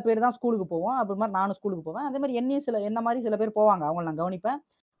சில பேர் தான் ஸ்கூலுக்கு போவோம். அப்படி மாதிரி நானும் ஸ்கூலுக்கு போவேன். அதே மாதிரி என்ன மாதிரி சில பேர் போவாங்க, அவங்கள நான் கவனிப்பேன்,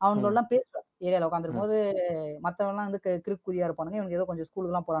 அவங்களெல்லாம் பேசுவேன். ஏரியால உட்காந்துருக்கும் போது மற்றவங்கலாம் வந்து கிறுக்கு கூதியா இருப்பானுங்க, இவங்க ஏதோ கொஞ்சம்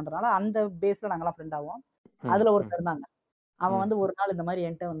ஸ்கூலுக்கு எல்லாம் போறான்றனால அந்த பேஸ்ல நாங்கெல்லாம் ஃப்ரெண்ட் ஆகும். அதுல ஒருத்தர் இருந்தாங்க, அவன் வந்து ஒரு நாள் இந்த மாதிரி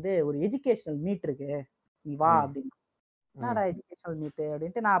என்கிட்ட வந்து ஒரு எஜுகேஷனல் மீட் இருக்கு, நீ வா அப்படின்னு. என்னடா எஜுகேஷனல் மீட்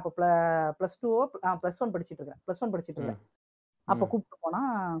அப்படின்ட்டு நான் அப்போ +1 படிச்சுட்டு இருக்கேன். அப்ப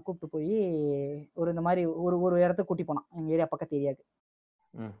கூப்பிட்டு போய் இந்த மாதிரி ஒரு இடத்துக்கு கூட்டி போனான், எங்க ஏரியா பக்கத்து ஏரியாவுக்கு.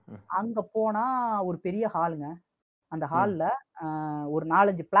 அங்க போனா ஒரு பெரிய ஹாலுங்க. அந்த ஹால்ல ஒரு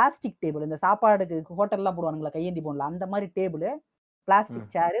 4-5 பிளாஸ்டிக் டேபிள், இந்த சாப்பாடுக்கு ஹோட்டல்லாம் போடுவானுங்களா கையேந்தி போன்ல, அந்த மாதிரி டேபிள்,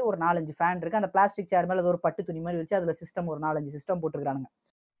 பிளாஸ்டிக் சேரு, ஒரு 4-5 ஃபேன் இருக்கு. அந்த பிளாஸ்டிக் சேர் மேல ஒரு பட்டு துணி மாதிரி வச்சு அதுல சிஸ்டம் ஒரு 4-5 சிஸ்டம் போட்டுருக்கானுங்க.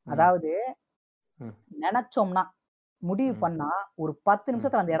 அதாவது நினைச்சோம்னா முடிவு பண்ணா ஒரு 10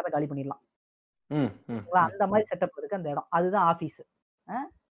 நிமிஷத்துல அந்த இடத்த காலி பண்ணிடலாம். அந்த மாதிரி செட்டப் இருக்கு அந்த இடம். அதுதான் ஆபீஸ்.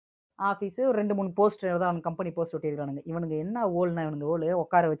 ஒரு 2-3 போஸ்டர் தான் கம்பெனி போஸ்ட் ஒட்டிருக்கானுங்க. இவனுங்க என்ன ஓல்னா இவனுங்க ஓல்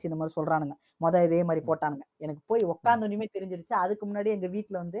உட்கார வச்சு இந்த மாதிரி சொல்றானுங்க. இதே மாதிரி போட்டானுங்க. எனக்கு போய் உட்காந்தோன்னுமே தெரிஞ்சிருச்சு. அதுக்கு முன்னாடி எங்க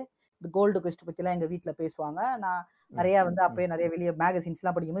வீட்டுல வந்து இந்த கோல்டு குவிஸ்ட் பத்தி எல்லாம் எங்க வீட்டுல பேசுவாங்க. நான் நிறைய வந்து அப்பயே நிறைய வெளியே மேகசின்ஸ்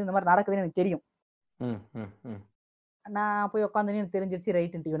எல்லாம் படிக்கும்போது இந்த மாதிரி நடக்குதுன்னு எனக்கு தெரியும். நான் போய் உட்காந்தோன்னு எனக்கு தெரிஞ்சிருச்சு,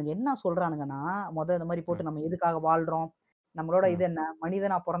 ரைட்டு இவனுங்க என்ன சொல்றானுங்கன்னா, இந்த மாதிரி போட்டு நம்ம எதுக்காக வாழ்றோம், நம்மளோட இது என்ன,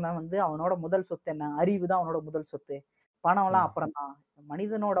 மனிதனா பிறந்தவன் வந்து அவனோட முதல் சொத்து என்ன, அறிவு தான் அவனோட முதல் சொத்து, பணம் எல்லாம் அப்புறம் தான்.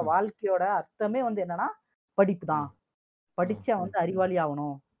 மனிதனோட வாழ்க்கையோட அர்த்தமே வந்து என்னன்னா படிப்பு தான், படிச்சு அவன் வந்து அறிவாளி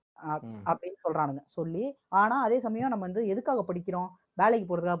ஆகணும் அப்படின்னு சொல்றானுங்க. சொல்லி ஆனா அதே சமயம் நம்ம வந்து எதுக்காக படிக்கிறோம், வேலைக்கு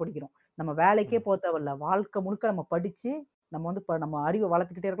போறதுக்காக படிக்கிறோம். நம்ம வேலைக்கே போக தேவையில்ல, வாழ்க்கை முழுக்க நம்ம படிச்சு நம்ம வந்து நம்ம அறிவை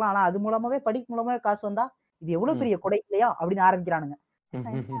வளர்த்துக்கிட்டே இருக்கலாம். ஆனா அது மூலமாவே படிப்பு மூலமாவே காசு வந்தா இது எவ்வளவு பெரிய கொடை இல்லையா அப்படின்னு ஆரம்பிக்கிறானுங்க.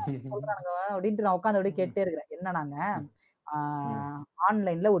 சொல்றானுங்க அப்படின்ட்டு நான் உட்காந்து அப்படியே கேட்டே இருக்கிறேன். என்னன்னாங்க,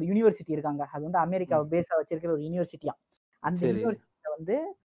 ஆன்லைன்ல ஒரு யூனிவர்சிட்டி இருக்காங்க, அது வந்து அமெரிக்காவை பேஸா வச்சிருக்கிற ஒரு யூனிவர்சிட்டியா. அந்த யூனிவர்சிட்டியில வந்து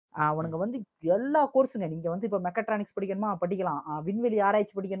அவனுங்க வந்து எல்லா கோர்ஸுங்க, நீங்க வந்து இப்ப மெக்கட்ரானிக்ஸ் படிக்கணுமா படிக்கலாம், விண்வெளி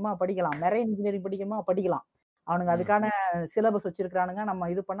ஆராய்ச்சி படிக்கணுமா படிக்கலாம், மெரைன் இன்ஜினியரிங் படிக்கணுமா படிக்கலாம். அவனுங்க அதுக்கான சிலபஸ் வச்சிருக்கானுங்க. நம்ம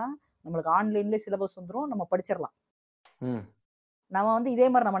இது பண்ணா நம்மளுக்கு ஆன்லைன்லயே சிலபஸ் வந்துடும், நம்ம படிச்சிடலாம். நம்ம வந்து இதே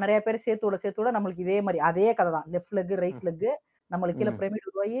மாதிரி நம்ம நிறைய பேர் சேர்த்து விட நம்மளுக்கு இதே மாதிரி அதே கதை தான், லெஃப்ட் லெக் ரைட் லெக் நம்மளுக்கு கீழே பிரமிட்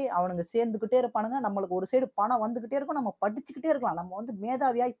உருவாகி அவனுங்க சேர்ந்துக்கிட்டே இருப்பானுங்க. நம்மளுக்கு ஒரு சைடு பணம் வந்துகிட்டே இருக்கும். நம்ம படிச்சுக்கிட்டே இருக்கலாம். நம்ம வந்து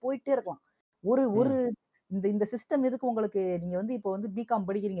மேதாவியாகி போயிட்டே இருக்கலாம். ஒரு ஒரு இந்த இந்த சிஸ்டம் எதுக்கு உங்களுக்கு? நீங்க வந்து இப்போ வந்து பிகாம்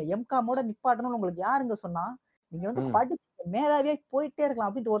படிக்கிறீங்க, எம்காமோட நிப்பாட்டணும்னு உங்களுக்கு யாருங்க சொன்னா? நீங்க வந்து படிச்சு மேதாவியா போயிட்டே இருக்கலாம்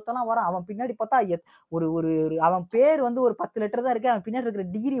அப்படின்ட்டு ஒருத்தலாம் வரான். அவன் பின்னாடி பார்த்தா ஒரு ஒரு அவன் பேர் வந்து ஒரு 10 லெட்டர் தான் இருக்கு. அவன் பின்னாடி இருக்கிற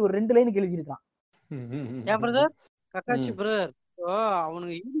டிகிரி ஒரு 2 லைனுக்கு எழுதியிருக்கான். ஏன் பிரதர்? கக்காஷி பிரதர்,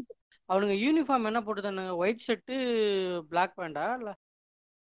 அவனுங்க யூனிஃபார்ம் என்ன போட்டுதானுங்க? ஒயிட் ஷர்ட் பிளாக் பேண்டா இல்ல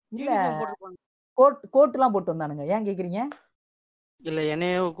யூனிஃபார்ம் போட்டுருப்பாங்க? கோட் எல்லாம் போட்டு வந்தானுங்க. ஏன் கேக்குறீங்க? இல்ல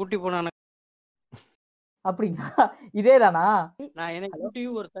என்னைய கூட்டி போனானுங்க. அப்படிங்களா? இதேதானா? நான் என்னை கூட்டி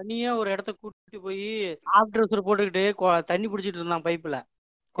ஒரு தனியா ஒரு இடத்த கூட்டி போய் ஆஃப் ட்ரெஸ்ஸர் போட்டுக்கிட்டு தண்ணி பிடிச்சிட்டு இருந்தான். பைப்புல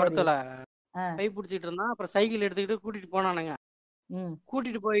குடத்துல பைப் பிடிச்சிட்டு இருந்தான். அப்புறம் சைக்கிள் எடுத்துக்கிட்டு கூட்டிட்டு போனானுங்க.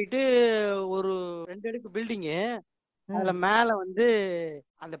 கூட்டிட்டு போயிட்டு ஒரு 2 அடுக்கு பில்டிங்கு, அதுல மேல வந்து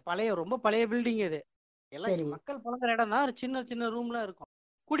அந்த ரொம்ப பழைய பில்டிங். இது எல்லாம் மக்கள் புழங்குற இடம் தான். சின்ன சின்ன ரூம்லாம் இருக்கும்.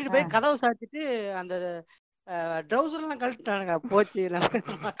 கூட்டிட்டு போய் கதவை சாத்திட்டு அந்த ட்ரௌசர் எல்லாம் கழட்டானுங்க. போச்சு.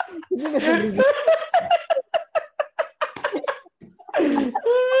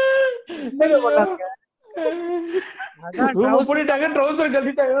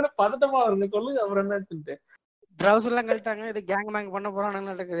 பதட்டமா வருங்க. சொல்லுங்க அப்புறம் என்ன? ட்ரௌசர் எல்லாம் கழட்டாங்க. இது கேங் பேங் பண்ண போறானு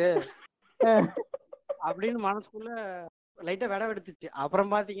நடக்குது அப்படின்னு மனசுக்குள்ள லைட்டா விட எடுத்துச்சு.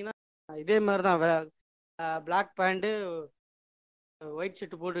 அப்புறம் பாத்தீங்கன்னா இதே மாதிரிதான் பிளாக் பேண்ட் ஒயிட்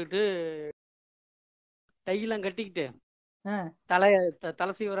ஷர்ட் போட்டுக்கிட்டு டையெல்லாம் கட்டிக்கிட்டு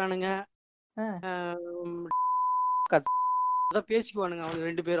தலை சீவரானுங்க. பேசிக்குவானுங்க அவங்க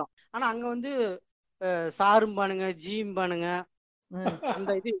 2 பேரும். ஆனா அங்க வந்து சாரும்பானுங்க, ஜீம்பானுங்க.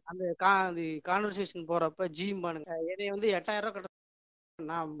 அந்த கான்வர்சேஷன் போறப்ப ஜீம்பானுங்க. என்னைய வந்து 8000 ரூபாய்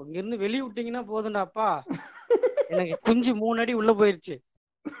நான் இங்க இருந்து வெளிய விட்டீங்கன்னா போதுண்டாப்பா, எனக்கு குஞ்சு 3 அடி உள்ள போயிருச்சு.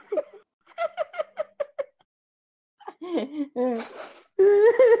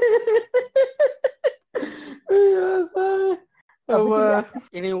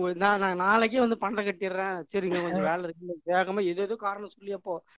 நான் நாளைக்கே வந்து பணத்தை கட்டிடுறேன், சரிங்க கொஞ்சம் வேலை இருக்கு, வேகமா ஏதோ காரணம் சொல்லி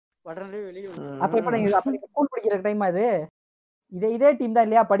அப்போ உடனே வெளியே. அப்ப இப்ப நீங்க ஸ்கூல் படிக்கிற டைம் அது இதே டீம் தான்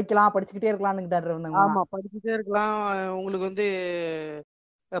இல்லையா? படிக்கலாம், படிச்சுக்கிட்டே இருக்கலாம்னு. ஆமா, படிச்சுட்டே இருக்கலாம். உங்களுக்கு வந்து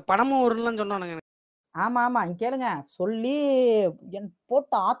பணமும் வரும்னு சொன்னானுங்க. ஆமா ஆமா, கேளுங்க. சொல்லி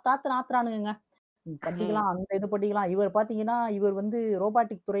போட்டு ஆத்துறானுங்க. படிக்கலாம், அந்த இது படிக்கலாம். இவர் பாத்தீங்கன்னா இவர் வந்து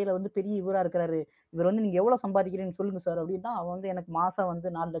ரோபாட்டிக் துறையில வந்து பெரிய இவரா இருக்கிறாரு. இவர் வந்து நீங்க எவ்வளவு சம்பாதிக்கிறீங்கன்னு சொல்லுங்க சார் அப்படின்னா, அவன் வந்து எனக்கு மாசம் வந்து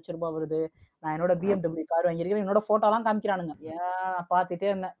 4 லட்சம் ரூபாய் வருது, நான் என்னோட BMW கார் வாங்கியிருக்கேன், என்னோட போட்டோ எல்லாம் காமிக்கிறானுங்க. ஏன் பாத்துட்டே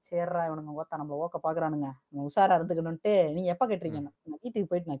இருந்தேன். சரிடா இவனுங்க நம்மள ஓக்க பாக்குறானுங்க, உஷாரா இருந்துக்கணும்ட்டு. நீங்க எப்ப கேட்டீங்க? நான் வீட்டுக்கு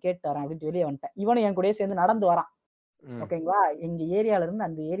போயிட்டு நான் கேட்டு வரேன் அப்படின்ட்டு வெளியே வந்துட்டேன். இவனும் என் கூட சேர்ந்து நடந்து வரான். ஓகேங்களா? எங்க ஏரியால இருந்து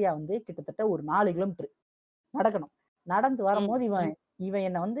அந்த ஏரியா வந்து கிட்டத்தட்ட ஒரு 4 கிலோமீட்டர் நடக்கணும். நடந்து வரும்போது இவன்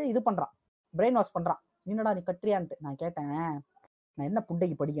என்ன வந்து இது பண்றான், பிரெயின் வாஷ் பண்றான். என்னடா நீ கட்டுறியான்ட்டு. நான் கேட்டேன், நான் என்ன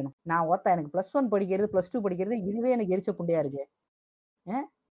புண்டைக்கு படிக்கணும்? நான் எனக்கு +1 படிக்கிறது +2 படிக்கிறது இதுவே எனக்கு எரிச்ச புண்டையா இருக்கு.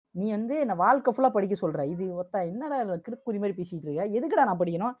 நீ வந்து என்ன வாழ்க்கை ஃபுல்லா படிக்க சொல்ற. இது என்னடா கிறுக்குறி மாதிரி பேசிட்டு இருக்க? எதுக்குடா நான்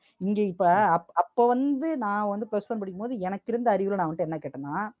படிக்கணும்? இங்க இப்ப அப்ப வந்து நான் வந்து +1 படிக்கும்போது எனக்கு இருந்த அறிவுல நான் வந்து என்ன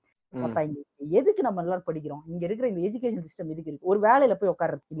கேட்டேன்னா, எதுக்கு நம்ம எல்லாரும் படிக்கிறோம்? இங்க இருக்கிற இந்த எஜுகேஷன் சிஸ்டம் எதுக்கு இருக்கு? ஒரு வேலையில போய்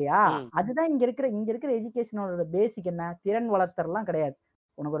உட்கார்றது இல்லையா? அதுதான் இங்க இருக்கிற எஜுகேஷனோட பேசிக். என்ன திறன் வளர்த்தறலாம் கிடையாது.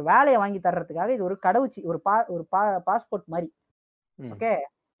 உனக்கு ஒரு வேலையை வாங்கி தர்றதுக்காக இது ஒரு கடவுச்சி, ஒரு பாஸ்போர்ட் மாதிரி. ஓகே,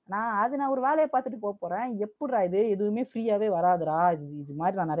 நான் ஒரு வேலையை பார்த்துட்டு போறேன். எப்படிடா இது எதுவுமே ஃப்ரீயாவே வராதுடா. இது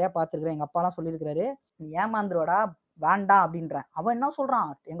மாதிரி நான் நிறைய பார்த்துருக்கிறேன். எங்க அப்பா எல்லாம் சொல்லியிருக்காரு, நீ ஏமாந்துருவாடா, வேண்டாம் அப்படின்றேன். அவன் என்ன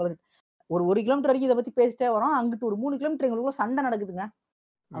சொல்றான், எங்களுக்கு ஒரு 1 கிலோமீட்டர் வரைக்கும் இதை பத்தி பேசிட்டே வரோம். அங்கிட்டு ஒரு 3 கிலோமீட்டர் எங்களுக்குள்ள சண்டை நடக்குதுங்க.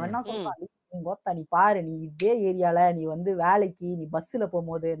 அவன் என்ன சொல்றான், நீ பாரு, நீ இதே ஏரியால நீ வந்து வேலைக்கு நீ பஸ்ல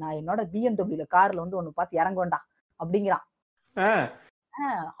போகும்போது நான் என்னோட BMW கார்ல வந்து ஒன்னு பார்த்து இறங்க வேண்டாம் அப்படிங்கிறான்.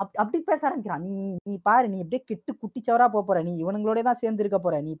 அப்படி பேச ஆரம்பிக்கிறான். நீ பாரு, நீ அப்படியே கெட்டு குட்டிச்சவரா போற, நீ இவனுங்களோட தான் சேர்ந்து இருக்க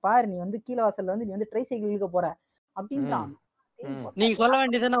போற, நீ பாரு, நீ வந்து கீழ வாசல்ல வந்து நீ வந்து ட்ரை சைக்கிள் இருக்க போற அப்படின்றான். நீங்க சொல்ல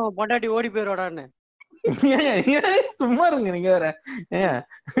வேண்டியது நம்ம பொண்டாட்டி ஓடி போயிரோடான்னு. சும்மா இருங்க நீங்க வேற.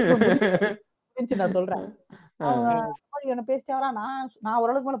 நான் சொல்றேன், என்ன பேசிட்டே வரான். நான்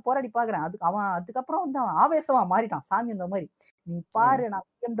ஓரளவுக்கு மேல போராடி பாக்குறேன். அதுக்கப்புறம் வந்து அவன் ஆவேசமா மாறிட்டான், சாமி இந்த மாதிரி. நீ பாரு, நான்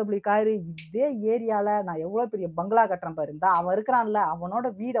BMW காரு இதே ஏரியால நான் எவ்வளவு பெரிய பங்களா கட்டுறேன் பாரு. அவன் இருக்கிறான்ல, அவனோட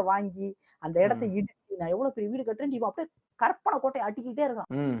வீடை வாங்கி அந்த இடத்தை இடிச்சு நான் எவ்வளவு பெரிய வீடு கட்டுறேன். இவன் அப்படியே கற்பனை கோட்டை அட்டிக்கிட்டே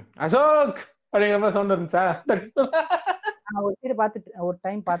இருக்கான். அசோக் அப்படிங்கிற மாதிரி சவுண்ட் இருந்துச்சா? நான் ஒரு வீடு பார்த்துட்டு ஒரு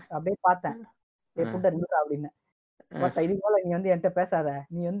டைம் அப்படியே பார்த்தேன். அப்படின்னு இது போல நீ வந்து என்கிட்ட பேசாத,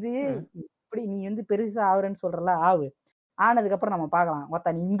 நீ வந்து இப்படி நீ வந்து பெருசா ஆகுறேன்னு சொல்றல, ஆனதுக்கு அப்புறம் நம்ம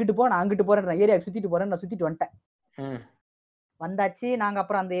பாக்கலாம். நீ இங்கிட்டு போ, நான் அங்கிட்டு போறேன், ஏரியா சுத்திட்டு போறேன். நான் சுத்திட்டு வந்துட்டேன். வந்தாச்சு. நாங்க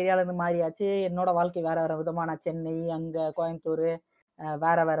அப்புறம் அந்த ஏரியால இருந்து மாறியாச்சு. என்னோட வாழ்க்கை வேற வேற விதமா, நான் சென்னை, அங்க கோயம்புத்தூர்,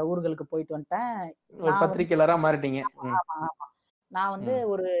 வேற வேற ஊர்களுக்கு போயிட்டு வந்துட்டேன். பத்திரிக்கையாளரா மாறிட்டீங்க. ஆமா ஆமா. நான் வந்து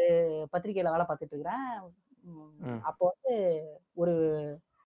ஒரு பத்திரிகையில வேலை பார்த்துட்டு இருக்கிறேன். அப்போ வந்து ஒரு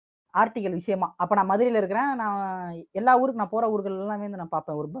ஆர்டிகல் விஷயமா அப்ப நான் மதுரையில இருக்கிறேன். நான் எல்லா ஊருக்கு நான் போற ஊர்கள் எல்லாமே வந்து நான்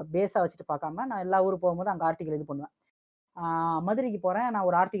பார்ப்பேன். ஒரு பேஸா வச்சுட்டு பார்க்காம நான் எல்லா ஊருக்கு போகும்போது அங்க ஆர்டிகல் இது பண்ணுவேன். மதுரைக்கு போறேன். நான்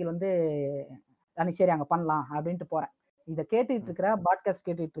ஒரு ஆர்டிகல் வந்து அன்னைக்கு சரி அங்க பண்ணலாம் அப்படின்ட்டு போறேன். இத கேட்டுட்டு இருக்கிற பாட்காஸ்ட்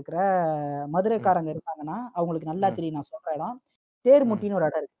கேட்டுட்டு இருக்கிற மதுரைக்காரங்க இருந்தாங்கன்னா அவங்களுக்கு நல்லா தெரியும் நான் சொல்ற இடம். தேர்முட்டின்னு ஒரு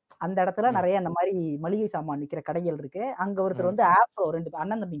இடம் இருக்கு. அந்த இடத்துல நிறைய அந்த மாதிரி மளிகை சாமான் விக்கிற கடைகள் இருக்கு. அங்க ஒருத்தர் வந்து ஆஃப்ரோ 2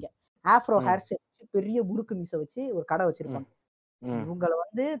 அண்ணன் தம்பிங்க ஆஃப்ரோ ஹேர் ஸ்டைல் வச்சு பெரிய முறுக்கு மீசை வச்சு ஒரு கடை வச்சிருப்பாங்க. இவங்கள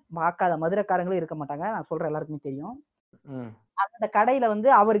வந்து பார்க்காத மதுரைக்காரங்களும் இருக்க மாட்டாங்க. நான் சொல்ற எல்லாருக்குமே தெரியும். அந்த கடையில வந்து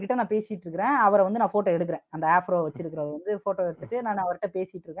அவர்கிட்ட நான் பேசிட்டு இருக்கிறேன். அவரை வந்து நான் போட்டோ எடுக்கிறேன். அந்த ஆஃப்ரோ வச்சிருக்கிறவர் வந்து போட்டோ எடுத்துட்டு நான் அவர்கிட்ட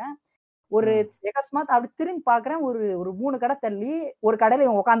பேசிட்டு இருக்கேன். ஒரு எகஸ்மாத் அப்படி திரும்பி பாக்குறேன். ஒரு 3 கடை தள்ளி ஒரு கடையில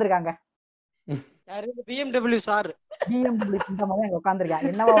இவங்க உட்காந்துருக்காங்க. BMW சார் BMW இந்த மாதிரி அங்க உட்காந்துருக்கான்.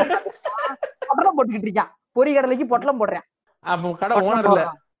 என்னவா பொட்டலம் போட்டுக்கிட்டு இருக்கான். பொறி கடலைக்கு பொட்டலம் போடுறேன். அப்ப கடை ஓனர் இல்ல.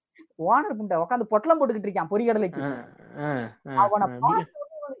 ஓனர் புண்டை உட்காந்து பொட்டலம் போட்டுக்கிட்டு இருக்கான் பொறி கடலைக்கு. அவனை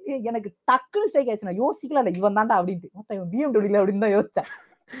பார்த்து எனக்கு டக்குனு ஸ்ட்ரைக் ஆயிடுச்சு. நான் யோசிக்கல இல்ல இவன் தான்டா அப்படின்ட்டு. இவன் BMW அப்படின்னு தான் யோசிச்சேன்.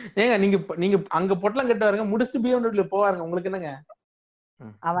 ஏங்க நீங்க அங்க பொட்டலம் கட்ட வரங்க முடிச்சுட்டு BMW போவாருங்க. உங்களுக்கு என்னங்க?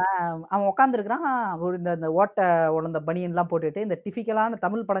 அவன் உட்காந்துருக்கான். ஒரு இந்த ஓட்ட உழந்த பனியன் எல்லாம் போட்டுட்டு இந்த டிபிக்கலான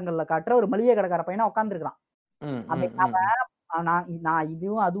தமிழ் படங்கள்ல காட்டுற ஒரு மளிகை கடைக்கார பையனா உட்காந்துருக்கான். நான்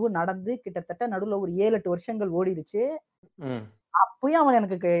இதுவும் அதுவும் நடந்து கிட்டத்தட்ட நடுவுல ஒரு 7-8 வருஷங்கள் ஓடிடுச்சு. அப்பயும் அவன்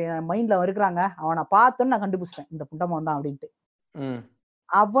எனக்கு மைண்ட்ல இருக்கிறாங்க. அவனை பார்த்தோன்னு நான் கண்டுபிடிச்சிட்டேன் இந்த புண்டமன் தான் அப்படின்ட்டு.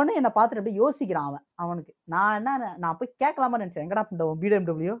 அவனும் என்ன பார்த்துட்டு அப்படியே யோசிக்கிறான். அவனுக்கு நான் போய் கேட்கலாமா நினைச்சேன். எங்கடா புண்டவன்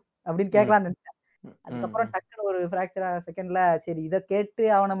BMW அப்படின்னு கேட்கலாம்னு நினைச்சேன். அதுக்கப்புறம் டக்குனு ஒரு ஃபிராக்சர் செகண்ட்ல சரி இதை கேட்டு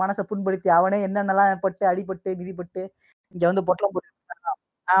அவனை மனசை புண்படுத்தி அவனே என்னென்னலாம் பட்டு அடிபட்டு மிதிப்பட்டு இங்க வந்து பொட்டலம் போட்டு.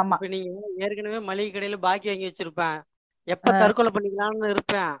 ஆமா நீங்க ஏற்கனவே மளிகை கடையில பாக்கி வாங்கி வச்சிருப்பேன். எப்ப தற்கொலை பண்ணிக்கலாம்னு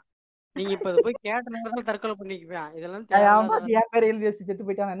இருப்பேன். நீங்க இப்ப போய் கேட்ட நேரத்துல தற்கொலை பண்ணிக்குவேன். இதெல்லாம் என் பேரை எழுதி வச்சு செத்து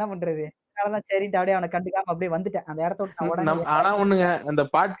போயிட்டான் என்ன பண்றது? அதனாலதான் சரின்ட்டு அப்படியே அவனை கண்டுக்காம அப்படியே வந்துட்டேன் அந்த இடத்த விட்டு. ஆனா ஒண்ணுங்க அந்த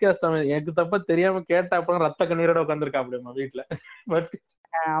பாட்காஸ்ட் எனக்கு தப்பா தெரியாம கேட்ட அப்புறம் ரத்த கண்ணீரோட உட்காந்துருக்கா அப்படிமா வீட்டுல. பட்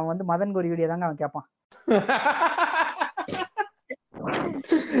அவன் வந்து மதன் கோரி வீடியோ தாங்க அவன் கேட்பான்.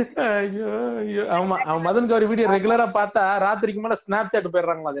 ஐயோ ஐயோ ஆமா அவன் மதன் கௌரி வீடியோ ரெகுலரா பார்த்தா ராத்திரிக்கு மேல ஸ்னாப் சாட்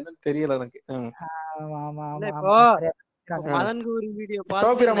போயிடுறாங்களா? அது என்னன்னு தெரியல எனக்கு. மதன் கௌரி வீடியோ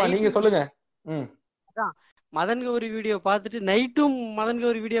டோபிராமா நீங்க சொல்லுங்க. மதன் கௌரி வீடியோ பார்த்துட்டு நைட்டும் மதன்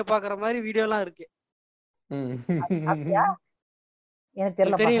கௌரி வீடியோ பாக்குற மாதிரி வீடியோ எல்லாம் இருக்கு.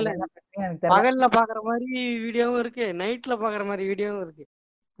 எனக்கு தெரியல. பகல்ல பாக்குற மாதிரி வீடியோவும் இருக்கு, நைட்ல பாக்குற மாதிரி வீடியோவும் இருக்கு.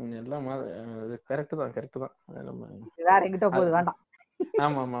 எல்லாம் கரெக்ட் தான். வேற எங்கிட்ட போகுது வேண்டாம்.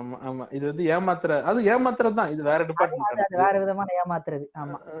 ஆமா ஆமா ஆமா ஆமா இது வந்து ஏமாத்துறது தான். இது வேற டிபார்ட்மெண்ட், வேற விதமான ஏமாத்துறது.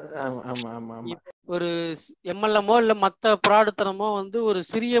 ஆமா ஆமா ஆமா ஆமா. ஒரு எம்எல்எமோ இல்ல மத்த பிராடுத்தனமோ வந்து ஒரு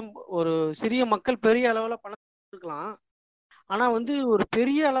சிறிய மக்கள் பெரிய அளவுல பணம் இருக்கலாம். ஆனா வந்து ஒரு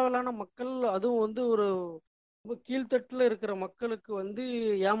பெரிய அளவிலான மக்கள், அதுவும் வந்து ஒரு ரொம்ப கீழ்த்தட்டுல இருக்கிற மக்களுக்கு வந்து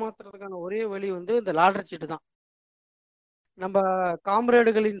ஏமாத்துறதுக்கான ஒரே வழி வந்து இந்த லாட்டரி சீட்டு தான். நம்ம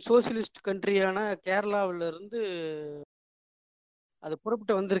காம்ரேடுகளின் சோசியலிஸ்ட் கண்ட்ரியான கேரளாவில இருந்து அது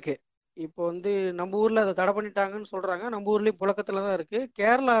புறப்பட்டு வந்திருக்கு. இப்போ வந்து நம்ம ஊர்ல அதை தடை பண்ணிட்டாங்கன்னு சொல்றாங்க. நம்ம ஊர்லயும் புழக்கத்துல தான் இருக்கு.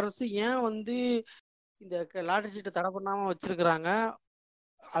 கேரளா அரசு ஏன் வந்து இந்த லாட்டரி சீட்டை தடை பண்ணாம வச்சிருக்கிறாங்க?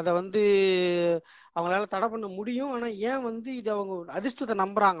 அதை வந்து அவங்களால தடை பண்ண முடியும். ஆனா ஏன் வந்து இது அவங்க அதிர்ஷ்டத்தை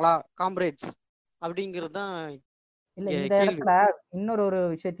நம்புறாங்களா காம்ரேட்ஸ் அப்படிங்கிறது தான். இல்ல இந்த இடத்துல இன்னொரு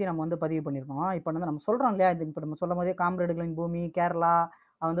விஷயத்தையும் நம்ம வந்து பதிவு பண்ணிருக்கோம். இப்ப வந்து நம்ம சொல்றோம் இல்லையா, இப்ப நம்ம சொல்லும் போதே காம்ரேடுகளின் பூமி கேரளா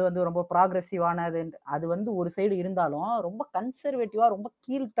வந்து ரொம்ப ப்ராக்ரெசிவானது. அது வந்து ஒரு சைடு இருந்தாலும் ரொம்ப கன்சர்வேட்டிவா ரொம்ப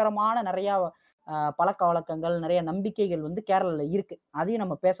கீழ்த்தரமான நிறைய பழக்க வழக்கங்கள் நிறைய நம்பிக்கைகள் வந்து கேரளால இருக்கு. அதையும்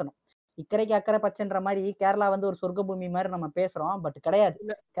நம்ம பேசணும். இக்கரைக்கு அக்கறை பச்சைன்ற மாதிரி கேரளா வந்து ஒரு சொர்க்க பூமி மாதிரி நம்ம பேசுறோம். பட் கிடையாது.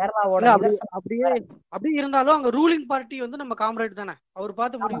 கேரளாவோட அப்படியே இருந்தாலும் அங்க ரூலிங் பார்ட்டி வந்து நம்ம காம்ரேட் தானே. அவர்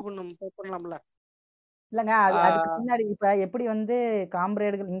பார்த்து முடிவு பண்ணலாம்ல. இல்லங்க அதுக்கு பின்னாடி இப்ப எப்படி வந்து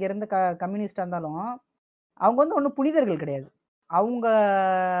காம்ரேடுகள் இங்க இருந்த கம்யூனிஸ்டா இருந்தாலும் அவங்க வந்து ஒன்றும் புனிதர்கள் கிடையாது. அவங்க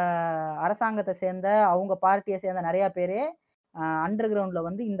அரசாங்கத்தை சேர்ந்த அவங்க பார்ட்டியை சேர்ந்த நிறைய பேரே அண்டர் கிரவுண்ட்ல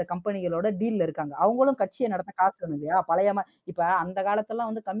வந்து இந்த கம்பெனிகளோட டீல்ல இருக்காங்க. அவங்களும் கட்சியை நடத்த காசு வேணும் இல்லையா? பழைய இப்ப அந்த காலத்துல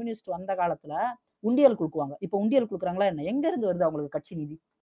வந்து கம்யூனிஸ்ட் வந்த காலத்துல உண்டியல் கொடுக்குவாங்க. இப்ப உண்டியல் கொடுக்குறாங்களா என்ன? எங்க இருந்து வருது அவங்களுக்கு கட்சி நிதி?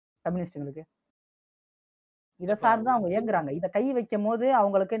 கம்யூனிஸ்டுங்களுக்கு இதை சார்ந்து அவங்க இயங்குறாங்க. இதை கை வைக்கும் போது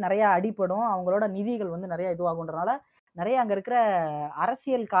அவங்களுக்கு நிறைய அடிப்படும். அவங்களோட நிதிகள் வந்து நிறைய இதுவாகுன்றனால நிறைய அங்க இருக்கிற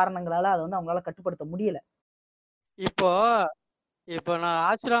அரசியல் காரணங்களால அதை வந்து அவங்களால கட்டுப்படுத்த முடியல. இப்போ நான்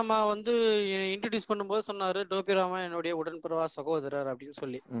ஆசிராமா வந்து இன்ட்ரடியூஸ் பண்ணும்போது சொன்னாரு, டோபிராமா என்னுடைய உடன்பிறவா சகோதரர் அப்படின்னு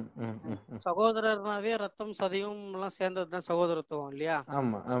சொல்லி. சகோதரர்னாவே ரத்தம் சதையும் எல்லாம் சேர்ந்ததுதான் சகோதரத்துவம் இல்லையா?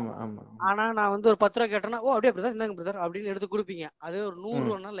 ஆனா நான் வந்து ஒரு 10 ரூபா கேட்டேன்னா, ஓ அப்படியே பிரதர் இந்தாங்க பிரதர் அப்படின்னு எடுத்து கொடுப்பீங்க. அதே ஒரு 100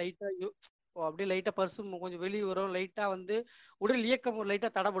 ரூபானா லைட்டா அப்படியே லைட்டா பர்ஸ் கொஞ்சம் வெளியே வரும், லைட்டா வந்து உடல் இயக்கம் லைட்டா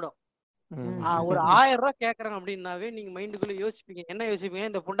தடப்படும். ஒரு 1000 ரூபாய் கேக்குறாங்க அப்படின்னாவே நீங்க மைண்டுக்குள்ள யோசிப்பீங்க. என்ன யோசிப்பீங்க?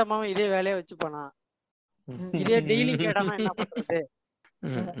 இந்த புண்டமாவன் இதே வேலையா வச்சுப்பானா, இதே டெய்லி கேட்டானா என்ன பண்றது,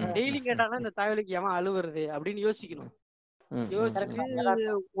 டெய்லி கேட்டானா இந்த தாய்வலிக்கு எவன் அழுவுறது அப்படின்னு யோசிக்கணும். யோசிச்சுட்டு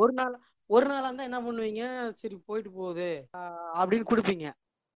ஒரு நாளா இருந்தா என்ன பண்ணுவீங்க, சரி போயிட்டு போகுது அப்படின்னு கொடுப்பீங்க.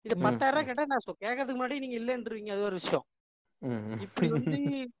 இது 10,000 ரூபாய் கேட்டா நான் கேட்கறதுக்கு முன்னாடி நீங்க இல்லைன்றீங்க. அது ஒரு விஷயம். இப்படி வந்து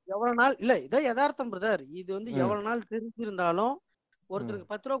எவ்வளவு நாள் இல்ல, இதான் யதார்த்தம் பிரதர். இது வந்து எவ்வளவு நாள் தெரிஞ்சிருந்தாலும்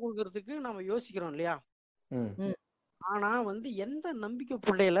ஒருத்தருக்கு 10 ரூபா கொடுக்கறதுக்கு நம்ம யோசிக்கிறோம் இல்லையா? ஆனா வந்து எந்த நம்பிக்கை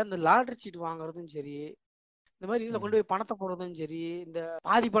புள்ளையில இந்த லாட்டரி சீட் வாங்குறதும் சரி, இந்த மாதிரி இதுல கொண்டு போய் பணத்தை போடுறதும் சரி, இந்த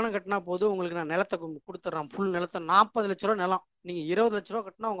பாதி பணம் கட்டினா போதும் உங்களுக்கு நான் நிலத்தை கொடுத்துட்றேன், ஃபுல் நிலத்தை 40 லட்ச ரூபா நிலம், நீங்க 20 லட்ச ரூபா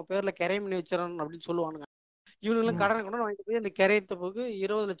கட்டினா உங்க பேர்ல கிரையம் பண்ணி வச்சிடறேன் அப்படின்னு சொல்லுவானுங்க. இவனுங்களும் கடனை கொண்டு வாங்கிட்டு போய் அந்த கிரையத்தை போக்கு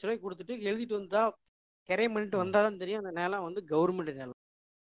 20 லட்ச ரூபாய் கொடுத்துட்டு எழுதிட்டு வந்தா கிரையம் பண்ணிட்டு வந்தாதான் தெரியும் அந்த நிலம் வந்து கவர்மெண்ட் நிலம்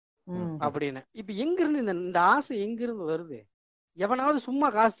அப்படின்னு. இப்ப எங்க இருந்து இந்த ஆசை எங்க இருந்து வருது? எவனாவது சும்மா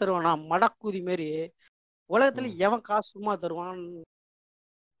காசு தருவானா? மடக்கூதி மாதிரி உலகத்துல எவன் காசு சும்மா தருவான்?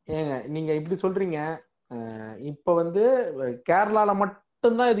 ஏங்க நீங்க இப்படி சொல்றீங்க. இப்ப வந்து கேரளால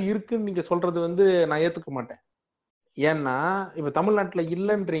மட்டும்தான் இது இருக்குன்னு நீங்க சொல்றது வந்து நான் ஏத்துக்க மாட்டேன். ஏன்னா இப்ப தமிழ்நாட்டுல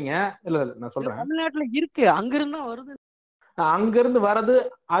இல்லைன்றீங்க. இல்ல நான் சொல்றேன், தமிழ்நாட்டுல இருக்கு, அங்கிருந்து தான் வருது. அங்கிருந்து வர்றது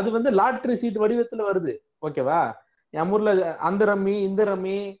அது வந்து லாட்டரி சீட் வடிவத்துல வருது. ஓகேவா? என் ஊர்ல அந்த ரம்மி இந்த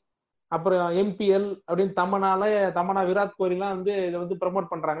ரம்மி அப்புறம் எம்பிஎல் அப்படின்னு தமனா விராட் கோலி எல்லாம் வந்து இதை வந்து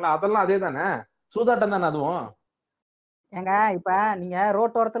ப்ரமோட் பண்றாங்களா, அதெல்லாம் அதே தானே, சூதாட்டம் தானே அதுவும். ஏங்க இப்ப நீங்க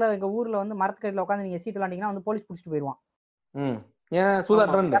ரோட்டோரத்துல எங்க ஊர்ல வந்து மரத்துக்கடியில உட்காந்து நீங்க சீட்டு விளாண்டீங்கன்னா வந்து போலீஸ் பிடிச்சிட்டு போயிருவான். ஏன்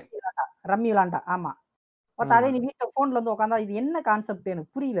சூதாட்டம்? ரம்மி விளாண்டா. ஆமா. அதே நீ வீட்டுல போன்ல வந்து உட்காந்தா இது என்ன கான்செப்ட்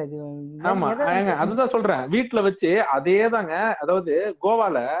எனக்கு புரியல. இது ஆமா அதுதான் சொல்றேன், வீட்டுல வச்சு அதே தாங்க. அதாவது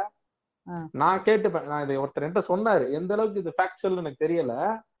கோவால நான் கேட்டுப்பேன், நான் இதை ஒருத்தர் என்கிட்ட சொன்னாரு, எந்த அளவுக்கு இது ஃபேக்சுவல் எனக்கு தெரியல.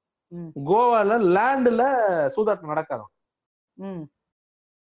 கோவால லேண்ட்ல சூதாட்டம் நடக்காதான்.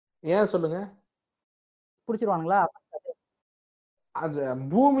 ஏன் சொல்லுங்க? புடிச்சிருவாங்களா? அது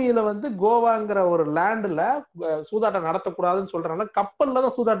பூமியில வந்து கோவாங்கிற ஒரு லேண்ட்ல சூதாட்டம் நடத்தக்கூடாதுன்னு சொல்றனால கப்பல்ல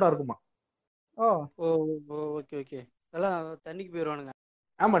தான் சூதாட்டம் இருக்குமா. ஓகே ஓகே, அதெல்லாம் தண்ணிக்கு போயிருவானுங்க.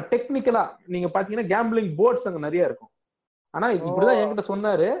 ஆமா, டெக்னிக்கலா நீங்க பாத்தீங்கன்னா கேம்பிளிங் போர்ட்ஸ் அங்க நிறைய இருக்கும். ஆனா இப்படிதான் என்கிட்ட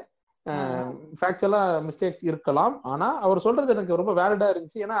சொன்னாரு. ஃபேக்சுவலா மிஸ்டேக்ஸ் இருக்கலாம், ஆனா அவர் சொல்றது எனக்கு ரொம்ப வேலிடா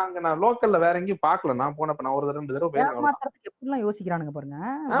இருந்துச்சு. ஏன்னா அங்க நான் லோக்கல்ல வேற எங்கேயும் பாக்கல. நான் போனப்ப நான் ஒரு 2 தடவை எப்படிலாம் யோசிக்கிறானுங்க பாருங்க.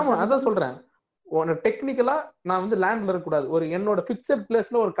 ஆமா அதான் சொல்றேன், டெக்னிக்கலா நான் வந்து லேண்ட்ல இருக்கக்கூடாது, ஒரு என்னோட பிக்சட்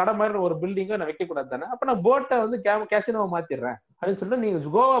பிளேஸ்ல ஒரு கடை மாதிரி ஒரு பில்டிங்கை நான் வைக்க கூடாது தானே. அப்ப நான் போட்டை வந்து கேசினோவை மாத்திடுறேன் அப்படின்னு சொல்லிட்டு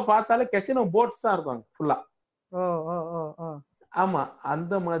நீங்க கோவா பார்த்தாலே கேசினோ போட்ஸ் தான் இருக்காங்க ஃபுல்லா. ஆமா,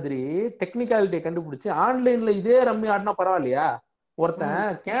 அந்த மாதிரி டெக்னிக்காலிட்டியை கண்டுபிடிச்சு ஆன்லைன்ல இதே ரம்மி ஆடினா பரவாயில்லையா,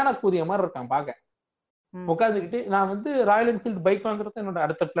 ஒருத்தன் கேனக்கூதிய மாதிரி இருக்கான் பாக்க, உட்காந்துக்கிட்டு நான் வந்து ராயல் என்ஃபீல்டு பைக் வாங்குறது என்னோட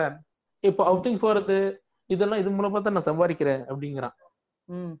அடுத்த பிளான், இப்போ அவுட்டிங் போறது இதெல்லாம் இது மூலமா தான் நான் சம்பாதிக்கிறேன் அப்படிங்கிறான்.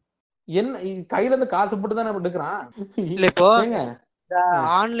 என்ன கையில இருந்து காசு போட்டு தான் எடுக்கிறான். இல்ல இப்போ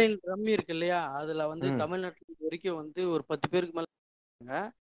ஆன்லைன் ரம்மி இருக்கு இல்லையா, அதுல வந்து தமிழ்நாட்டுல வரைக்கும் வந்து ஒரு 10 பேருக்கு மேல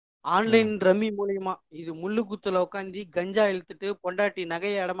ஆன்லைன் ரம்மி மூலியமா இது முள்ளு குத்துல உட்காந்து கஞ்சா இழுத்துட்டு பொண்டாட்டி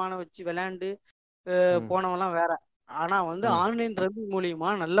நகையை அடமான வச்சு விளையாண்டு போனவெல்லாம் வேற. ஆனா வந்து ஆன்லைன் ரம்மி மூலியமா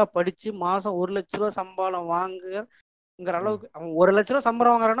நல்லா படிச்சு மாசம் 1 லட்ச ரூபா சம்பளம் வாங்குங்கிற அளவுக்கு, அவன் 1 லட்ச ரூபா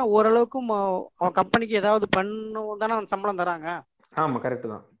சம்பளம் வாங்குறான்னா ஓரளவுக்கு அவன் கம்பெனிக்கு ஏதாவது பண்ணவும் தானே அவன் சம்பளம் தராங்க. ஆமா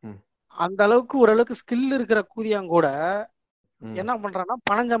கரெக்ட் தான். அந்த அளவுக்கு ஓரளவுக்கு ஸ்கில் இருக்கிற கூதியாங்க கூட என்ன பண்றான்னா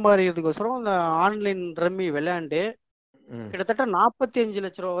பணம் சம்பாதிக்கிறதுக்கோசரம் இந்த ஆன்லைன் ரம்மி விளையாண்டு கிட்டத்தட்ட 45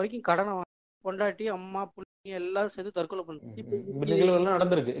 லட்ச ரூபா வரைக்கும் கடனை பொண்டாட்டி அம்மா பிள்ளைங்க எல்லாம் சேர்ந்து தற்கொலை பண்ணி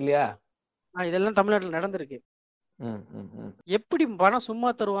நடந்திருக்கு இல்லையா? இதெல்லாம் தமிழ்நாட்டுல நடந்திருக்கு. எப்படி பணம் சும்மா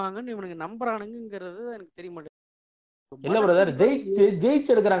தருவாங்கன்னு இவனுக்கு நம்புறானுங்கிறது எனக்கு தெரிய மாட்டேங்குது. இல்ல பிரதர்,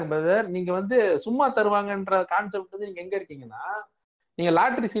 ஜெயிச்சு எடுக்கிறாங்க பிரதர். நீங்க வந்து சும்மா தருவாங்கன்ற கான்செப்ட் வந்து நீங்க எங்க இருக்கீங்கன்னா, நீங்க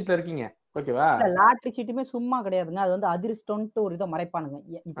லாட்டரி சீட்ல இருக்கீங்க. ஓகேவா? லாட்டரி சீட்டுமே சும்மா கிடையாதுங்க, அது வந்து அதிர்ஷ்டம்ட்டு ஒரு இதை மறைப்பானுங்க.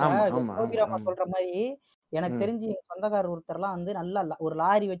 இப்ப டோபிராமா சொல்ற மாதிரி எனக்கு தெரிஞ்சு எங்க சொந்தக்காரர் ஒருத்தர்லாம் வந்து நல்லா ஒரு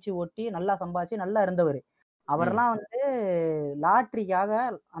லாரி வச்சு ஓட்டி நல்லா சம்பாதிச்சு நல்லா இருந்தவர். அவரெல்லாம் வந்து லாட்டரிக்காக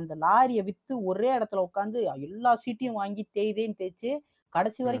அந்த லாரியை வித்து ஒரே இடத்துல உட்காந்து எல்லா சீட்டையும் வாங்கி தேய்ச்சு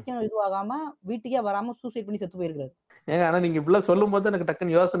கடைசி வரைக்கும் இதுவாகாம வீட்டுக்கே வராம சூசைட் பண்ணி செத்து போயிருக்காரு. ஏங்க ஆனா நீங்க இப்படிலாம் சொல்லும் போது எனக்கு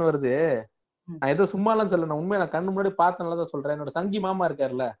டக்குன்னு யோசனை வருது. நான் ஏதோ சும்மாலாம் சொல்ல, நான் உண்மையை நான் கண்ணு முன்னாடி பார்த்தனாலதான் சொல்றேன். என்னோட சங்கி மாமா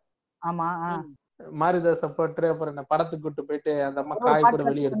இருக்காருல்ல, ஆமா மாரிதாஸ் சப்போர்ட், அப்புறம் என்ன படத்துக்கு கூட்டு போயிட்டு அந்த அம்மா காய் கூட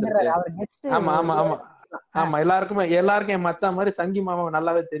வெளியே எடுத்துருச்சு. ஆமா ஆமா ஆமா ஆமா, எல்லாருக்கும் என் மச்சான் மாதிரி சங்கி மாமா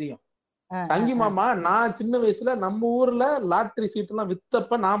நல்லாவே தெரியும். சங்கி மாமா நான் சின்ன வயசுல நம்ம ஊர்ல லாட்டரி சீட் எல்லாம்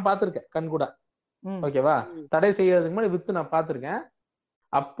வித்தப்ப நான் பாத்திருக்கேன் கண் கூட. ஓகேவா? தடை செய்யறதுக்கு முன்னாடி வித்து நான் பாத்திருக்கேன்.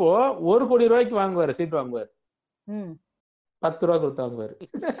 அப்போ 1 கோடி ரூபாய்க்கு வாங்குவாரு, சீட் வாங்குவாரு. 10 ரூபா கொடுத்து வாங்குவாரு.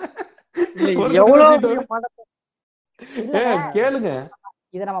 எவ்வளவு பெரிய மடத்தை கேளுங்க.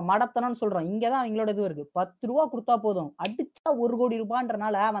 இதை நம்ம மடத்தனம்னு சொல்றோம். இங்கதான் அவங்களோட இது இருக்கு. 10 ரூபா கொடுத்தா போதும், அடிச்சா 1 கோடி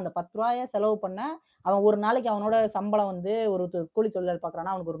ரூபான்றனால அவன் அந்த 10 ரூபாய செலவு பண்ண, அவன் ஒரு நாளைக்கு அவனோட சம்பளம் வந்து ஒரு கூலி தொழிலாளி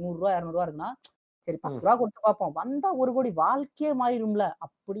பாக்குறான்னா அவனுக்கு ஒரு 100 ரூபா 200 ரூபா இருக்குன்னா, சரி 10 ரூபா கொடுத்து பார்ப்போம், வந்தா 1 கோடி, வாழ்க்கையே மாறிடும்ல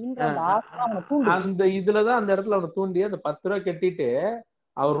அப்படின்ற அந்த ஆசை அவனை தூண்டு. அந்த இதுலதான் அந்த இடத்துல அவனை தூண்டி அந்த 10 ரூபா கட்டிட்டு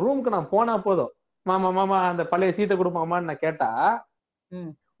அவர் ரூமுக்கு நான் போனா போதும், மாமா மாமா அந்த பழைய சீட்டை கொடுப்பாமான்னு நான் கேட்டா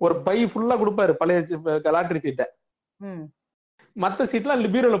ஒரு பை ஃபுல்லா கொடுப்பாரு பழைய லாட்டரி சீட்டை. மத்த சீட்லாம்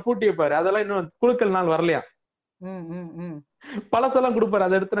பீரோல பூட்டி வைப்பாரு. அதெல்லாம் இன்னும் குழுக்கள் நாள் வரலையா. பழசெல்லாம் கொடுப்பாரு.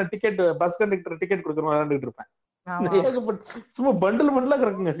 அதை எடுத்து நான் டிக்கெட் பஸ் கண்டக்டர் டிக்கெட் கொடுக்குற விளையாண்டுட்டு இருப்பேன். சும்மா பண்டில் பண்டிலா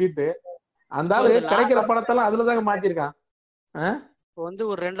கிடக்குங்க சீட்டு. அந்த ஆளு கிடைக்கிற பணத்தெல்லாம் அதுலதாங்க மாத்திருக்கான். இப்போ வந்து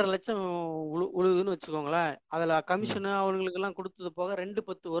ஒரு 2.5 லட்சம் உழுதுன்னு வச்சுக்கோங்களேன். அதுல கமிஷனு அவங்களுக்கு எல்லாம் கொடுத்தது போக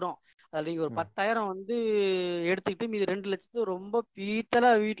 2/10 வரும். அதுல நீங்க ஒரு 10,000 வந்து எடுத்துக்கிட்டு மீது 2 லட்சத்து ரொம்ப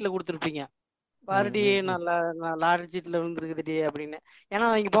பீத்தலா வீட்டுல கொடுத்துருப்பீங்க. பாருடி நல்லா லாட்டரி சீட்ல விழுந்துருக்குதுடி அப்படின்னு. ஏன்னா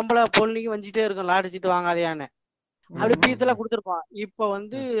இங்க பொம்பளை பொண்ணுக்கு வஞ்சிட்டே இருக்கும் லாட்டரி சீட்டு வாங்காதையான்னு. அப்படி பீத்தலா கொடுத்துருப்பான். இப்ப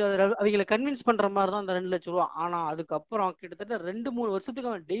வந்து அவங்களை கன்வின்ஸ் பண்ற மாதிரிதான் அந்த 2 லட்சம் ரூபா. ஆனா அதுக்கப்புறம் கிட்டத்தட்ட 2-3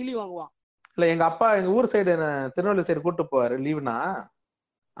 வருஷத்துக்கு அவன் டெய்லி வாங்குவான். இல்ல எங்க அப்பா எங்க ஊர் சைடு திருநெல்வேலி சைடு கூட்டு போவாரு லீவுனா.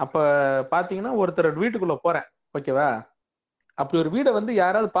 அப்ப பாத்தீங்கன்னா ஒருத்தர் வீட்டுக்குள்ள போறேன், ஓகேவா. அப்படி ஒரு வீடை வந்து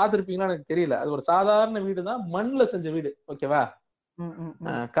யாராவது பாத்துருப்பீங்களான்னு எனக்கு தெரியல. அது ஒரு சாதாரண வீடு தான், மண்ணுல செஞ்ச வீடு, ஓகேவா.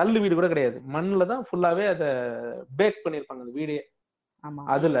 கல்லு வீடு கூட கிடையாது, மண்ணுல தான் ஃபுல்லாவே அதை பேக் பண்ணிருப்பாங்க அந்த வீடே.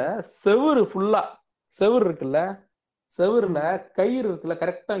 அதுல செவுரு ஃபுல்லா, செவுரு இருக்குல்ல, செவுருல கயிறு இருக்குல்ல,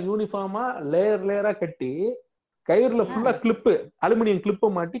 கரெக்டா யூனிஃபார்மா லேயர் லேயரா கட்டி கயிறுல ஃபுல்லா கிளிப்பு, அலுமினியம் கிளிப்பை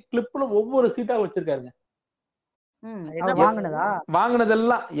மாட்டி கிளிப்ல ஒவ்வொரு சீட்டா வச்சிருக்காருங்க.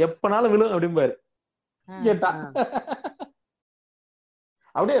 வாங்கினதெல்லாம் எப்பனாலும் விழும் அப்படிம்பாரு. கேட்டா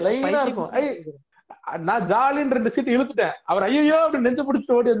அப்படியே லைனா இருக்கும். நான் ஜாலின்னு 2 சீட்டு இழுத்துட்டேன். அவர் ஐயோ அப்படின்னு நெஞ்சு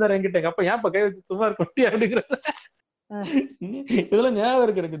பிடிச்சிட்டு ஓடி வந்தாரு என்கிட்ட. அப்ப ஏன் கை வச்சு சும்மா இருக்க அப்படிங்கிற இதெல்லாம் ஞாபகம்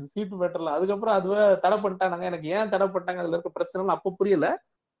இருக்கு எனக்கு சீட்டு மேட்டர்லாம். அதுக்கப்புறம் அதுவே தடை பண்ணிட்டாங்க. எனக்கு ஏன் தடை பண்ணிட்டாங்க, அதுல இருக்க பிரச்சனை அப்ப புரியல.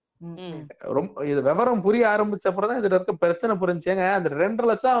 ரொம்ப இது விவரம் புரிய ஆரம்பிச்ச அப்புறம் தான் இதுல இருக்க பிரச்சனை புரிஞ்சுங்க. அந்த 2.5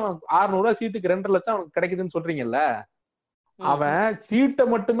 லட்சம் அவன் 600 ரூபாய் சீட்டுக்கு 2.5 லட்சம் அவனுக்கு கிடைக்குதுன்னு சொல்றீங்கல்ல, அவன் சீட்டை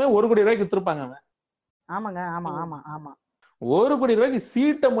மட்டுமே 1 கோடி ரூபாய்க்கு வித்துருப்பாங்க அவன். ஆமாங்க, ஆமா ஆமா ஆமா. 1 கோடி ரூபாய்க்கு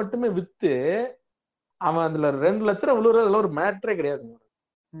சீட்டை மட்டுமே வித்து அவன் அதுல 2 லட்சம் விழுறதுல ஒரு மேட்டரே கிடையாது.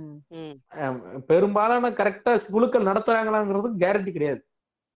 பெரும்பாலான கரெக்டா குழுக்கள் நடத்துறாங்களாங்கிறது கேரண்டி கிடையாது.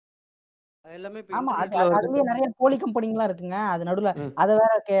 அதுலயே நிறைய போலி கம்பெனிங்களா இருக்குங்க. அது நடுவுல அதை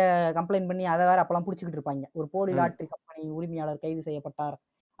வேற கம்ப்ளைண்ட் பண்ணி அதை வேற அப்பெல்லாம் புடிச்சுக்கிட்டு இருப்பாங்க. ஒரு போலி லாட்டரி கம்பெனி உரிமையாளர் கைது செய்யப்பட்டார்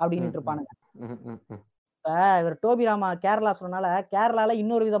அப்படின்னு இருப்பானுங்க. இப்ப இவர் டோபிராமா கேரளா சொன்னால கேரளால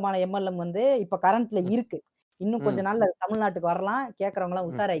இன்னொரு விதமான எம்எல்எம் வந்து இப்ப கரண்ட்ல இருக்கு. இன்னும் கொஞ்ச நாள்ல தமிழ்நாட்டுக்கு வரலாம். கேக்குறவங்க எல்லாம்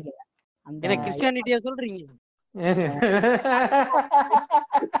உஷாராயிக்கங்க. அந்த கிறிஸ்டியானிட்டியா சொல்றீங்க?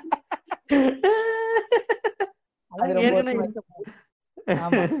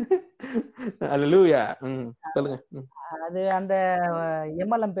 அது அந்த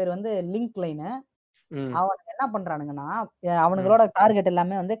எம்எல்எம் பேர் வந்து லிங்க் லைன். அவனுக்கு என்ன பண்றானுங்கன்னா, அவனுங்களோட டார்கெட்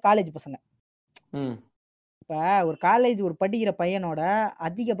எல்லாமே வந்து காலேஜ் பசங்க. இப்ப ஒரு காலேஜ் ஒரு படிக்கிற பையனோட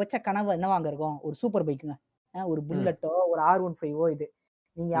அதிகபட்ச கனவு என்னவாங்க இருக்கும்? ஒரு சூப்பர் பைக்குங்க, ஒரு புல்லட்டோ ஒரு R15ஓ. இது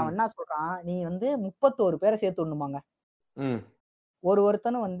நீங்க அவன் என்ன சொல்றான், நீ வந்து 31 பேரை சேர்த்து விடணுமாங்க.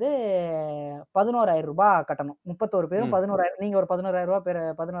 ஒருத்தனும் வந்து 11,000 ரூபாய் கட்டணும். 31 பேரும் 11,000. நீங்க ஒரு 11,000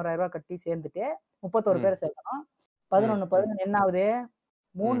 ரூபாய் கட்டி சேர்ந்துட்டு 31 பேரை சேர்க்கணும். 11 என்ன ஆகுது?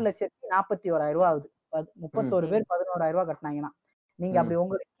 3,41,000 ரூபாய் ஆகுது. 31 பேர் 11,000 ரூபாய் கட்டினாங்கன்னா, நீங்க அப்படி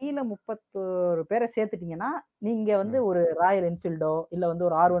உங்களுக்கு கீழே 31 பேரை சேர்த்துட்டீங்கன்னா நீங்க வந்து ஒரு ராயல் என்ஃபீல்டோ இல்ல வந்து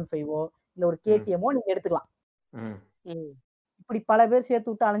ஒரு R15ஓ இல்ல ஒரு KTMஓ நீங்க எடுத்துக்கலாம். இப்படி பல பேர்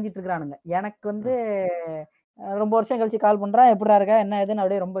சேர்த்து விட்டு அலைஞ்சிட்டு இருக்கிறானுங்க. எனக்கு வந்து ரொம்ப வருஷம் கழிச்சு கால் பண்றான், எப்படிடா இருக்கா என்ன ஏதுன்னு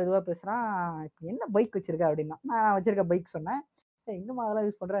அப்படியே ரொம்ப இதுவா பேசுறான். என்ன பைக் வச்சிருக்க அப்படின்னா, நான் வச்சிருக்க பைக் சொன்னேன். இன்னும் அதெல்லாம்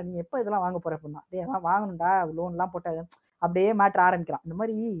யூஸ் பண்ற, நீ எப்ப இதெல்லாம் வாங்க போற அப்படின்னா, அதெல்லாம் வாங்கணும்டா, லோன் எல்லாம் போட்ட அப்படியே மேட்டர் ஆரம்பிக்கிறான். இந்த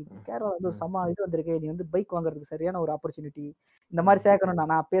மாதிரி கேரளா வந்து ஒரு சம இது வந்திருக்கு, நீ வந்து பைக் வாங்குறதுக்கு சரியான ஒரு ஆப்பர்ச்சுனிட்டி, இந்த மாதிரி சேர்க்கணும்.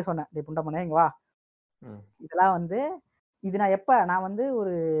 நான் அப்பயே சொன்னேன், டே புண்டை பண்ணேன் இங்க வா, இதெல்லாம் வந்து இது நான் எப்ப நான் வந்து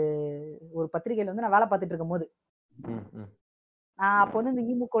ஒரு பத்திரிகையில வந்து நான் வேலை பார்த்துட்டு இருக்கும் போது, நான் அப்போ வந்து இந்த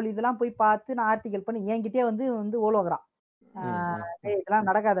ஈமுக்கோழி இதெல்லாம் போய் பார்த்து நான் ஆர்டிகல் பண்ணி என்கிட்டயே வந்து ஓலோகிறான். இதெல்லாம்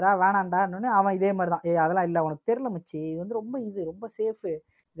நடக்காதுடா வேணாண்டான்னு. அவன் இதே மாதிரிதான், அதெல்லாம் இல்ல உனக்கு தெரியல மச்சி, இது வந்து ரொம்ப சேஃப்,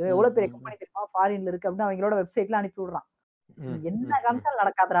 இது எவ்வளவு பெரிய கம்பெனி தெரியுமா, ஃபாரின்ல இருக்கு அப்படின்னு அவங்களோட வெப்சைட்ல அனுப்பி விடுறான். என்ன காமிச்சாலும்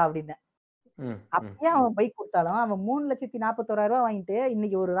நடக்காதரா அப்படின்னு. அப்பயே அவன் பைக் கொடுத்தாலும் அவன் 3,41,000 ரூபாய் வாங்கிட்டு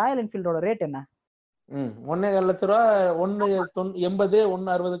இன்னைக்கு ஒரு ராயல் என்ஃபீல்டோட ரேட் என்ன? 1,50,000 ரூபாய், 1,80,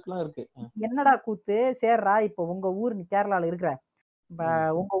 1,60 இருக்கு. என்னடா கூத்து சேர்றா. இப்ப உங்க ஊர், நீ கேரளால இருக்கிற,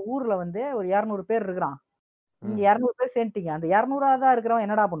 உங்க ஊர்ல வந்து ஒரு 200 பேர் இருக்கிறான். நீங்க 200 பேர் சேர்ந்துட்டீங்க. அந்த 200ஆவதா இருக்கிறவன்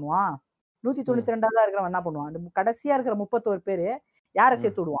என்னடா பண்ணுவான்? 192ஆவதா இருக்கிறவன் என்ன பண்ணுவான்? அந்த கடைசியா இருக்கிற 31 பேரு யார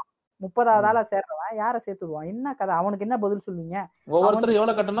சேர்த்து விடுவான்? 30வது ஆளா சேர்றவன் யார சேர்த்து விடுவான்? என்ன கதை? அவனுக்கு என்ன பதில் சொல்லுவீங்க? ஒவ்வொருத்தரும்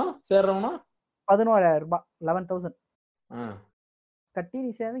எவ்வளவு கட்டணும் சேர்றவனா? 11,000 ரூபாய், 11,000 கட்டி நீ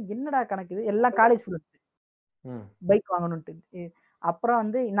சேர்ந்து என்னடா கணக்கு இது? எல்லாம் காலேஜ் ஸ்டூடெண்ட்ஸ் பைக் வாங்கணும்ட்டு. அப்புறம்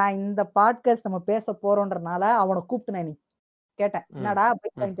வந்து நான் இந்த பாட்காஸ்ட் நம்ம பேச போறோன்றனால அவனை கூப்பிட்டு நான் கேட்டேன், என்னடா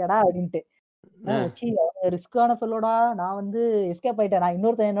பைக் வாங்கிட்டாடா அப்படின்ட்டு. ரிஸ்கான சொல்லோடா, நான் வந்து எஸ்கேப் ஆயிட்டேன், நான்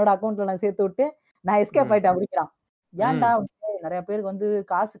இன்னொருத்தன் என்னோட அக்கௌண்ட்ல நான் சேர்த்து விட்டு நான் எஸ்கேப் ஆயிட்டேன் அப்படிங்கிறான். ஏன்டா நிறைய பேருக்கு வந்து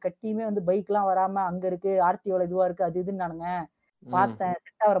காசு கட்டியுமே வந்து பைக் எல்லாம் வராம அங்க இருக்கு, ஆர்டிஓல இதுவா இருக்கு, அது இதுன்னு நானுங்க பார்த்தேன்,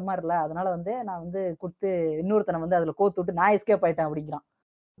 செட் ஆகிற மாதிரி இல்ல, அதனால வந்து நான் வந்து கொடுத்து இன்னொருத்தனை வந்து அதுல கோத்து விட்டு நான் எஸ்கேப் ஆயிட்டேன் அப்படிங்கிறான்.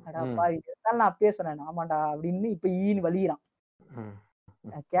 அடாப்பா, நான் அப்பயே சொன்னேன் ஆமாண்டா அப்படின்னு. இப்ப ஈன்னு வலிகிறான்.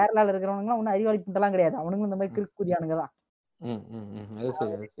 கேரளால இருக்கிறவங்க ஒன்னும் அறிவாளி புண்டெல்லாம் கிடையாது, அவனுங்களும் இந்த மாதிரி கிறுக்கு குதியானுங்க தான்.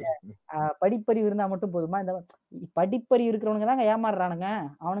 படிப்பறிவு இருந்தா மட்டும் போதுமா? இந்த படிப்பறிவு இருக்கிறவனுங்க தாங்க ஏமாறுறானுங்க.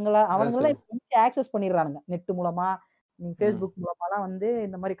 அவனுங்கள ஆக்சஸ் பண்ணிடுறானுங்க. நெட் மூலமா, Facebook மூலமாலாம் வந்து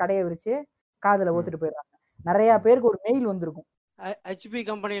இந்த மாதிரி கடையை விரிச்சு காதுல ஓத்துட்டு போயிடுறாங்க. நிறைய பேருக்கு ஒரு மெயில் வந்திருக்கும், HP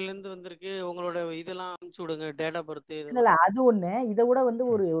கம்பெனில இருந்து வந்திருக்கு, உங்களோட இதெல்லாம் அனுப்பிச்சு விடுங்க, டேட்டா பர்த். இல்ல அது ஒண்ணு. இதை விட வந்து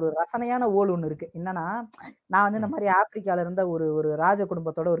ஒரு ரசனையான ஓல் ஒண்ணு இருக்கு. என்னன்னா, நான் வந்து இந்த மாதிரி ஆப்பிரிக்கால இருந்த ஒரு ராஜ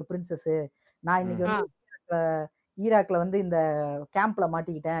குடும்பத்தோட ஒரு பிரின்சஸ், நான் இன்னைக்கு வந்து ஈராக்ல வந்து இந்த கேம்ப்ல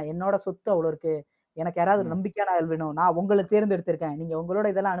மாட்டிக்கிட்டேன், என்னோட சொத்து அவ்வளவு இருக்கு, எனக்கு யாராவது ஒரு நம்பிக்கையான ஆள் வேணும், நான் உங்களை தேர்ந்தெடுத்திருக்கேன், நீங்க உங்களோட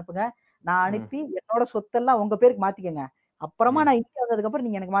இதெல்லாம் அனுப்புங்க, நான் அனுப்பி என்னோட சொத்தெல்லாம் உங்க பேருக்கு மாத்திக்கங்க, அப்புறமா நான் இந்தியா வந்ததுக்கு அப்புறம்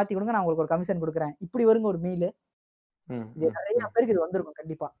நீங்க எனக்கு மாத்தி கொடுங்க, நான் உங்களுக்கு ஒரு கமிஷன் கொடுக்குறேன். இப்படி வருங்க ஒரு மெயில். நிறைய பேருக்கு இது வந்திருக்கும்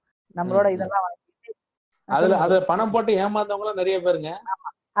கண்டிப்பா. நம்மளோட இதெல்லாம் அதுல பணம் போட்டு ஏமாந்தவங்க நிறைய பேருங்க.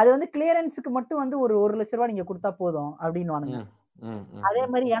 அது வந்து கிளியரன்ஸுக்கு மட்டும் வந்து ஒரு 1 லட்சம் ரூபாய் நீங்க கொடுத்தா போதும் அப்படின்னு வானுங்க. அதே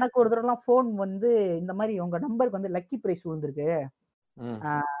மாதிரி எனக்கு ஒரு தடவைலாம் போன் வந்து இந்த மாதிரி உங்க நம்பருக்கு வந்து லக்கி பிரைஸ் விழுந்திருக்கு,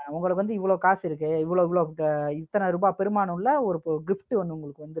 உங்களுக்கு வந்து இவ்வளவு காசு இருக்கு, இத்தனை ரூபாய் பெருமானம் உள்ள ஒரு கிஃப்ட் வந்து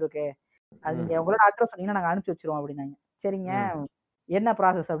உங்களுக்கு வந்திருக்கு, அது நீங்க உங்களோட அட்ரஸ் சொன்னீங்கன்னா நாங்க அனுப்பிச்சு வச்சிருவோம் அப்படின்னாங்க. சரிங்க, என்ன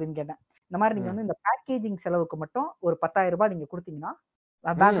ப்ராசஸ் அப்படின்னு கேட்டேன். இந்த மாதிரி நீங்க வந்து இந்த பேக்கேஜிங் செலவுக்கு மட்டும் ஒரு 10,000 ரூபாய் நீங்க கொடுத்தீங்கன்னா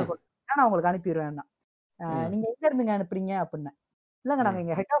பேங்க் அக்கௌண்ட் நான் உங்களுக்கு அனுப்பிடுவேன். நீங்க எங்க இருந்துங்க அனுப்புறீங்க அப்படின்னு. இல்லங்க நாங்க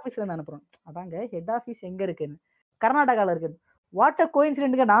எங்க ஹெட் ஆபீஸ்ல இருந்து அனுப்புறோம். அதாங்க ஹெட் ஆபீஸ் எங்க இருக்குன்னு? கர்நாடகால இருக்கு. வாட் அ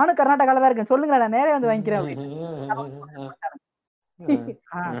கோயின்சிடென்ட்ங்க, நானும் கர்நாடகால தான் இருக்கேன், சொல்லுங்க நான் நேரே வந்து வாங்கிக்கிறேன்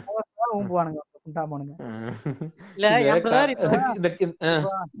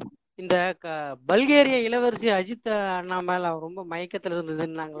இந்த பல்கேரிய இளவரசி அஜித் அண்ணா மேல ரொம்ப மயக்கத்துல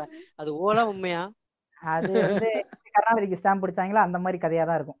இருந்ததுன்னாங்களே, அது ஓலா உண்மையா? அது வந்து கர்நாடகாக்கு ஸ்டாம்ப் பிடிச்சாங்களா அந்த மாதிரி கதையா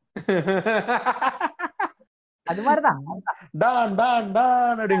தான் இருக்கும். அது மாதிரிதான் டான் டான்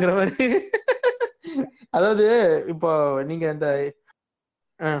டான் அப்படிங்கிற மாதிரி. அதாவது இப்போ நீங்க இந்த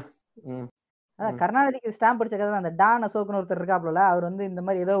கர்நாடகாக்கு ஸ்டாம்ப் படிச்ச கதை தான். அந்த டான் அசோக்னு ஒருத்தர் இருக்காப்ல, அவர் வந்து இந்த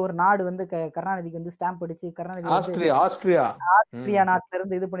மாதிரி ஏதோ ஒரு நாடு வந்து கர்நாடகாக்கு வந்து ஸ்டாம்ப் அடிச்சு ஆஸ்திரியா நாட்டுல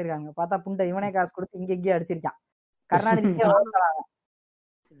இருந்து இது பண்ணிருக்காங்க. பார்த்தா புண்டை இவனே காசு கொடுத்து இங்கே அடிச்சிருக்கான். கர்நாடகா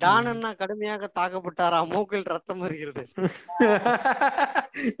டானன்னா கடுமையாக தாக்கப்பட்டாரா, மூக்கில் ரத்தம் வருகிறது.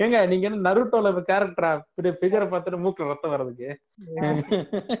 ஏங்க நீங்க என்ன நருட்டோல கேரக்டரா ஃபிகரை பார்த்துட்டு மூக்கில் ரத்தம் வர்றதுக்கு?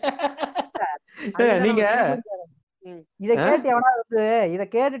 நீங்க இதை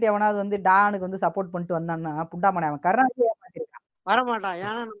கேட்டுட்டு எவனாவது வந்து டானுக்கு வந்து சப்போர்ட் பண்ணிட்டு வந்தான்னா புண்டாமனை அவன் கர்நாடகா ஏமாத்திருக்கான். வரமாட்டான்.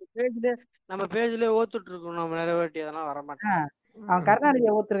 ஏன்னா நம்ம பேஜ்ல ஓத்துட்டு இருக்கோம், நம்ம நிறைவேட்டி அதெல்லாம் வரமாட்டான். அவன்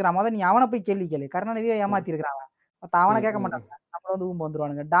கர்நாடகா ஓத்துருக்கான். முதல்ல நீ அவனை போய் கேள்வி கேளு. கர்நாடகா ஏமாத்தி இருக்கிறான். அவனை கேட்க மாட்டாங்க. நம்மள வந்து ஊம்பு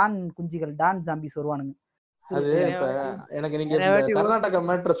வந்துருவானுங்க. டான் குஞ்சிகள், டான் ஜாம்பிஸ் வருவானுங்க. அது இப்ப எனக்கு நீங்க கர்நாடகா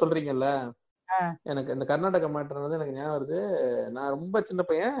மேட்டர் சொல்றீங்கல்ல, எனக்கு இந்த கர்நாடகா மேட்டர் வந்து எனக்கு ஞாபகம் வருது. நான் ரொம்ப சின்ன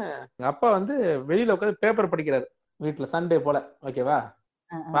பையன், எங்க அப்பா வந்து வெளியில உட்காந்து பேப்பர் படிக்கிறாரு வீட்டுல, சண்டே போல, ஓகேவா,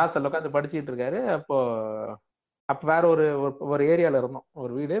 வாசல்ல உட்காந்து படிச்சுட்டு இருக்காரு. அப்ப வேற ஒரு ஏரியால இருந்தோம்,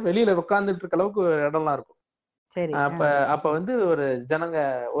 ஒரு வீடு, வெளியில உட்காந்துட்டு இருக்க அளவுக்கு இடம்லாம் இருக்கும். அப்ப வந்து ஒரு ஜனங்க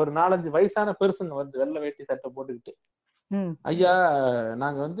ஒரு 4-5 வயசான பெருசுங்க வந்து வெள்ளை வேட்டி சட்டை போட்டுக்கிட்டு, ஐயா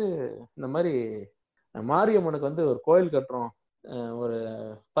நாங்க வந்து இந்த மாதிரி மாரியம்மனுக்கு வந்து ஒரு கோயில் கட்டுறோம், ஒரு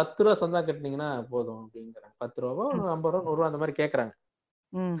 10 ரூபா சந்தா கட்டினீங்கன்னா போதும் அப்படிங்கிறாங்க. 10 ரூபாவோ 50 ரூபா 100 ரூபா அந்த மாதிரி கேக்குறாங்க.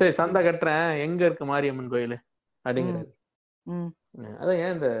 சரி சந்தா கட்டுறேன், எங்க இருக்கு மாரியம்மன் கோயில் அப்படிங்கிறாரு. அதான்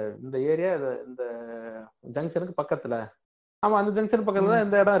ஏன் இந்த ஏரியா இந்த ஜங்ஷனுக்கு பக்கத்துல, ஆமா அந்த ஜங்ஷன் பக்கத்துல தான்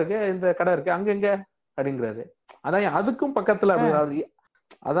இந்த இடம் இருக்கு, இந்த கடை இருக்கு, அங்க எங்க அப்படிங்கிறாரு. அதான் அதுக்கும் பக்கத்துல அப்படிங்கிறாரு.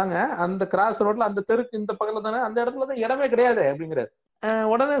 அதாங்க அந்த கிராஸ் ரோட்ல அந்த தெருக்கு இந்த பக்கத்துல தானே, அந்த இடத்துல தான் இடமே கிடையாது அப்படிங்கிறாரு.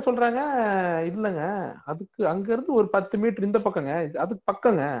 உடனே சொல்றாங்க, இல்லைங்க அதுக்கு அங்க இருந்து ஒரு 10 மீட்டர் இந்த பக்கங்க, அதுக்கு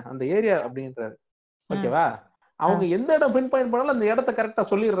பக்கங்க அந்த ஏரியா அப்படின்றாரு. ஓகேவா, அவங்க எந்த இடம் பின் பாயிண்ட் பண்ணாலும் அந்த இடத்த கரெக்டா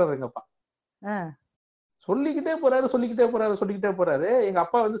சொல்லிடுறாரு எங்கப்பா. சொல்லிக்கிட்டே போறாரு. எங்க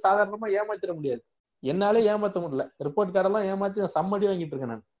அப்பா வந்து சாதாரணமா ஏமாத்திட முடியாது, என்னாலே ஏமாத்த முடியல. ரிப்போர்ட் கார்டெல்லாம் ஏமாத்தி நான் சம்மடி வாங்கிட்டு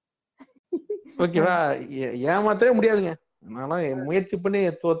இருக்கேன் நான். ஓகேவா? ஏமாத்தவே முடியாதுங்க. நான்லாம் முயற்சி பண்ணி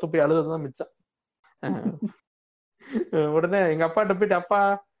தோத்து போய் அழுதுதான் மிச்சம். உடனே எங்க அப்பாட்ட போயிட்டு, அப்பா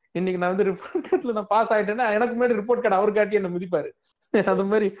இன்னைக்கு நான் வந்து ரிப்போர்ட் கார்டுல நான் பாஸ் ஆயிட்டேன்னா எனக்கு முன்னாடி ரிப்போர்ட் கார்டு அவர் காட்டி என்ன மிதிப்பாரு. அது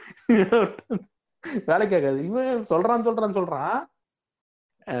மாதிரி வேலைக்கு ஆகாது. இவன் சொல்றான்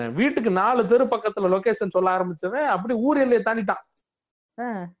வீட்டுக்கு 4 தெரு பக்கத்துல லொகேஷன் சொல்ல ஆரம்பிச்சவன் அப்படி ஊர் எல்லையை தாண்டிட்டான்.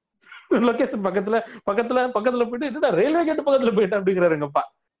 லொகேஷன் பக்கத்துல போயிட்டு என்னடா ரயில்வே கேட் பக்கத்துல போயிட்டு அப்படிங்கிறாரு எங்க அப்பா.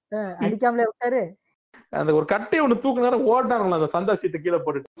 அடிக்காமலே விட்டாரு. அந்த ஒரு கட்டை ஒண்ணு தூக்கு நேரம் ஓட்டானுங்களா அந்த சந்தா சீட்டை கீழே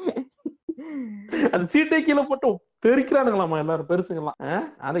போட்டுட்டு. அந்த சீட்டை கீழே போட்டு பெருக்கிறானுங்களாமா எல்லாரும் பெருசுங்களாம்.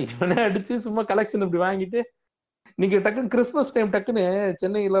 அதை இவனே அடிச்சு சும்மா கலெக்ஷன் இப்படி வாங்கிட்டு நீங்க டக்குன்னு கிறிஸ்துமஸ் டைம் டக்குன்னு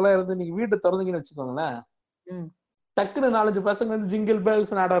சென்னையில எல்லாம் இருந்து நீங்க வீட்டை திறந்தீங்கன்னு வச்சுக்கோங்களேன், டக்குன்னு 4-5 பசங்க வந்து ஜிங்கிள்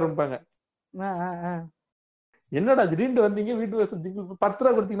பெல்ஸ் ஆட ஆரம்பிப்பாங்க. என்னடா திடீர்னு வந்தீங்க வீட்டு ஜிங்கிள் 10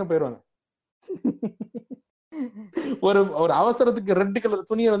 ரூபா கொடுத்தீங்கன்னா போயிருவாங்க. ஒரு அவசரத்துக்கு ரெட் கலர்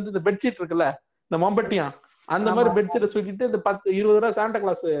துணியை வந்து இந்த பெட்ஷீட் இருக்குல்ல இந்த மம்பட்டியா அந்த மாதிரி பெட்ஷீட்டை தூக்கிட்டு இந்த 10-20 ரூபா சாண்டா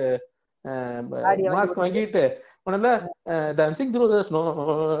கிளாஸ் மாஸ்க் வாங்கிட்டு உடனே டான்சிங் த்ரூ தி ஸ்னோ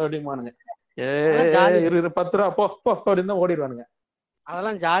அப்படிமானுங்க. 10 ரூபா போ அப்படின்னு தான் ஓடிடுவானுங்க.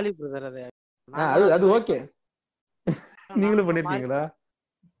 அதெல்லாம் ஜாலி பிரதர். அது ஓகே. நீங்களும் பண்ணிருக்கீங்களா?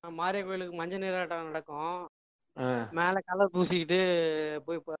 மாரியா கோயிலுக்கு மஞ்சள் நீராட்டம் நடக்கும். மேல கலர் பூசிக்கிட்டு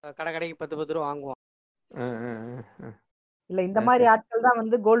போய் கடைக்கு 10 ரூபா வாங்குவோம். இல்ல இந்த மாதிரி ஆட்கள் தான்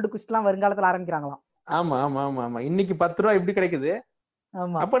வந்து கோல்டு குஸ்ட்லாம் வருங்காலத்துல ஆரம்பிக்கிறாங்களாம். ஆமா ஆமா ஆமா ஆமா. இன்னைக்கு 10 ரூபா இப்படி கிடைக்குது,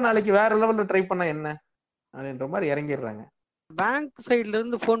 அப்ப நாளைக்கு வேற லெவல்ல ட்ரை பண்ணா என்ன அப்படின்ற மாதிரி இறங்கிடுறாங்க. பேங்க் சைட்ல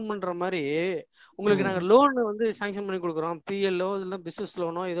இருந்து போன் பண்ற மாதிரி உங்களுக்கு நாங்க லோன் வந்து சாங்ஷன் பண்ணி கொடுக்குறோம், பிஎல்ஓ இல்ல பிசினஸ்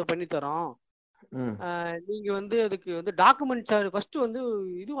லோனோ ஏதோ பண்ணி தரோம், நீங்க வந்து அதுக்கு வந்து டாக்குமெண்ட் சார்ஜ் ஃபர்ஸ்ட் வந்து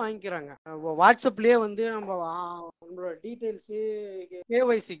இது வாங்கிக்கிறாங்க. வாட்ஸ்அப்லயே வந்து நம்ம நம்மளோட டீடைல்ஸ்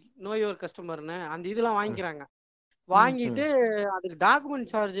கேஒய்சி நோ யுவர் கஸ்டமர்னு அந்த இதெல்லாம் வாங்கிக்கிறாங்க. வாங்கிட்டு அதுக்கு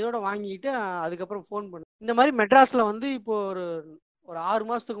டாக்குமெண்ட் சார்ஜோட வாங்கிட்டு அதுக்கப்புறம் ஃபோன் பண்ணு. இந்த மாதிரி மெட்ராஸ்ல வந்து இப்போ ஒரு 6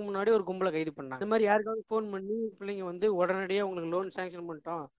 மாசத்துக்கு முன்னாடி ஒரு கும்பலை கைது பண்ணாங்க. இந்த மாதிரி யாருக்காவது ஃபோன் பண்ணி பிள்ளைங்க வந்து உடனடியாக உங்களுக்கு லோன் சாங்ஷன்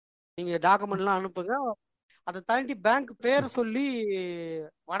பண்ணிட்டோம், நீங்க டாக்குமெண்ட்லாம் அனுப்புங்க. அதை தாண்டி பேங்க் பேர் சொல்லி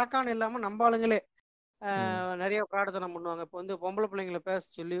வடக்கான இல்லாம நம்ம ஆளுங்களே நிறைய பிரார்த்தனம் பண்ணுவாங்க. இப்போ வந்து பொம்பளை பிள்ளைங்களை பேச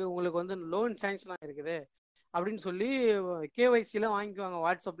சொல்லி உங்களுக்கு வந்து லோன் சாங்ஷன் இருக்குது அப்படின்னு சொல்லி கேஒய்சிலாம் வாங்கிக்குவாங்க.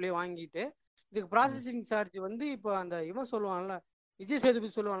 வாட்ஸ்அப்லேயே வாங்கிட்டு இதுக்கு ப்ராசஸிங் சார்ஜ் வந்து இப்போ அந்த இவன் சொல்லுவான்ல, விஜய்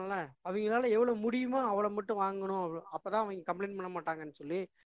சேதுபதி சொல்லுவாங்கல்ல, அவங்களால எவ்வளவு முடியுமோ அவ்வளோ மட்டும் வாங்கணும், அப்பதான் அவங்க கம்ப்ளைண்ட் பண்ண மாட்டாங்கன்னு சொல்லி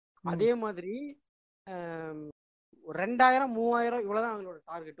அதே மாதிரி 2000-3000 இவ்வளவுதான் அவங்களோட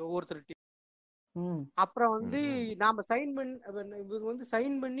டார்கெட் ஒவ்வொருத்தருட்டையும். அப்புறம் வந்து நாம இவங்க வந்து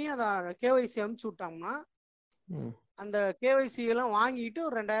சைன் பண்ணி அதை கேஒய்சி அனுப்பிச்சு விட்டாங்கன்னா அந்த கேஒய்சி எல்லாம் வாங்கிட்டு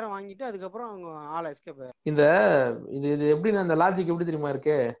ஒரு 2000 வாங்கிட்டு அதுக்கப்புறம் அவங்க ஆளை எஸ்கேப். இது எப்படி அந்த லாஜிக் எப்படி தெரியுமா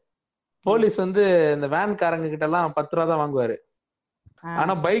இருக்கு? போலீஸ் வந்து இந்த வேன்காரங்க கிட்ட எல்லாம் 10 ரூபா தான் வாங்குவாரு,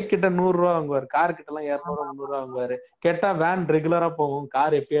 ஆனா பைக் கிட்ட 100 ரூபா வாங்குவாரு, கார் கிட்ட எல்லாம் 200-300 ரூபா வாங்குவாரு. கேட்டா வேன் ரெகுலரா போகும்,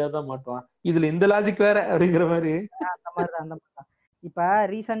 கார் எப்பயாவது தான் மாட்டுவான். இதுல இந்த லாஜிக் வேற அப்படிங்கிற மாதிரி. அந்த மாதிரிதான். இப்ப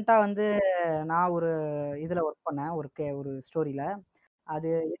ரீசெண்டா வந்து நான் ஒரு இதுல ஒர்க் பண்ணேன், ஒரு ஸ்டோரியில. அது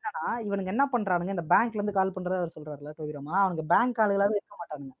என்னன்னா இவனுங்க என்ன பண்றானுங்க, இந்த பேங்க்ல இருந்து கால் பண்றதா அவர் சொல்றாருல டோபிராமா, அவனுங்க பேங்க் ஆளுகளாவே இருக்க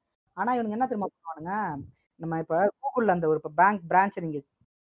மாட்டானுங்க. ஆனா இவனுங்க என்ன தெரியுமா பண்ணுவானுங்க, நம்ம இப்ப கூகுள்ல அந்த ஒரு பேங்க் பிரான்ச் நீங்க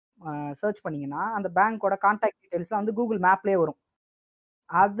சர்ச் பண்ணீங்கன்னா அந்த பேங்கோட கான்டாக்ட் டீடைல்ஸ்லாம் வந்து கூகுள் மேப்லயே வரும்.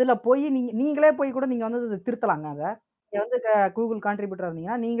 அதுல போய் நீங்களே போய் கூட நீங்க வந்து திருத்தலாங்க. அதை நீங்க வந்து கூகுள் கான்ட்ரிபியூட்டர்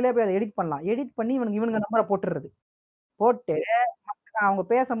இருந்தீங்கன்னா நீங்களே போய் அதை எடிட் பண்ணலாம். எடிட் பண்ணி இவனுங்க நம்பரை போட்டுறது. போட்டு அவங்க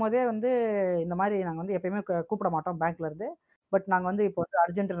பேசும்போதே வந்து இந்த மாதிரி நாங்க வந்து எப்பயுமே கூப்பிட மாட்டோம் பேங்க்ல இருந்து, பட் நாங்க வந்து இப்போ வந்து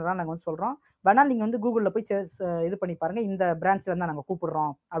அர்ஜென்ட்னா நாங்க வந்து சொல்றோம், வேணா நீங்க வந்து கூகுள்ல போய் இது பண்ணி பாருங்க, இந்த பிரான்ச்ல இருந்தா நாங்க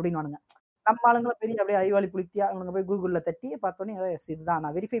கூப்பிடுறோம் அப்படின்னு. நம்ம ஆளுங்களும் பெரிய அப்படியே அறிவாளி புளித்தியா அவனுங்க போய் கூகுள்ல தட்டி பார்த்தோன்னே இதுதான்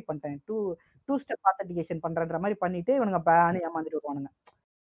நான் வெரிஃபை பண்ணிட்டேன், டூ ஸ்டெப் ஆத்தென்டிகேஷன் பண்றன்ற மாதிரி பண்ணிட்டு இவனுங்க பேனு ஏமாந்துட்டு வருவானுங்க.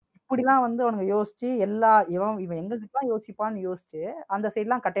 இப்படிலாம் வந்து அவனுங்க யோசிச்சு இவன் எங்க கிட்ட யோசிப்பான்னு யோசிச்சு அந்த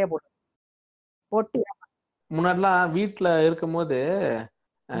சைட்லாம் கட்டையா போட்டு முன்னாடிலாம் வீட்டுல இருக்கும் போது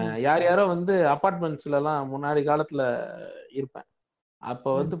யாரோ வந்து அபார்ட்மெண்ட்ஸ்ல எல்லாம் முன்னாடி காலத்துல இருப்பேன்.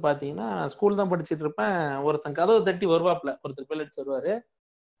 அப்ப வந்து பாத்தீங்கன்னா ஸ்கூல் தான் படிச்சுட்டு இருப்பேன். ஒருத்தன் கதவை தட்டி வருவாப்ல, ஒருத்தர் பேல் அடிச்சு வருவாரு,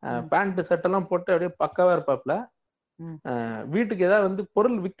 பேண்ட் சட்டெல்லாம் போட்டு அப்படியே பக்காவா இருப்பாப்ல. வீட்டுக்கு ஏதாவது வந்து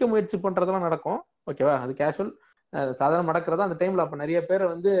பொருள் விற்க முயற்சி பண்றதெல்லாம் நடக்கும், ஓகேவா, அது கேஷுவல் சாதாரண நடக்கிறதா. அந்த டைம்ல அப்ப நிறைய பேரை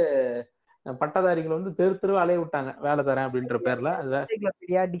வந்து பட்டதாரிகள் வந்து தெரு அலைய விட்டாங்க வேலை தரேன் அப்படின்ற பேர்ல.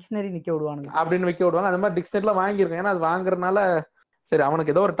 டிக்ஷனரி நிக்க விடுவாங்க அப்படின்னு வைக்க விடுவாங்க. அந்த மாதிரி டிக்ஷனரிலாம் வாங்கியிருக்கேன். ஏன்னா அது வாங்குறதுனால சரி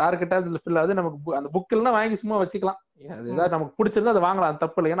அவனுக்கு ஏதோ ஒரு டார்கெட்டா ஃபில் ஆகுது, நமக்கு அந்த புக்கெல்லாம் வாங்கி சும்மா வச்சுக்கலாம், அது ஏதாவது நமக்கு பிடிச்சிருந்தா அதை வாங்கலாம், அது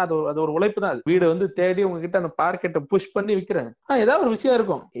தப்பு இல்லை. ஏன்னா அது ஒரு உழைப்பு தான். வீடு வந்து தேடி உங்ககிட்ட அந்த மார்க்கெட்டை புஷ் பண்ணி விற்கிறேன், ஏதாவது ஒரு விஷயம்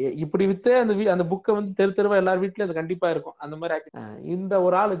இருக்கும். இப்படி வித்தே அந்த புக்கை வந்து தெருவா எல்லார் வீட்லயும் அது கண்டிப்பா இருக்கும். அந்த மாதிரி இந்த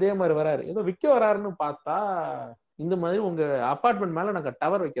ஒரு ஆள் இதே மாதிரி வராரு, ஏதோ விற்க வராருன்னு பார்த்தா இந்த மாதிரி உங்க அபார்ட்மெண்ட் மேல நாங்க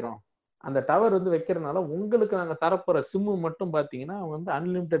டவர் வைக்கிறோம் அந்த டவர் வந்து வைக்கிறதுனால உங்களுக்கு நாங்க தரப்போற சிம்மு மட்டும் பாத்தீங்கன்னா வந்து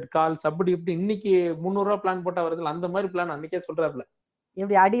அன்லிமிடெட் கால்ஸ் அப்படி இப்படி இன்னைக்கு 300 ரூபாய் பிளான் போட்டா வருது அந்த மாதிரி பிளான் அன்னைக்கே சொல்றாப்ல.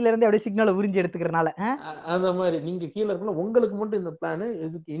 எப்படி அடியில இருந்து அப்படியே சிக்னலை உறிஞ்சி எடுத்துக்கிறனால அந்த மாதிரி நீங்க கீழே இருக்கணும் உங்களுக்கு மட்டும் இந்த பிளான்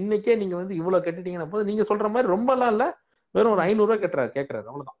இதுக்கு இன்னைக்கே நீங்க வந்து இவ்வளவு கட்டிட்டீங்கன்னா போது நீங்க சொல்ற மாதிரி ரொம்ப எல்லாம் இல்ல, வெறும் ஒரு 500 ரூபாய் கேட்கறாரு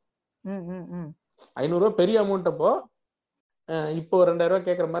அவ்வளவுதான். 500 ரூபாய் பெரிய அமௌண்ட். அப்போ இப்போ 2000 ரூபாய்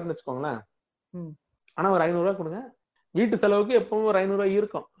கேட்கற மாதிரி வச்சுக்கோங்களேன். ஆனா ஒரு 500 ரூபாய் கொடுங்க, வீட்டு செலவுக்கு எப்பவும் ஒரு 500 ரூபாய்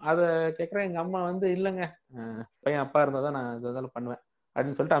இருக்கும். அதை கேட்கறேன். எங்க அம்மா வந்து இல்லைங்க பையன் அப்பா இருந்தாதான் நான் இதெல்லாம் பண்ணுவேன்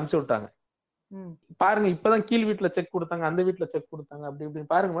அப்படின்னு சொல்லிட்டு அனுப்பிச்சு விட்டாங்க. பாருங்க இப்பதான் கீழ் வீட்டுல செக் கொடுத்தாங்க, அந்த வீட்டுல செக் கொடுத்தாங்க, அப்படி இப்படின்னு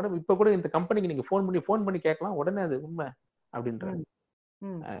பாருங்க மேடம். இப்ப கூட இந்த கம்பெனிக்கு நீங்க ஃபோன் பண்ணி கேட்கலாம், உடனே அது உண்மை அப்படின்றாங்க.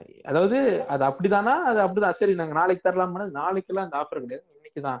 அதாவது அது அப்படிதானா, அது அப்படிதான், சரி நாங்க நாளைக்கு தரலாம். நாளைக்கு எல்லாம் அந்த ஆஃபர் கிடையாது,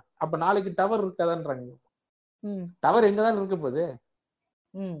 இன்னைக்குதான். அப்ப நாளைக்கு டவர் இருக்காதான்றாங்க. டவர் எங்கதான் இருக்க போகுது?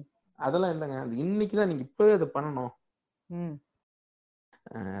 அதெல்லாம் இல்லைங்க, அது இன்னைக்குதான், நீங்க இப்பவே அதை பண்ணணும்.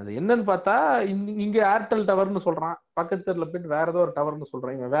 அது என்னன்னு பார்த்தா இங்க ஏர்டெல் டவர்னு சொல்றான், பக்கத்து தெருல போயிட்டு வேற ஏதோ ஒரு டவர்னு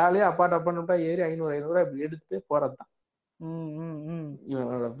சொல்றான். இவன் வேலையே அப்பார்ட்மெண்ட்டா ஏறி 500 இப்படி எடுத்து போறதுதான்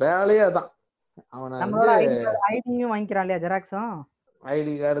இவனோட வேலையே. அதான் அவனை ஐடியும் வாங்கிக்கிறான் இல்லையா, ஜெராக்ஸும்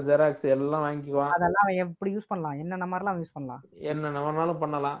ஐடி கார்டு ஜெராக்ஸ் எல்லாம் வாங்கிக்குவான். அதெல்லாம் அவன் எப்படி யூஸ் பண்ணலாம், என்னென்ன மாதிரிலாம் யூஸ் பண்ணலாம், என்ன வேணாலும்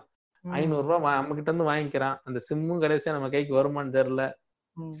பண்ணலாம். 500 ரூபாய் நம்ம கிட்ட இருந்து வாங்கிக்கிறான். அந்த சிம்மும் கடைசியா நம்ம கைக்கு வருமானு தெரியல.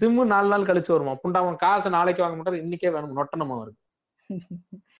 சிம்மு 4 நாள் கழிச்சு வருமா? புண்டா அவன் காசு நாளைக்கு வாங்க மாட்டாரு, இன்னைக்கே வேணும், நொட்டனமா வருது.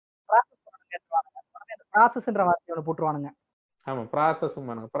 ப்ராசஸ்ன்ற வார்த்தையோட போட்டுருவானுங்க. ஆமா, ப்ராசஸும்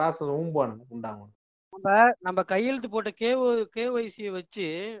பண்ணுங்க, ப்ராசஸ் ஊம்பானுங்க புண்டாங்க. நம்ம கையெழுத்து போட்ட கேஒய்சி வச்சு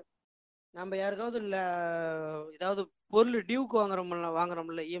நம்ம யாருக்காவது இல்ல ஏதாவது பொருள் டியூக்கு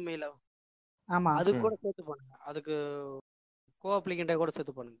வாங்குறோம்ல இஎம்ஐல, ஆமா அது கூட சேர்த்து பண்ணுங்க. அதுக்கு கோ அப்ளிகேண்டா கூட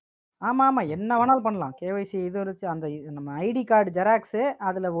சேர்த்து பண்ணுங்க. ஆமா ஆமா, என்ன வேணாலும் பண்ணலாம். கேஒய்சி இது வச்சு அந்த நம்ம ஐடி கார்டு ஜெராக்ஸ்,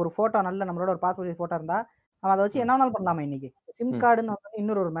 அதுல ஒரு போட்டோ, நல்ல நம்மளோட ஒரு பாஸ்போர்ட் போட்டோ இருந்தா அவன் அதை வச்சு என்ன வேணாலும் பண்ணலாமா இன்னைக்கு. சிம் கார்டுன்னு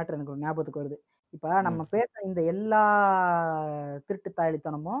இன்னொரு மேட்டர் எனக்கு ஒரு ஞாபகத்துக்கு வருது. இப்ப நம்ம பேச இந்த எல்லா திருட்டு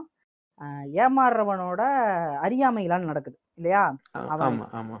தாயலித்தனமும் ஏமாறுறவனோட அறியாமையிலான்னு நடக்குது இல்லையா?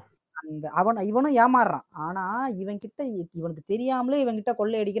 இவனும் ஏமாறுறான். ஆனா இவனுக்கு தெரியாமலே இவன்கிட்ட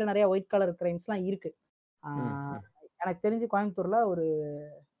கொள்ளையடிக்கிற நிறைய ஒயிட் கலர் கிரைம்ஸ் எல்லாம் இருக்கு. எனக்கு தெரிஞ்சு கோயம்புத்தூர்ல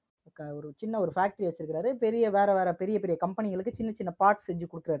ஒரு சின்ன ஒரு ஃபேக்டரி வச்சிருக்காரு. வேற பெரிய பெரிய கம்பெனிகளுக்கு சின்ன சின்ன பார்ட்ஸ் செஞ்சு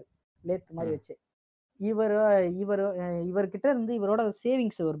கொடுக்குறாரு, லேத் மாதிரி வச்சு. இவர்கிட்ட இருந்து இவரோட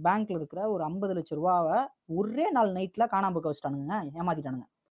சேவிங்ஸ் ஒரு பேங்க்ல இருக்கிற ஒரு 50 லட்சம் ரூபாவை ஒரே நாள் நைட்ல காணாம போக்க வச்சுட்டானுங்க, ஏமாத்திட்டானுங்க.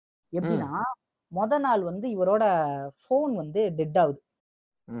 எப்படின்னா முத நாள் வந்து இவரோட போன் வந்து டெட் ஆகுது.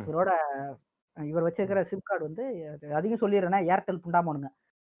 இவர் வச்சிருக்கிற சிம் கார்டு வந்து அதிகம் சொல்லிடுறேன்னா ஏர்டெல் புண்டாமோனுங்க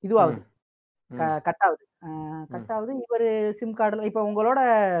இதுவாகுது, கட் ஆகுது. இவர் சிம் கார்டுல இப்ப உங்களோட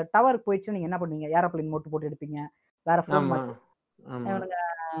டவர் போயிடுச்சு, நீங்க என்ன பண்ணுவீங்க? ஏரோப்ளைன் மோட் போட்டு எடுப்பீங்க, வேற போன்.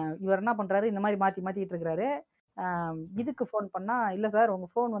 இவர் என்ன பண்றாரு, இந்த மாதிரி மாத்திட்டு இருக்கிறாரு. இதுக்கு போன் பண்ணா, இல்ல சார் உங்க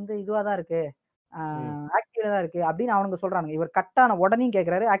போன் வந்து இதுவா தான் இருக்கு, ஆக்டிவ்ல தான் இருக்கு அப்படின்னு அவனுங்க சொல்றாங்க. இவர் கட்டான உடனே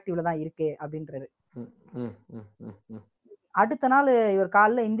கேக்குறாரு, ஆக்டிவ்ல தான் இருக்கு அப்படின்றாரு. அடுத்த நாள் இவர்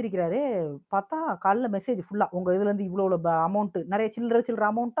காலைல எந்திரிக்கிறாரு, பார்த்தா காலைல மெசேஜ் ஃபுல்லா உங்க இதுல இருந்து இவ்வளவு அமௌண்ட், நிறைய சில்லற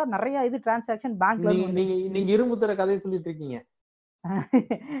அமௌண்டா நிறைய இது டிரான்சாக்ஷன் பேங்க்ல இருந்து. நீங்க இரும்புத்தர கதையை சொல்லிட்டு இருக்கீங்க.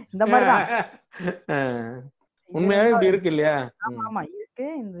 இந்த மாதிரிதான் உண்மையாவே இப்படி இருக்கு இல்லையா? ஆமா இருக்கு.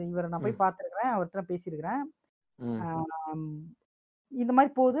 இவரை நான் போய் பார்த்திருக்கிறேன், அவர்கிட்ட பேசியிருக்கிறேன். இந்த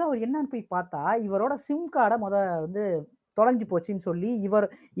மாதிரி போகுது. அவர் என்னன்னு போய் பார்த்தா இவரோட சிம் கார்டை வந்து தொலைஞ்சு போச்சுன்னு சொல்லி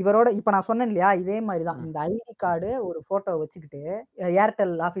இவரோட இப்ப நான் சொன்னேன் இல்லையா, இதே மாதிரிதான் இந்த ஐடி கார்டு ஒரு போட்டோ வச்சுக்கிட்டு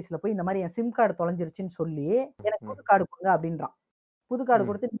ஏர்டெல் ஆபீஸ்ல போய் இந்த மாதிரி என் சிம் கார்டு தொலைஞ்சிருச்சுன்னு சொல்லி எனக்கு புது கார்டு கொடுங்க அப்படின்றான். புது கார்டு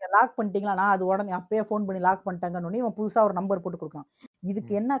கொடுத்து நீங்க லாக் பண்ணிட்டீங்களா? நான் அது உடனே அப்பயே போன் பண்ணி லாக் பண்ணிட்டாங்கன்னு இவன் புதுசா ஒரு நம்பர் போட்டு கொடுக்கான்.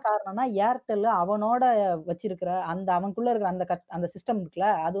 இதுக்கு என்ன காரணம்னா ஏர்டெல் அவனோட வச்சிருக்கிற அவனுக்குள்ள இருக்கிற அந்த சிஸ்டம் இருக்குல்ல,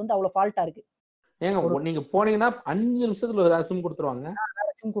 அது வந்து அவ்வளவு ஃபால்ட்டா இருக்கு. ஏங்க நீங்க போனீங்கன்னா 5 நிமிஷத்துல சிம் கொடுத்துருவாங்க.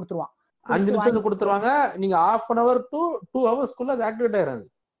 சிம் கொடுத்துருவான், 5 நிமிஷத்துல கொடுத்துருவாங்க. நீங்க 1/2 hour to 2 hours அது ஆக்டிவேட் ஆயிராது.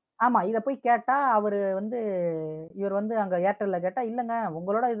 ஆமா, இத போய் கேட்டா இவர் வந்து அங்க ஏர்டெல்ல கேட்டா, இல்லங்க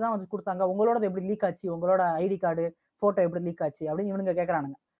உங்களோட இதுதான் வந்து கொடுத்தாங்க, உங்களோட எப்படி லீக் ஆச்சு, உங்களோட ஐடி கார்டு போட்டோ எப்படி லீக் ஆச்சு அப்படின்னு இவனுங்க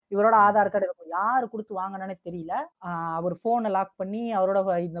கேக்குறானுங்க. இவரோட ஆதார் கார்டு யாரு கொடுத்து வாங்கினானே தெரியல. அவர் போனை லாக் பண்ணி அவரோட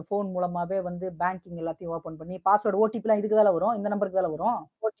இந்த போன் மூலமாவே வந்து பேங்கிங் எல்லாத்தையும் ஓபன் பண்ணி பாஸ்வேர்டு ஓடிபி எல்லாம் இதுக்கு வேலை வரும், இந்த நம்பருக்கு வேலை வரும்,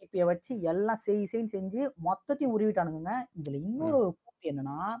 ஓடிபியை வச்சு எல்லாம் செஞ்சு மொத்தத்தையும் உருவிட்டானுங்க. இதுல இன்னொரு ஒரு கூட்டு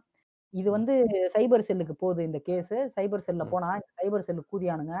என்னன்னா, இது வந்து சைபர் செல்லுக்கு போகுது இந்த கேஸ். சைபர் செல்ல போனா சைபர் செல்லு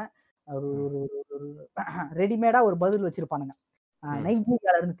கூதியானுங்க ஒரு ரெடிமேடா ஒரு பதில் வச்சிருப்பானுங்க.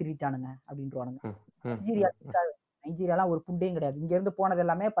 நைஜீரியால இருந்து திருட்டானுங்க அப்படின்றானுங்க. நைஜீரியாலாம் ஒரு புண்டையும் கிடையாது. இங்க இருந்து போனது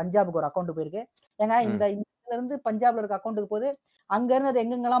எல்லாமே பஞ்சாபுக்கு ஒரு அக்கௌண்ட் போயிருக்கு. ஏங்க இந்த இருந்து பஞ்சாப்ல இருக்க அக்கௌண்ட்டுக்கு போகுது, அங்க இருந்து அது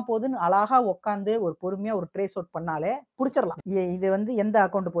எங்கெங்கெல்லாம் போகுதுன்னு அழகா உட்காந்து ஒரு பொறுமையா ஒரு ட்ரேஸ் அவுட் பண்ணாலே புடிச்சிடலாம். இது வந்து எந்த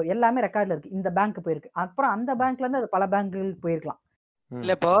அக்கௌண்ட் போகுது எல்லாமே ரெக்கார்ட்ல இருக்கு. இந்த பேங்க் போயிருக்கு, அப்புறம் அந்த பேங்க்ல இருந்து அது பல பேங்குகளுக்கு போயிருக்கலாம்.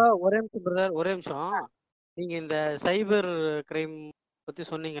 இல்ல இப்போ ஒரே நிமிஷம் பிரதர், ஒரே நிமிஷம். நீங்க இந்த சைபர் கிரைம் பத்தி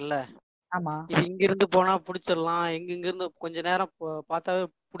சொன்னீங்கல்ல, ஆமா இது இங்க இருந்து போனா புடிச்சிடலாம், இங்க இருந்து கொஞ்ச நேரம் பார்த்தாவே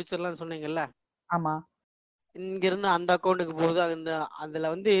புடிச்சிடலாம்னு சொன்னீங்கல்ல. ஆமா இங்க இருந்து அந்த அக்கௌண்ட்டுக்கு போகுது. அந்த அதுல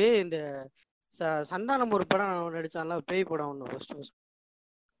வந்து இந்த சந்தானம் ஒரு படம் நடிச்சான்ல, பேய் படம் ஒண்ணு ஃபர்ஸ்ட்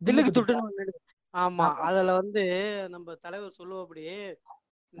தில்லுக்கு துட்டுன்னு ஒண்ணு நடிச்சு. ஆமா, அதுல வந்து நம்ம தலைவர் சொல்லுவாப்படி,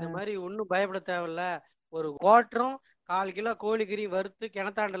 இந்த மாதிரி ஒன்றும் பயப்பட தேவையில்ல, ஒரு குவாட்டரும் 1/4 கிலோ கோழிக்கறி வறுத்து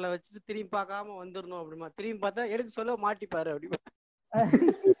கிணத்தாண்டல வச்சுட்டு திரும்பி பார்க்காம வந்துடணும் அப்படிமா. திரும்பி பார்த்தா எடுக்க சொல்ல மாட்டிப்பாரு அப்படிமா.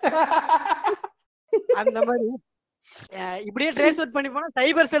 அந்த மாதிரி இப்படியே ட்ரேஸ் அவுட் பண்ணி போனா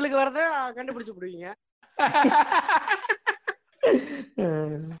சைபர் செல்லுக்கு வரத கண்டுபிடிச்சு போடுவீங்க.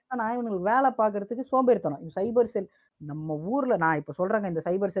 ஆனா இவனுக்கு வேலை பாக்குறதுக்கு சோம்பேறித்தனம். சைபர் செல் நம்ம ஊர்ல நான் இப்ப சொல்றேங்க, இந்த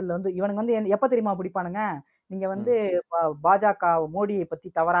சைபர் செல்ல வந்து இவனுங்க வந்து எப்ப தெரியுமா பிடிப்பானுங்க? நீங்க வந்து பாஜக மோடியை பத்தி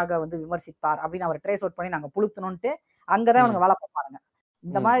தவறாக வந்து விமர்சித்தார் அப்படின்னு அவரை ட்ரேஸ் அவுட் பண்ணி நாங்க புளுத்தணும்ட்டு அங்கதான் அவனுங்க வேலை பார்ப்பானுங்க.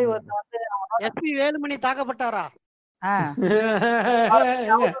 இந்த மாதிரி ஒருத்தன் வந்து எஸ்பி வேலுமணி தாக்கப்பட்டாரா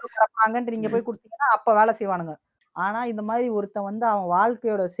பரப்பாங்கன்ட்டு நீங்க போய் கொடுத்தீங்கன்னா அப்ப வேலை செய்வானுங்க. ஆனா இந்த மாதிரி ஒருத்தன் வந்து அவன்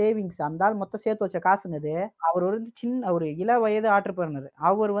வாழ்க்கையோட சேவிங்ஸ் அந்த ஆள் மொத்தம் சேர்த்து வச்ச காசுங்க இது. அவர் ஒரு சின்ன ஒரு இள வயது ஆண்டர்பிரனர்.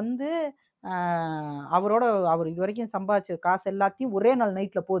 அவர் வந்து அவர் இது வரைக்கும் சம்பாதிச்ச காசு எல்லாத்தையும் ஒரே நாள்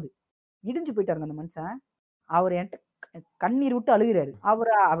நைட்ல போகுது. இடிஞ்சு போயிட்டாருங்க அந்த மனுஷன். அவர் என்கிட்ட கண்ணீர் விட்டு அழுகிறாரு.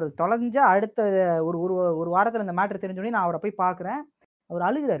 அவர் தொலைஞ்ச அடுத்த ஒரு வாரத்துல இந்த மேட்டர் தெரிஞ்சோடனே நான் அவரை போய் பாக்குறேன். அவர்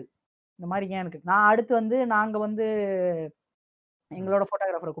அழுகிறாரு. இந்த மாதிரிங்க எனக்கு நான் அடுத்து வந்து நாங்க வந்து எங்களோட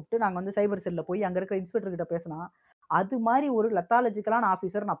போட்டோகிராஃபரை கூப்பிட்டு நாங்க வந்து சைபர் செல்ல போய் அங்க இருக்கிற இன்ஸ்பெக்டர் கிட்ட பேசினா, அது மாதிரி ஒரு லெத்தாலஜிக்கலான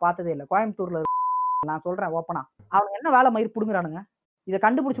ஆபீசர் நான் பார்த்ததே இல்லை. கோயம்புத்தூர்ல நான் சொல்றேன் ஓப்பனா. அவங்க என்ன வேலை மயிர் புடுங்குறானுங்க. இதை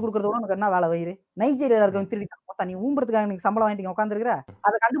கண்டுபிடிச்சு கொடுக்கறதோட உனக்கு என்ன வேலை வயிறு? நைஜீரியால இருக்க திருடிட்டான், நீ ஊம்புறதுக்காக எனக்கு சம்பளம் வாங்கிட்டு உட்காந்துருக்கிற,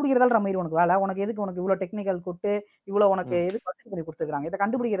 அதை கண்டுபிடிக்கிறதால மயிர் உனக்கு வேலை? உனக்கு எதுக்கு உனக்கு இவ்வளவு டெக்னிக்கல் கூட்டு இவ்வளவு உனக்கு எதுக்கு வசதி பண்ணி கொடுத்துருக்காங்க? இதை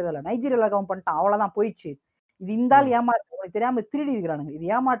கண்டுபிடிக்கிறதால நைஜீரியால இருக்கவன் பண்ணிட்டான், அவ்வளவுதான் போயிடுச்சு. இது இந்த ஆள் ஏமாற்றம், உனக்கு தெரியாம திருடி இருக்கிறானுங்க. இது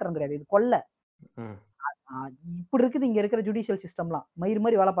ஏமாற்றம் கிடையாது, இது கொல்ல. இப்படி இருக்குது இங்க இருக்கிற ஜுடிஷியல் சிஸ்டம்லாம். மயிர்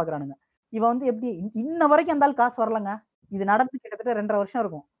மாதிரி வேலை பாக்குறானுங்க. இவன் வந்து எப்படி இன்ன வரைக்கும் அந்த ஆள் காசு வரலங்க. இது நடந்து கிட்டத்தட்ட 2.5 வருஷம்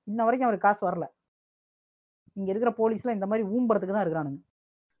இருக்கும். இன்ன வரைக்கும் அவருக்கு காசு வரல. இங்க இருக்கிற போலீஸ்ல இந்த மாதிரி ஊம்புறதுக்கு தான் இருக்கிறானுங்க.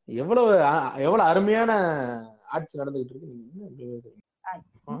 எவ்வளவு அருமையான ஆட்சி நடந்துகிட்டு இருக்கு.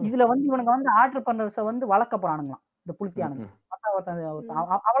 இதுல வந்து இவனுங்க வந்து ஆண்டர்பிரனர்ஸ வந்து வளர்க்க போறானுங்களாம் இந்த புளுத்தியானுங்க.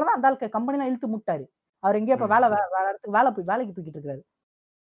 அவ்வளவுதான் அந்த ஆள் கம்பெனிலாம் இழுத்து முட்டாரு. அவர் எங்கேயோ இப்ப வேற இடத்துக்கு வேலைக்கு போய்கிட்டு இருக்காரு.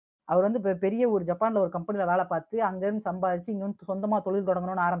 அவர் வந்து பெரிய ஒரு ஜப்பான்ல ஒரு கம்பெனில வேலை பார்த்து அங்க இருந்து சம்பாதிச்சு இங்க வந்து சொந்தமா தொழில்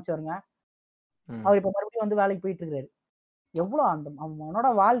தொடங்கணும்னு ஆரம்பிச்சவருங்க. அவர் இப்ப மறுபடியும் வந்து வேலைக்கு போயிட்டு இருக்காரு. எவ்வளவு அவனோட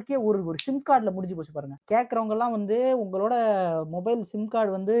வாழ்க்கையே ஒரு சிம் கார்டுல முடிஞ்சு போச்சு பாருங்க. கேட்கறவங்க எல்லாம் வந்து உங்களோட மொபைல் சிம்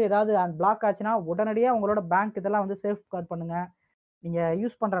கார்டு வந்து ஏதாவது பிளாக் ஆச்சுன்னா உடனடியா உங்களோட பேங்க் இதெல்லாம் வந்து சேஃப் கார்டு பண்ணுங்க. நீங்க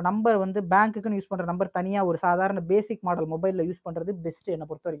யூஸ் பண்ற நம்பர் வந்து பேங்க்குன்னு யூஸ் பண்ற நம்பர் தனியா ஒரு சாதாரண பேசிக் மாடல் மொபைல்ல யூஸ் பண்றது பெஸ்ட் என்ன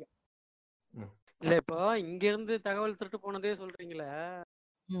பொறுத்த வரைக்கும். இல்ல இப்போ இங்க இருந்து தகவல் திருட்டு போனதே சொல்றீங்களே,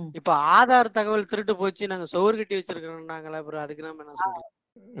 இப்ப ஆதார் தகவல் திருட்டு போச்சு, நாங்க சோறு கட்டி வச்சிருக்கோம்னாங்களா, அப்புறம் அதுக்கு நாம என்ன சொல்றோம்?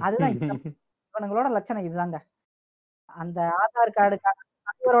 அதுதான் இவனுங்களோட லட்சணம் இதுதாங்க. அந்த ஆதார்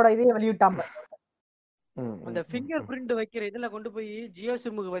கார்டுக்கான இதையே வெளியிட்டாம அந்த ஃபிங்கர் பிரிண்ட் வைக்கிற இதுல கொண்டு போய் ஜியோ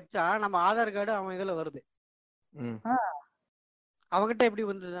சிம்முக்கு வச்சா நம்ம ஆதார் கார்டு அவன் இதுல வருது. அவகிட்ட எப்படி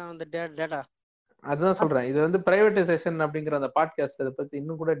வந்தது அந்த டேட்டா? அதுதான் சொல்றேன். இது வந்து பிரைவேடைசேஷன் அப்படிங்கிற அந்த பாட்காஸ்ட் அதை பத்தி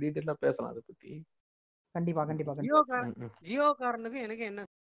இன்னும் கூட டீடைலா பேசலாம். அதை பத்தி கண்டிப்பா கண்டிப்பா. ஜியோ காரனுக்கு எனக்கு என்ன,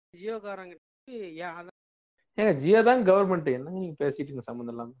 ஜியோ காரங்க ஏங்க ஜியோ தான் கவர்மெண்ட், என்ன நீங்க பேசிட்டு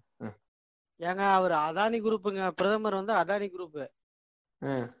சம்பந்தம் இல்லாம? ஏங்க அவர் அதானி குரூப்புங்க, பிரதமர் வந்து அதானி குரூப்,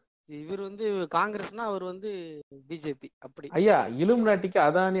 இவர் வந்து காங்கிரஸ்னா அவர் வந்து பிஜேபி. அப்படி ஐயா, இலுமினாட்டிக்கு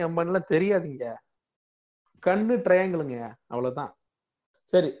அதானி அம்பானிலாம் தெரியாதுங்க, கண்ணு ட்ரையாங்கிளுங்க, அவ்வளவுதான்.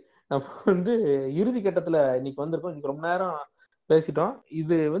 சரி, நம்ம வந்து இறுதி கட்டத்துல இன்னைக்கு வந்திருக்கோம். இன்னைக்கு ரொம்ப நேரம் பேசிட்டோம்.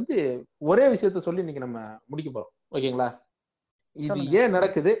 இது வந்து ஒரே விஷயத்த சொல்லி இன்னைக்கு நம்ம முடிக்க போறோம். ஓகேங்களா? இது ஏன்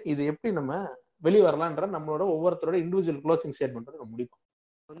நடக்குது, இது எப்படி நம்ம வெளியே வரலான்ற நம்மளோட ஒவ்வொருத்தரோட இண்டிவிஜுவல் க்ளோசிங் ஸ்டேட்மெண்ட் நம்ம முடிப்போம்.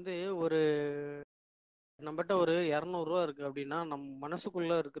 வந்து ஒரு நம்மகிட்ட ஒரு 200 ரூபா இருக்கு அப்படின்னா நம்ம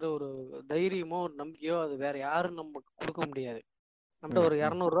மனசுக்குள்ள இருக்கிற ஒரு தைரியமோ ஒரு நம்பிக்கையோ அது வேற யாரும் நம்ம கொடுக்க முடியாது. நம்மகிட்ட ஒரு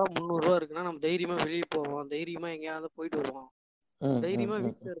 200 ரூபா 300 ரூபா இருக்குன்னா நம்ம தைரியமா வெளியே போவோம், தைரியமா எங்கேயாவது போயிட்டு வருவோம், தைரியமா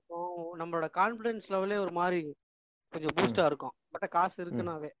வீட்டுல இருக்கோம். நம்மளோட கான்பிடன்ஸ் லெவலே ஒரு மாதிரி கொஞ்சம் பூஸ்டா இருக்கும். பட் காசு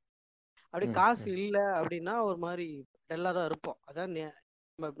இருக்குன்னாவே. அப்படி காசு இல்லை அப்படின்னா ஒரு மாதிரி டல்லா தான் இருப்போம். அதான் நீங்க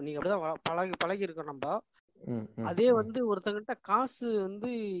அப்படிதான் பழகி இருக்கோம் நம்ம. அதே வந்து ஒருத்தங்கிட்ட காசு வந்து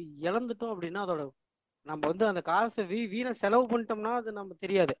இழந்துட்டோம் அப்படின்னா அதோட நம்ம வந்து அந்த காசை வீணா செலவு பண்ணிட்டோம்னா அது நம்ம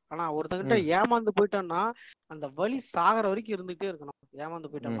தெரியாது. ஆனா ஒருத்தங்கிட்ட ஏமாந்து போயிட்டோம்னா அந்த வலி சாகிற வரைக்கும் இருந்துகிட்டே இருக்கணும்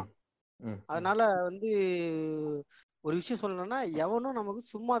ஏமாந்து போயிட்டோம்னா. அதனால வந்து ஒரு விஷயம் சொல்லணும்னா எவனும் நமக்கு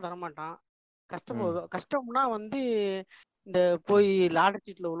சும்மா தரமாட்டான். கஷ்டம்னா வந்து இந்த போய் லாட்டரி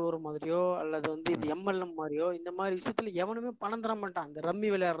சீட்ல உழுவுற மாதிரியோ அல்லது வந்து இந்த எம்எல்எம் மாதிரியோ இந்த மாதிரி விஷயத்துல எவனுமே பணம் தர மாட்டான். இந்த ரம்மி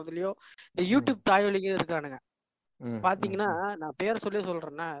விளையாடுறதுலயோ இந்த யூடியூப் தாயொலிங்க இருக்கானுங்க. பாத்தீங்கன்னா நான் பேரை சொல்லி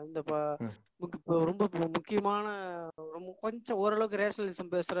சொல்றேன்னா இந்த ரொம்ப முக்கியமான கொஞ்சம் ஓரளவுக்கு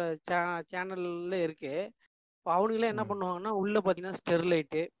ரேஷனலிசம் பேசுற சேனல்ல இருக்கு. அவனுங்களே என்ன பண்ணுவாங்கன்னா உள்ள பாத்தீங்கன்னா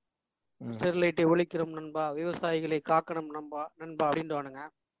ஸ்டெர்லைட்டை ஒழிக்கிறோம் நண்பா, விவசாயிகளை காக்கணும் நண்பா அப்படின்ட்டுவானுங்க.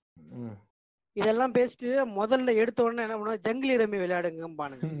 இதெல்லாம் பேசிட்டு முதல்ல எடுத்த உடனே என்ன பண்ணுவா, ஜங்கிலி ரம்மி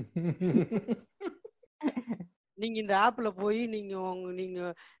விளையாடுங்கம்பானுங்க. நீங்க இந்த ஆப்ல போய்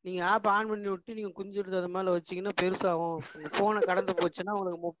நீங்க ஆப் ஆன் பண்ணி விட்டு நீங்க குஞ்சு எடுத்து அது மேல வச்சீங்கன்னா பெருசாகும். உங்க போனை கடந்து போச்சுன்னா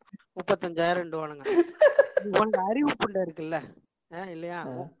உங்களுக்கு 35,000 உனக்கு அறிவு புண்டை இருக்குல்ல இல்லையா?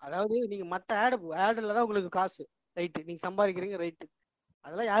 அதாவது நீங்க மத்த ஆடுல தான் உங்களுக்கு காசு, ரைட்டு, நீங்க சம்பாதிக்கிறீங்க, ரைட்டு,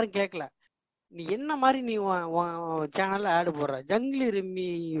 அதெல்லாம் யாரும் கேட்கல. நீ என்ன மாதிரி நீ சேனல்ல ஆடு போடுற, ஜங்கிலி ரம்மி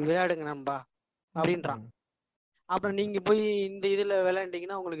விளையாடுங்க நம்பா அப்படின்றான். அப்புறம் நீங்க போய் இந்த இதுல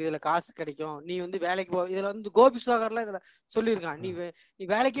விளையாண்டீங்கன்னா உங்களுக்கு இதுல காசு கிடைக்கும், நீ வந்து வேலைக்கு போ. இதுல வந்து கோபி சுதாகர்லாம் இதுல சொல்லியிருக்கான், நீ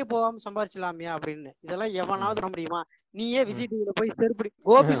வேலைக்கே போகாம சம்பாதிச்சலாமியா அப்படின்னு. இதெல்லாம் எவனாவது நம்ப முடியுமா? நீயே விஜய் டிவில போய் செருப்படி,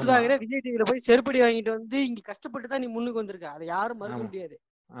 கோபி சுதாகரே விஜய் டிவில போய் செருப்படி வாங்கிட்டு வந்து இங்க கஷ்டப்பட்டு தான் நீ முன்னுக்கு வந்திருக்க, அதை யாரும் மறுக்க முடியாது.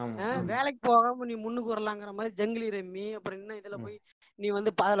 வேலைக்கு போகாம நீ முன்னுக்கு வரலாங்கிற மாதிரி ஜங்கிலி ரம்மி அப்புறம் என்ன இதுல போய் நீ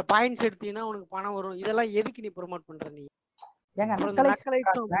வந்து அதுல பாயிண்ட்ஸ் எடுத்தீங்கன்னா உனக்கு பணம் வரும். இதெல்லாம் எதுக்கு நீ ப்ரொமோட் பண்ற? நீ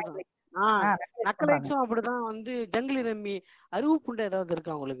நக்கலைட்ஸும் அப்படிதான் வந்து ஜங்கிலி ரம்மி அறிவு புண்டை ஏதாவது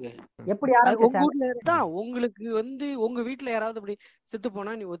இருக்கா உங்களுக்கு? எப்படி உங்க வீட்டுல இருந்தா உங்களுக்கு வந்து உங்க வீட்டுல யாராவது அப்படி செத்து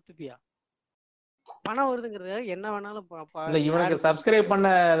போனா நீ ஒத்துப்பியா? பணம் வருதுங்கிறது என்ன வேணாலும் இவனுக்கு சப்ஸ்கிரைப் பண்ண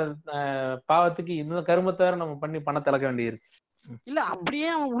பாவத்துக்கு இந்த கருமத்தை நம்ம பண்ணி பணம் திறக்க வேண்டியிருக்கு. இல்ல அப்படியே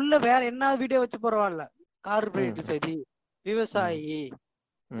அவன் உள்ள வேற என்ன வீடியோ வச்சு பரவாயில்ல, கார்பரேட் சரி, விவசாயி,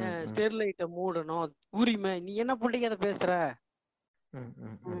 ஸ்டெர்லைட்டை மூடணும், உரிமை, நீ என்ன பண்ணிக்க அதை பேசுற?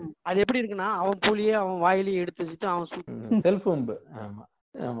 அது எப்படி இருக்குன்னா அவன் புலியே அவன் வாயிலேயே எடுத்து வச்சுட்டு அவன் செல்ஃப் ஹோம்பு. ஆமா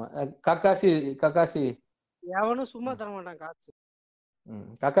ஆமா. கக்காஷி எவனும் சும்மா தர மாட்டான் காசு.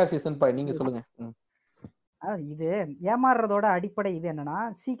 கக்காஷி சென்பாய் நீங்க சொல்லுங்க. இது ஏமாறுறதோட அடிப்படை இது என்னன்னா,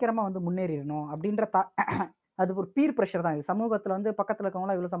 சீக்கிரமா வந்து முன்னேறிடணும் அப்படின்ற அது ஒரு பீர் ப்ரெஷர் தான். இது சமூகத்துல வந்து பக்கத்துல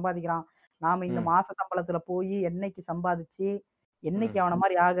இருக்கவங்களாம் இவ்வளவு சம்பாதிக்கிறான், நாம இந்த மாச சம்பளத்துல போய் என்னைக்கு சம்பாதிச்சு என்னைக்கு அவன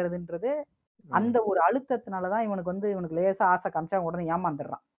மாதிரி ஆகுறதுன்றது அந்த ஒரு அழுத்தத்தினாலதான் இவனுக்கு லேசா ஆசை காமிச்சா உடனே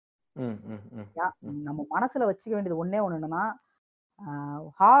ஏமாந்துடுறான். நம்ம மனசுல வச்சுக்க வேண்டியது ஒன்னே ஒண்ணு என்னன்னா,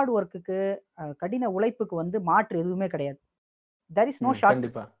 ஹார்ட் ஒர்க்குக்கு, கடின உழைப்புக்கு வந்து மாற்று எதுவுமே கிடையாது. There is no short.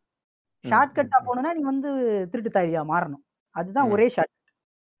 ஷார்ட்கட்டா போகணும்னா நீ வந்து திருட்டு தாயியா மாறணும், அதுதான் ஒரே ஷார்ட்.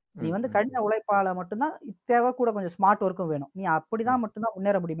 நீ வந்து கடின உழைப்பால மட்டும்தான் தேவை, கூட கொஞ்சம் ஸ்மார்ட் ஒர்க்கும் வேணும். நீ அப்படிதான் மட்டும்தான்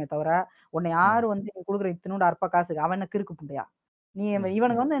முன்னேற முடியுமே தவிர உன்னை யாரும் வந்து நீ கொடுக்குற இத்தினோட அற்ப காசுக்கு அவன் கிறுக்கு புண்டையா? நீ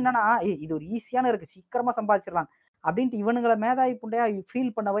இவனுக்கு வந்து என்னன்னா இது ஒரு ஈஸியான இருக்கு, சீக்கிரமா சம்பாதிச்சிடலாம் அப்படின்ட்டு இவனுங்களை மேதாவி புண்டையா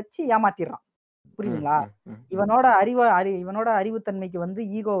ஃபீல் பண்ண வச்சு ஏமாத்திடுறான். புரியுதுங்களா? இவனோட அறிவுத்தன்மைக்கு வந்து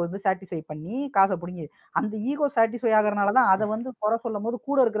ஈகோ வந்து சாட்டிஸ்ஃபை பண்ணி காசை பிடிங்கி, அந்த ஈகோ சாட்டிஸ்ஃபை ஆகுறதுனாலதான் அதை வந்து குறை சொல்லும் போது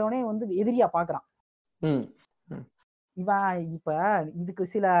கூட இருக்கிறவனே வந்து எதிரியா பாக்குறான். இவன் இப்ப இதுக்கு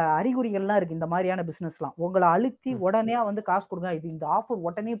சில அறிகுறிகள்லாம் இருக்கு. இந்த மாதிரியான பிசினஸ்லாம் உங்களை அழுத்தி உடனே வந்து காசு கொடுங்க, இது இந்த ஆஃபர்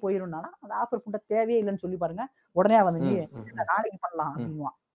உடனே போயிரும்னா அந்த ஆஃபர் புண்ட தேவையே இல்லைன்னு சொல்லி பாருங்க, உடனே வந்து நீ நாளைக்கு பண்ணலாம்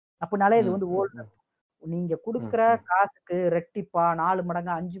அப்படின்வான். அப்படின்னாலே இது வந்து ஓல்டு. நீங்க கொடுக்குற காசுக்கு ரெட்டிப்பா 4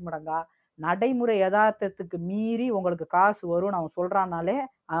 மடங்கா 5 மடங்கா நடைமுறை யதார்த்தத்துக்கு மீறி உங்களுக்கு காசு வரும்னு அவன் சொல்றான்னாலே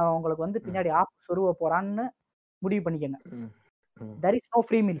அவன் உங்களுக்கு வந்து பின்னாடி ஆஃப் சொருவ போறான்னு முடிவு பண்ணிக்கங்க. there is no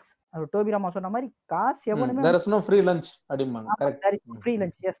free meals. டோபிராமா சொன்ன மாதிரி காசு எவனுமே there is no free lunch அப்படிம்பாங்க. Correct. there is no free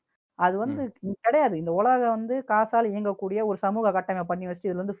lunch. Yes, அது வந்து கிடையாது. இந்த உலகம் வந்து காசால இயங்கக்கூடிய ஒரு சமூக கட்டமைப்பு பண்ணி வச்சுட்டு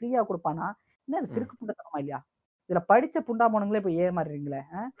இதுல வந்து ஃப்ரீயா கொடுப்பானா என்ன திருக்கு புண்டத்தனமா இல்லையா? இதுல படிச்ச புண்டாமோனுங்களே இப்ப ஏமாறுறீங்களே.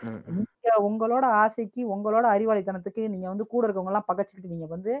 நீங்க உங்களோட ஆசைக்கு உங்களோட அறிவாளித்தனத்துக்கு நீங்க வந்து கூட இருக்கவங்க எல்லாம் பகச்சுக்கிட்டு நீங்க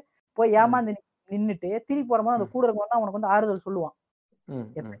வந்து போய் ஏமாந்து நின்னுட்டு திருப்பி போறபோது அந்த கூட இருக்கவங்க தான் உனக்கு வந்து ஆறுதல் சொல்லுவான்.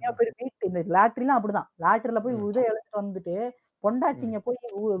 எத்தனையோ பேர் வீட்டு இந்த லாட்டரிலாம் அப்படிதான், லாட்டரியில போய் உதவி எழுதிட்டு வந்துட்டு பொண்டாட்டிங்க போய்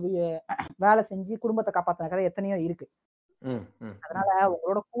வேலை செஞ்சு குடும்பத்தை காப்பாத்தின கதை எத்தனையோ இருக்கு. அதனால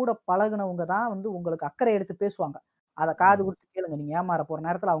உங்களோட கூட பழகுனவங்க தான் வந்து உங்களுக்கு அக்கறை எடுத்து பேசுவாங்க. அதை காது கொடுத்து கேளுங்க. நீங்க ஏமாற போற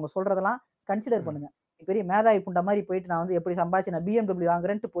நேரத்துல அவங்க சொல்றதெல்லாம் கன்சிடர் பண்ணுங்க. பெரிய மேதாவி புண்ட மாதிரி போயிட்டு நான் வந்து எப்படி சம்பாதிச்சு நான் BMW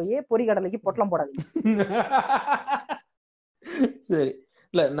வாங்குறேன்ட்டு போய் பொறிகடலைக்கு பொட்டலம் போடாதீங்க. சரி,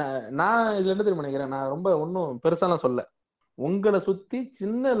 இல்ல நான் இதுல என்ன தெரியுமா நினைக்கிறேன், நான் ரொம்ப ஒன்னும் பெருசாலாம் சொல்ல. உங்களை சுத்தி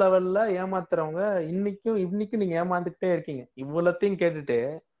சின்ன லெவல்ல ஏமாத்துறவங்க இன்னைக்கும் நீங்க ஏமாந்துக்கிட்டே இருக்கீங்க. இவ்வளத்தையும் கேட்டுட்டு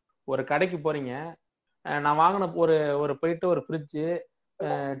ஒரு கடைக்கு போறீங்க, நான் வாங்கின ஒரு போயிட்டு ஒரு ஃப்ரிட்ஜு,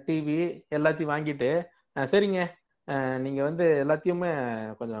 டிவி எல்லாத்தையும் வாங்கிட்டு சரிங்க நீங்க வந்து எல்லாத்தையுமே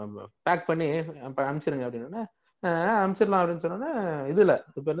கொஞ்சம் பேக் பண்ணி அனுப்பிச்சிருங்க அப்படின்னா அனுப்பிச்சிடலாம் அப்படின்னு சொன்னோன்னா இதுல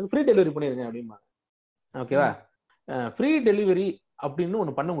இப்போ ஃப்ரீ டெலிவரி பண்ணிருங்க அப்படிமா. ஓகேவா? ஃப்ரீ டெலிவரி அப்படின்னு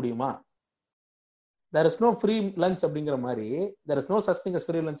ஒண்ணு பண்ண முடியுமா? there is no free lunch அப்படிங்கிற மாதிரி, there is no such thing as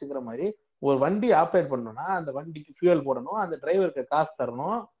free lunchங்கிற மாதிரி, ஒரு வண்டி ஆப்ரேட் பண்ணணும்னா அந்த வண்டிக்கு ஃபியூயல் போடணும், அந்த டிரைவருக்கு காசு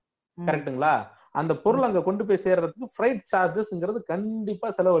தரணும், கரெக்டுங்களா? அந்த பொருள் அங்க கொண்டு போய் சேர்றதுக்கு ஃப்ரைட் சார்ஜஸ்ங்கிறது கண்டிப்பா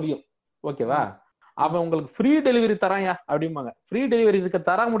செலவழியும். ஓகேவா? அவன் உங்களுக்கு ஃப்ரீ டெலிவரி தராயா அப்படிம்பாங்க. ஃப்ரீ டெலிவரி இதுக்கு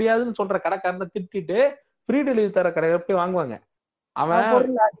தர முடியாதுன்னு சொல்ற கடைக்காரனை திட்டிட்டு ஃப்ரீ டெலிவரி தர கடையில போய் வாங்குவாங்க. அவன்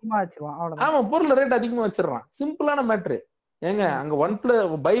பொருள் அதிகமா வச்சிருவான், அவ்வளவுதான். அவன் பொருள் ரேட் அதிகமா வச்சிடறான். சிம்பிளான மேட்ரு. ஏங்க அங்க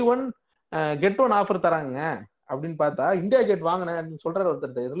 1+1 get 1 ஆஃபர் தராங்க அப்படின்னு பார்த்தா, இந்தியா கேட் வாங்கினேன் சொல்ற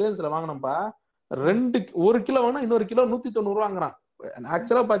ஒருத்தர் ரிலையன்ஸ்ல வாங்கினப்பா, 1 கிலோ வாங்கினா இன்னொரு கிலோ 190 ரூபா வாங்குறான்.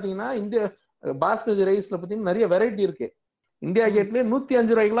 ஆக்சுவலா பாத்தீங்கன்னா இந்தியா பாஸ்மதி ரைஸ்ல பாத்தீங்கன்னா நிறைய வெரைட்டி இருக்கு. இந்தியா கேட்லயே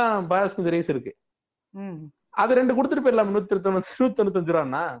 105 ரூபாய்க்குலாம் பாஸ்மதி ரைஸ் இருக்கு. அது 2 கொடுத்துட்டு போயிடலாம் 195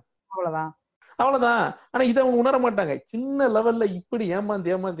 ரூபான்னா, அவ்வளவுதான். ஆனா இதை அவங்க உணர மாட்டாங்க. சின்ன லெவல்ல இப்படி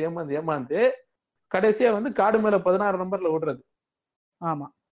ஏமாந்து ஏமாந்து ஏமாந்து ஏமாந்து கடைசியா வந்து காடு மேல 16 நம்பர்ல ஓடுறது. ஆமா.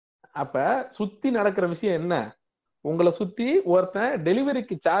 அப்ப சுத்தி நடக்கிற விஷயம் என்ன? உங்களை சுத்தி ஒருத்தன்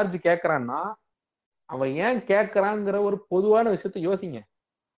டெலிவரிக்கு சார்ஜ் கேட்கறான்னா அவன் ஏன் கேட்கறாங்கிற ஒரு பொதுவான விஷயத்த யோசிங்க.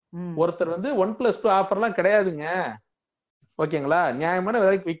 ஒருத்தர் வந்து 1+2 ஆஃபர்லாம் கிடையாதுங்க, ஓகேங்களா, நியாயமான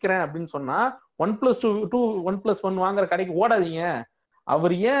விலைக்கு விற்கிறேன் அப்படின்னு சொன்னா 1+2 1+1 வாங்குற கடைக்கு ஓடாதீங்க.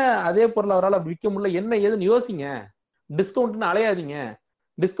 அவர் ஏன் அதே பொருள் அவரால் அப்படி விற்க முடியல, என்ன ஏதுன்னு யோசிங்க. டிஸ்கவுண்ட்னு அலையாதீங்க.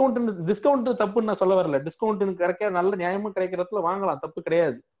 டிஸ்கவுண்ட் தப்புன்னு நான் சொல்ல வரல. டிஸ்கவுண்ட் கிடைக்க நல்ல நியாயமா கிடைக்கிறதுல வாங்கலாம், தப்பு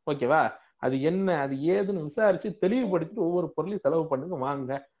கிடையாது. ஓகேவா? அது என்ன அது ஏதுன்னு விசாரிச்சு தெளிவுபடுத்திட்டு ஒவ்வொரு பொருளையும் செலவு பண்ணுங்க,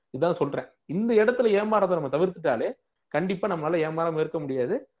 வாங்க. இதான் சொல்றேன். இந்த இடத்துல ஏமாறதை நம்ம தவிர்த்துட்டாலே கண்டிப்பா நம்மளால ஏமாறாம இருக்க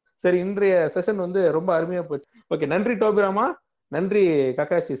முடியாது. சரி, இன்றைய செஷன் வந்து ரொம்ப அருமையா போச்சு. ஓகே, நன்றி டோபிராமா, நன்றி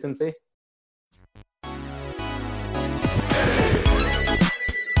ககாஷி சென்சே.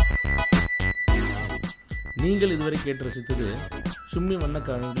 நீங்கள் இதுவரை கேட்டு ரசித்தது சும்மி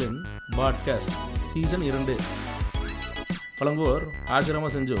வண்ணக்காரங்களின் பாட்காஸ்ட் சீசன் 2. வழங்குவோர் ஹாஷிராமா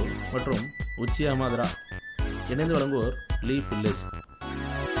செஞ்சு மற்றும் உச்சியா மாதரா. இணைந்து வழங்குவோர் லீஃப் வில்லேஜ்.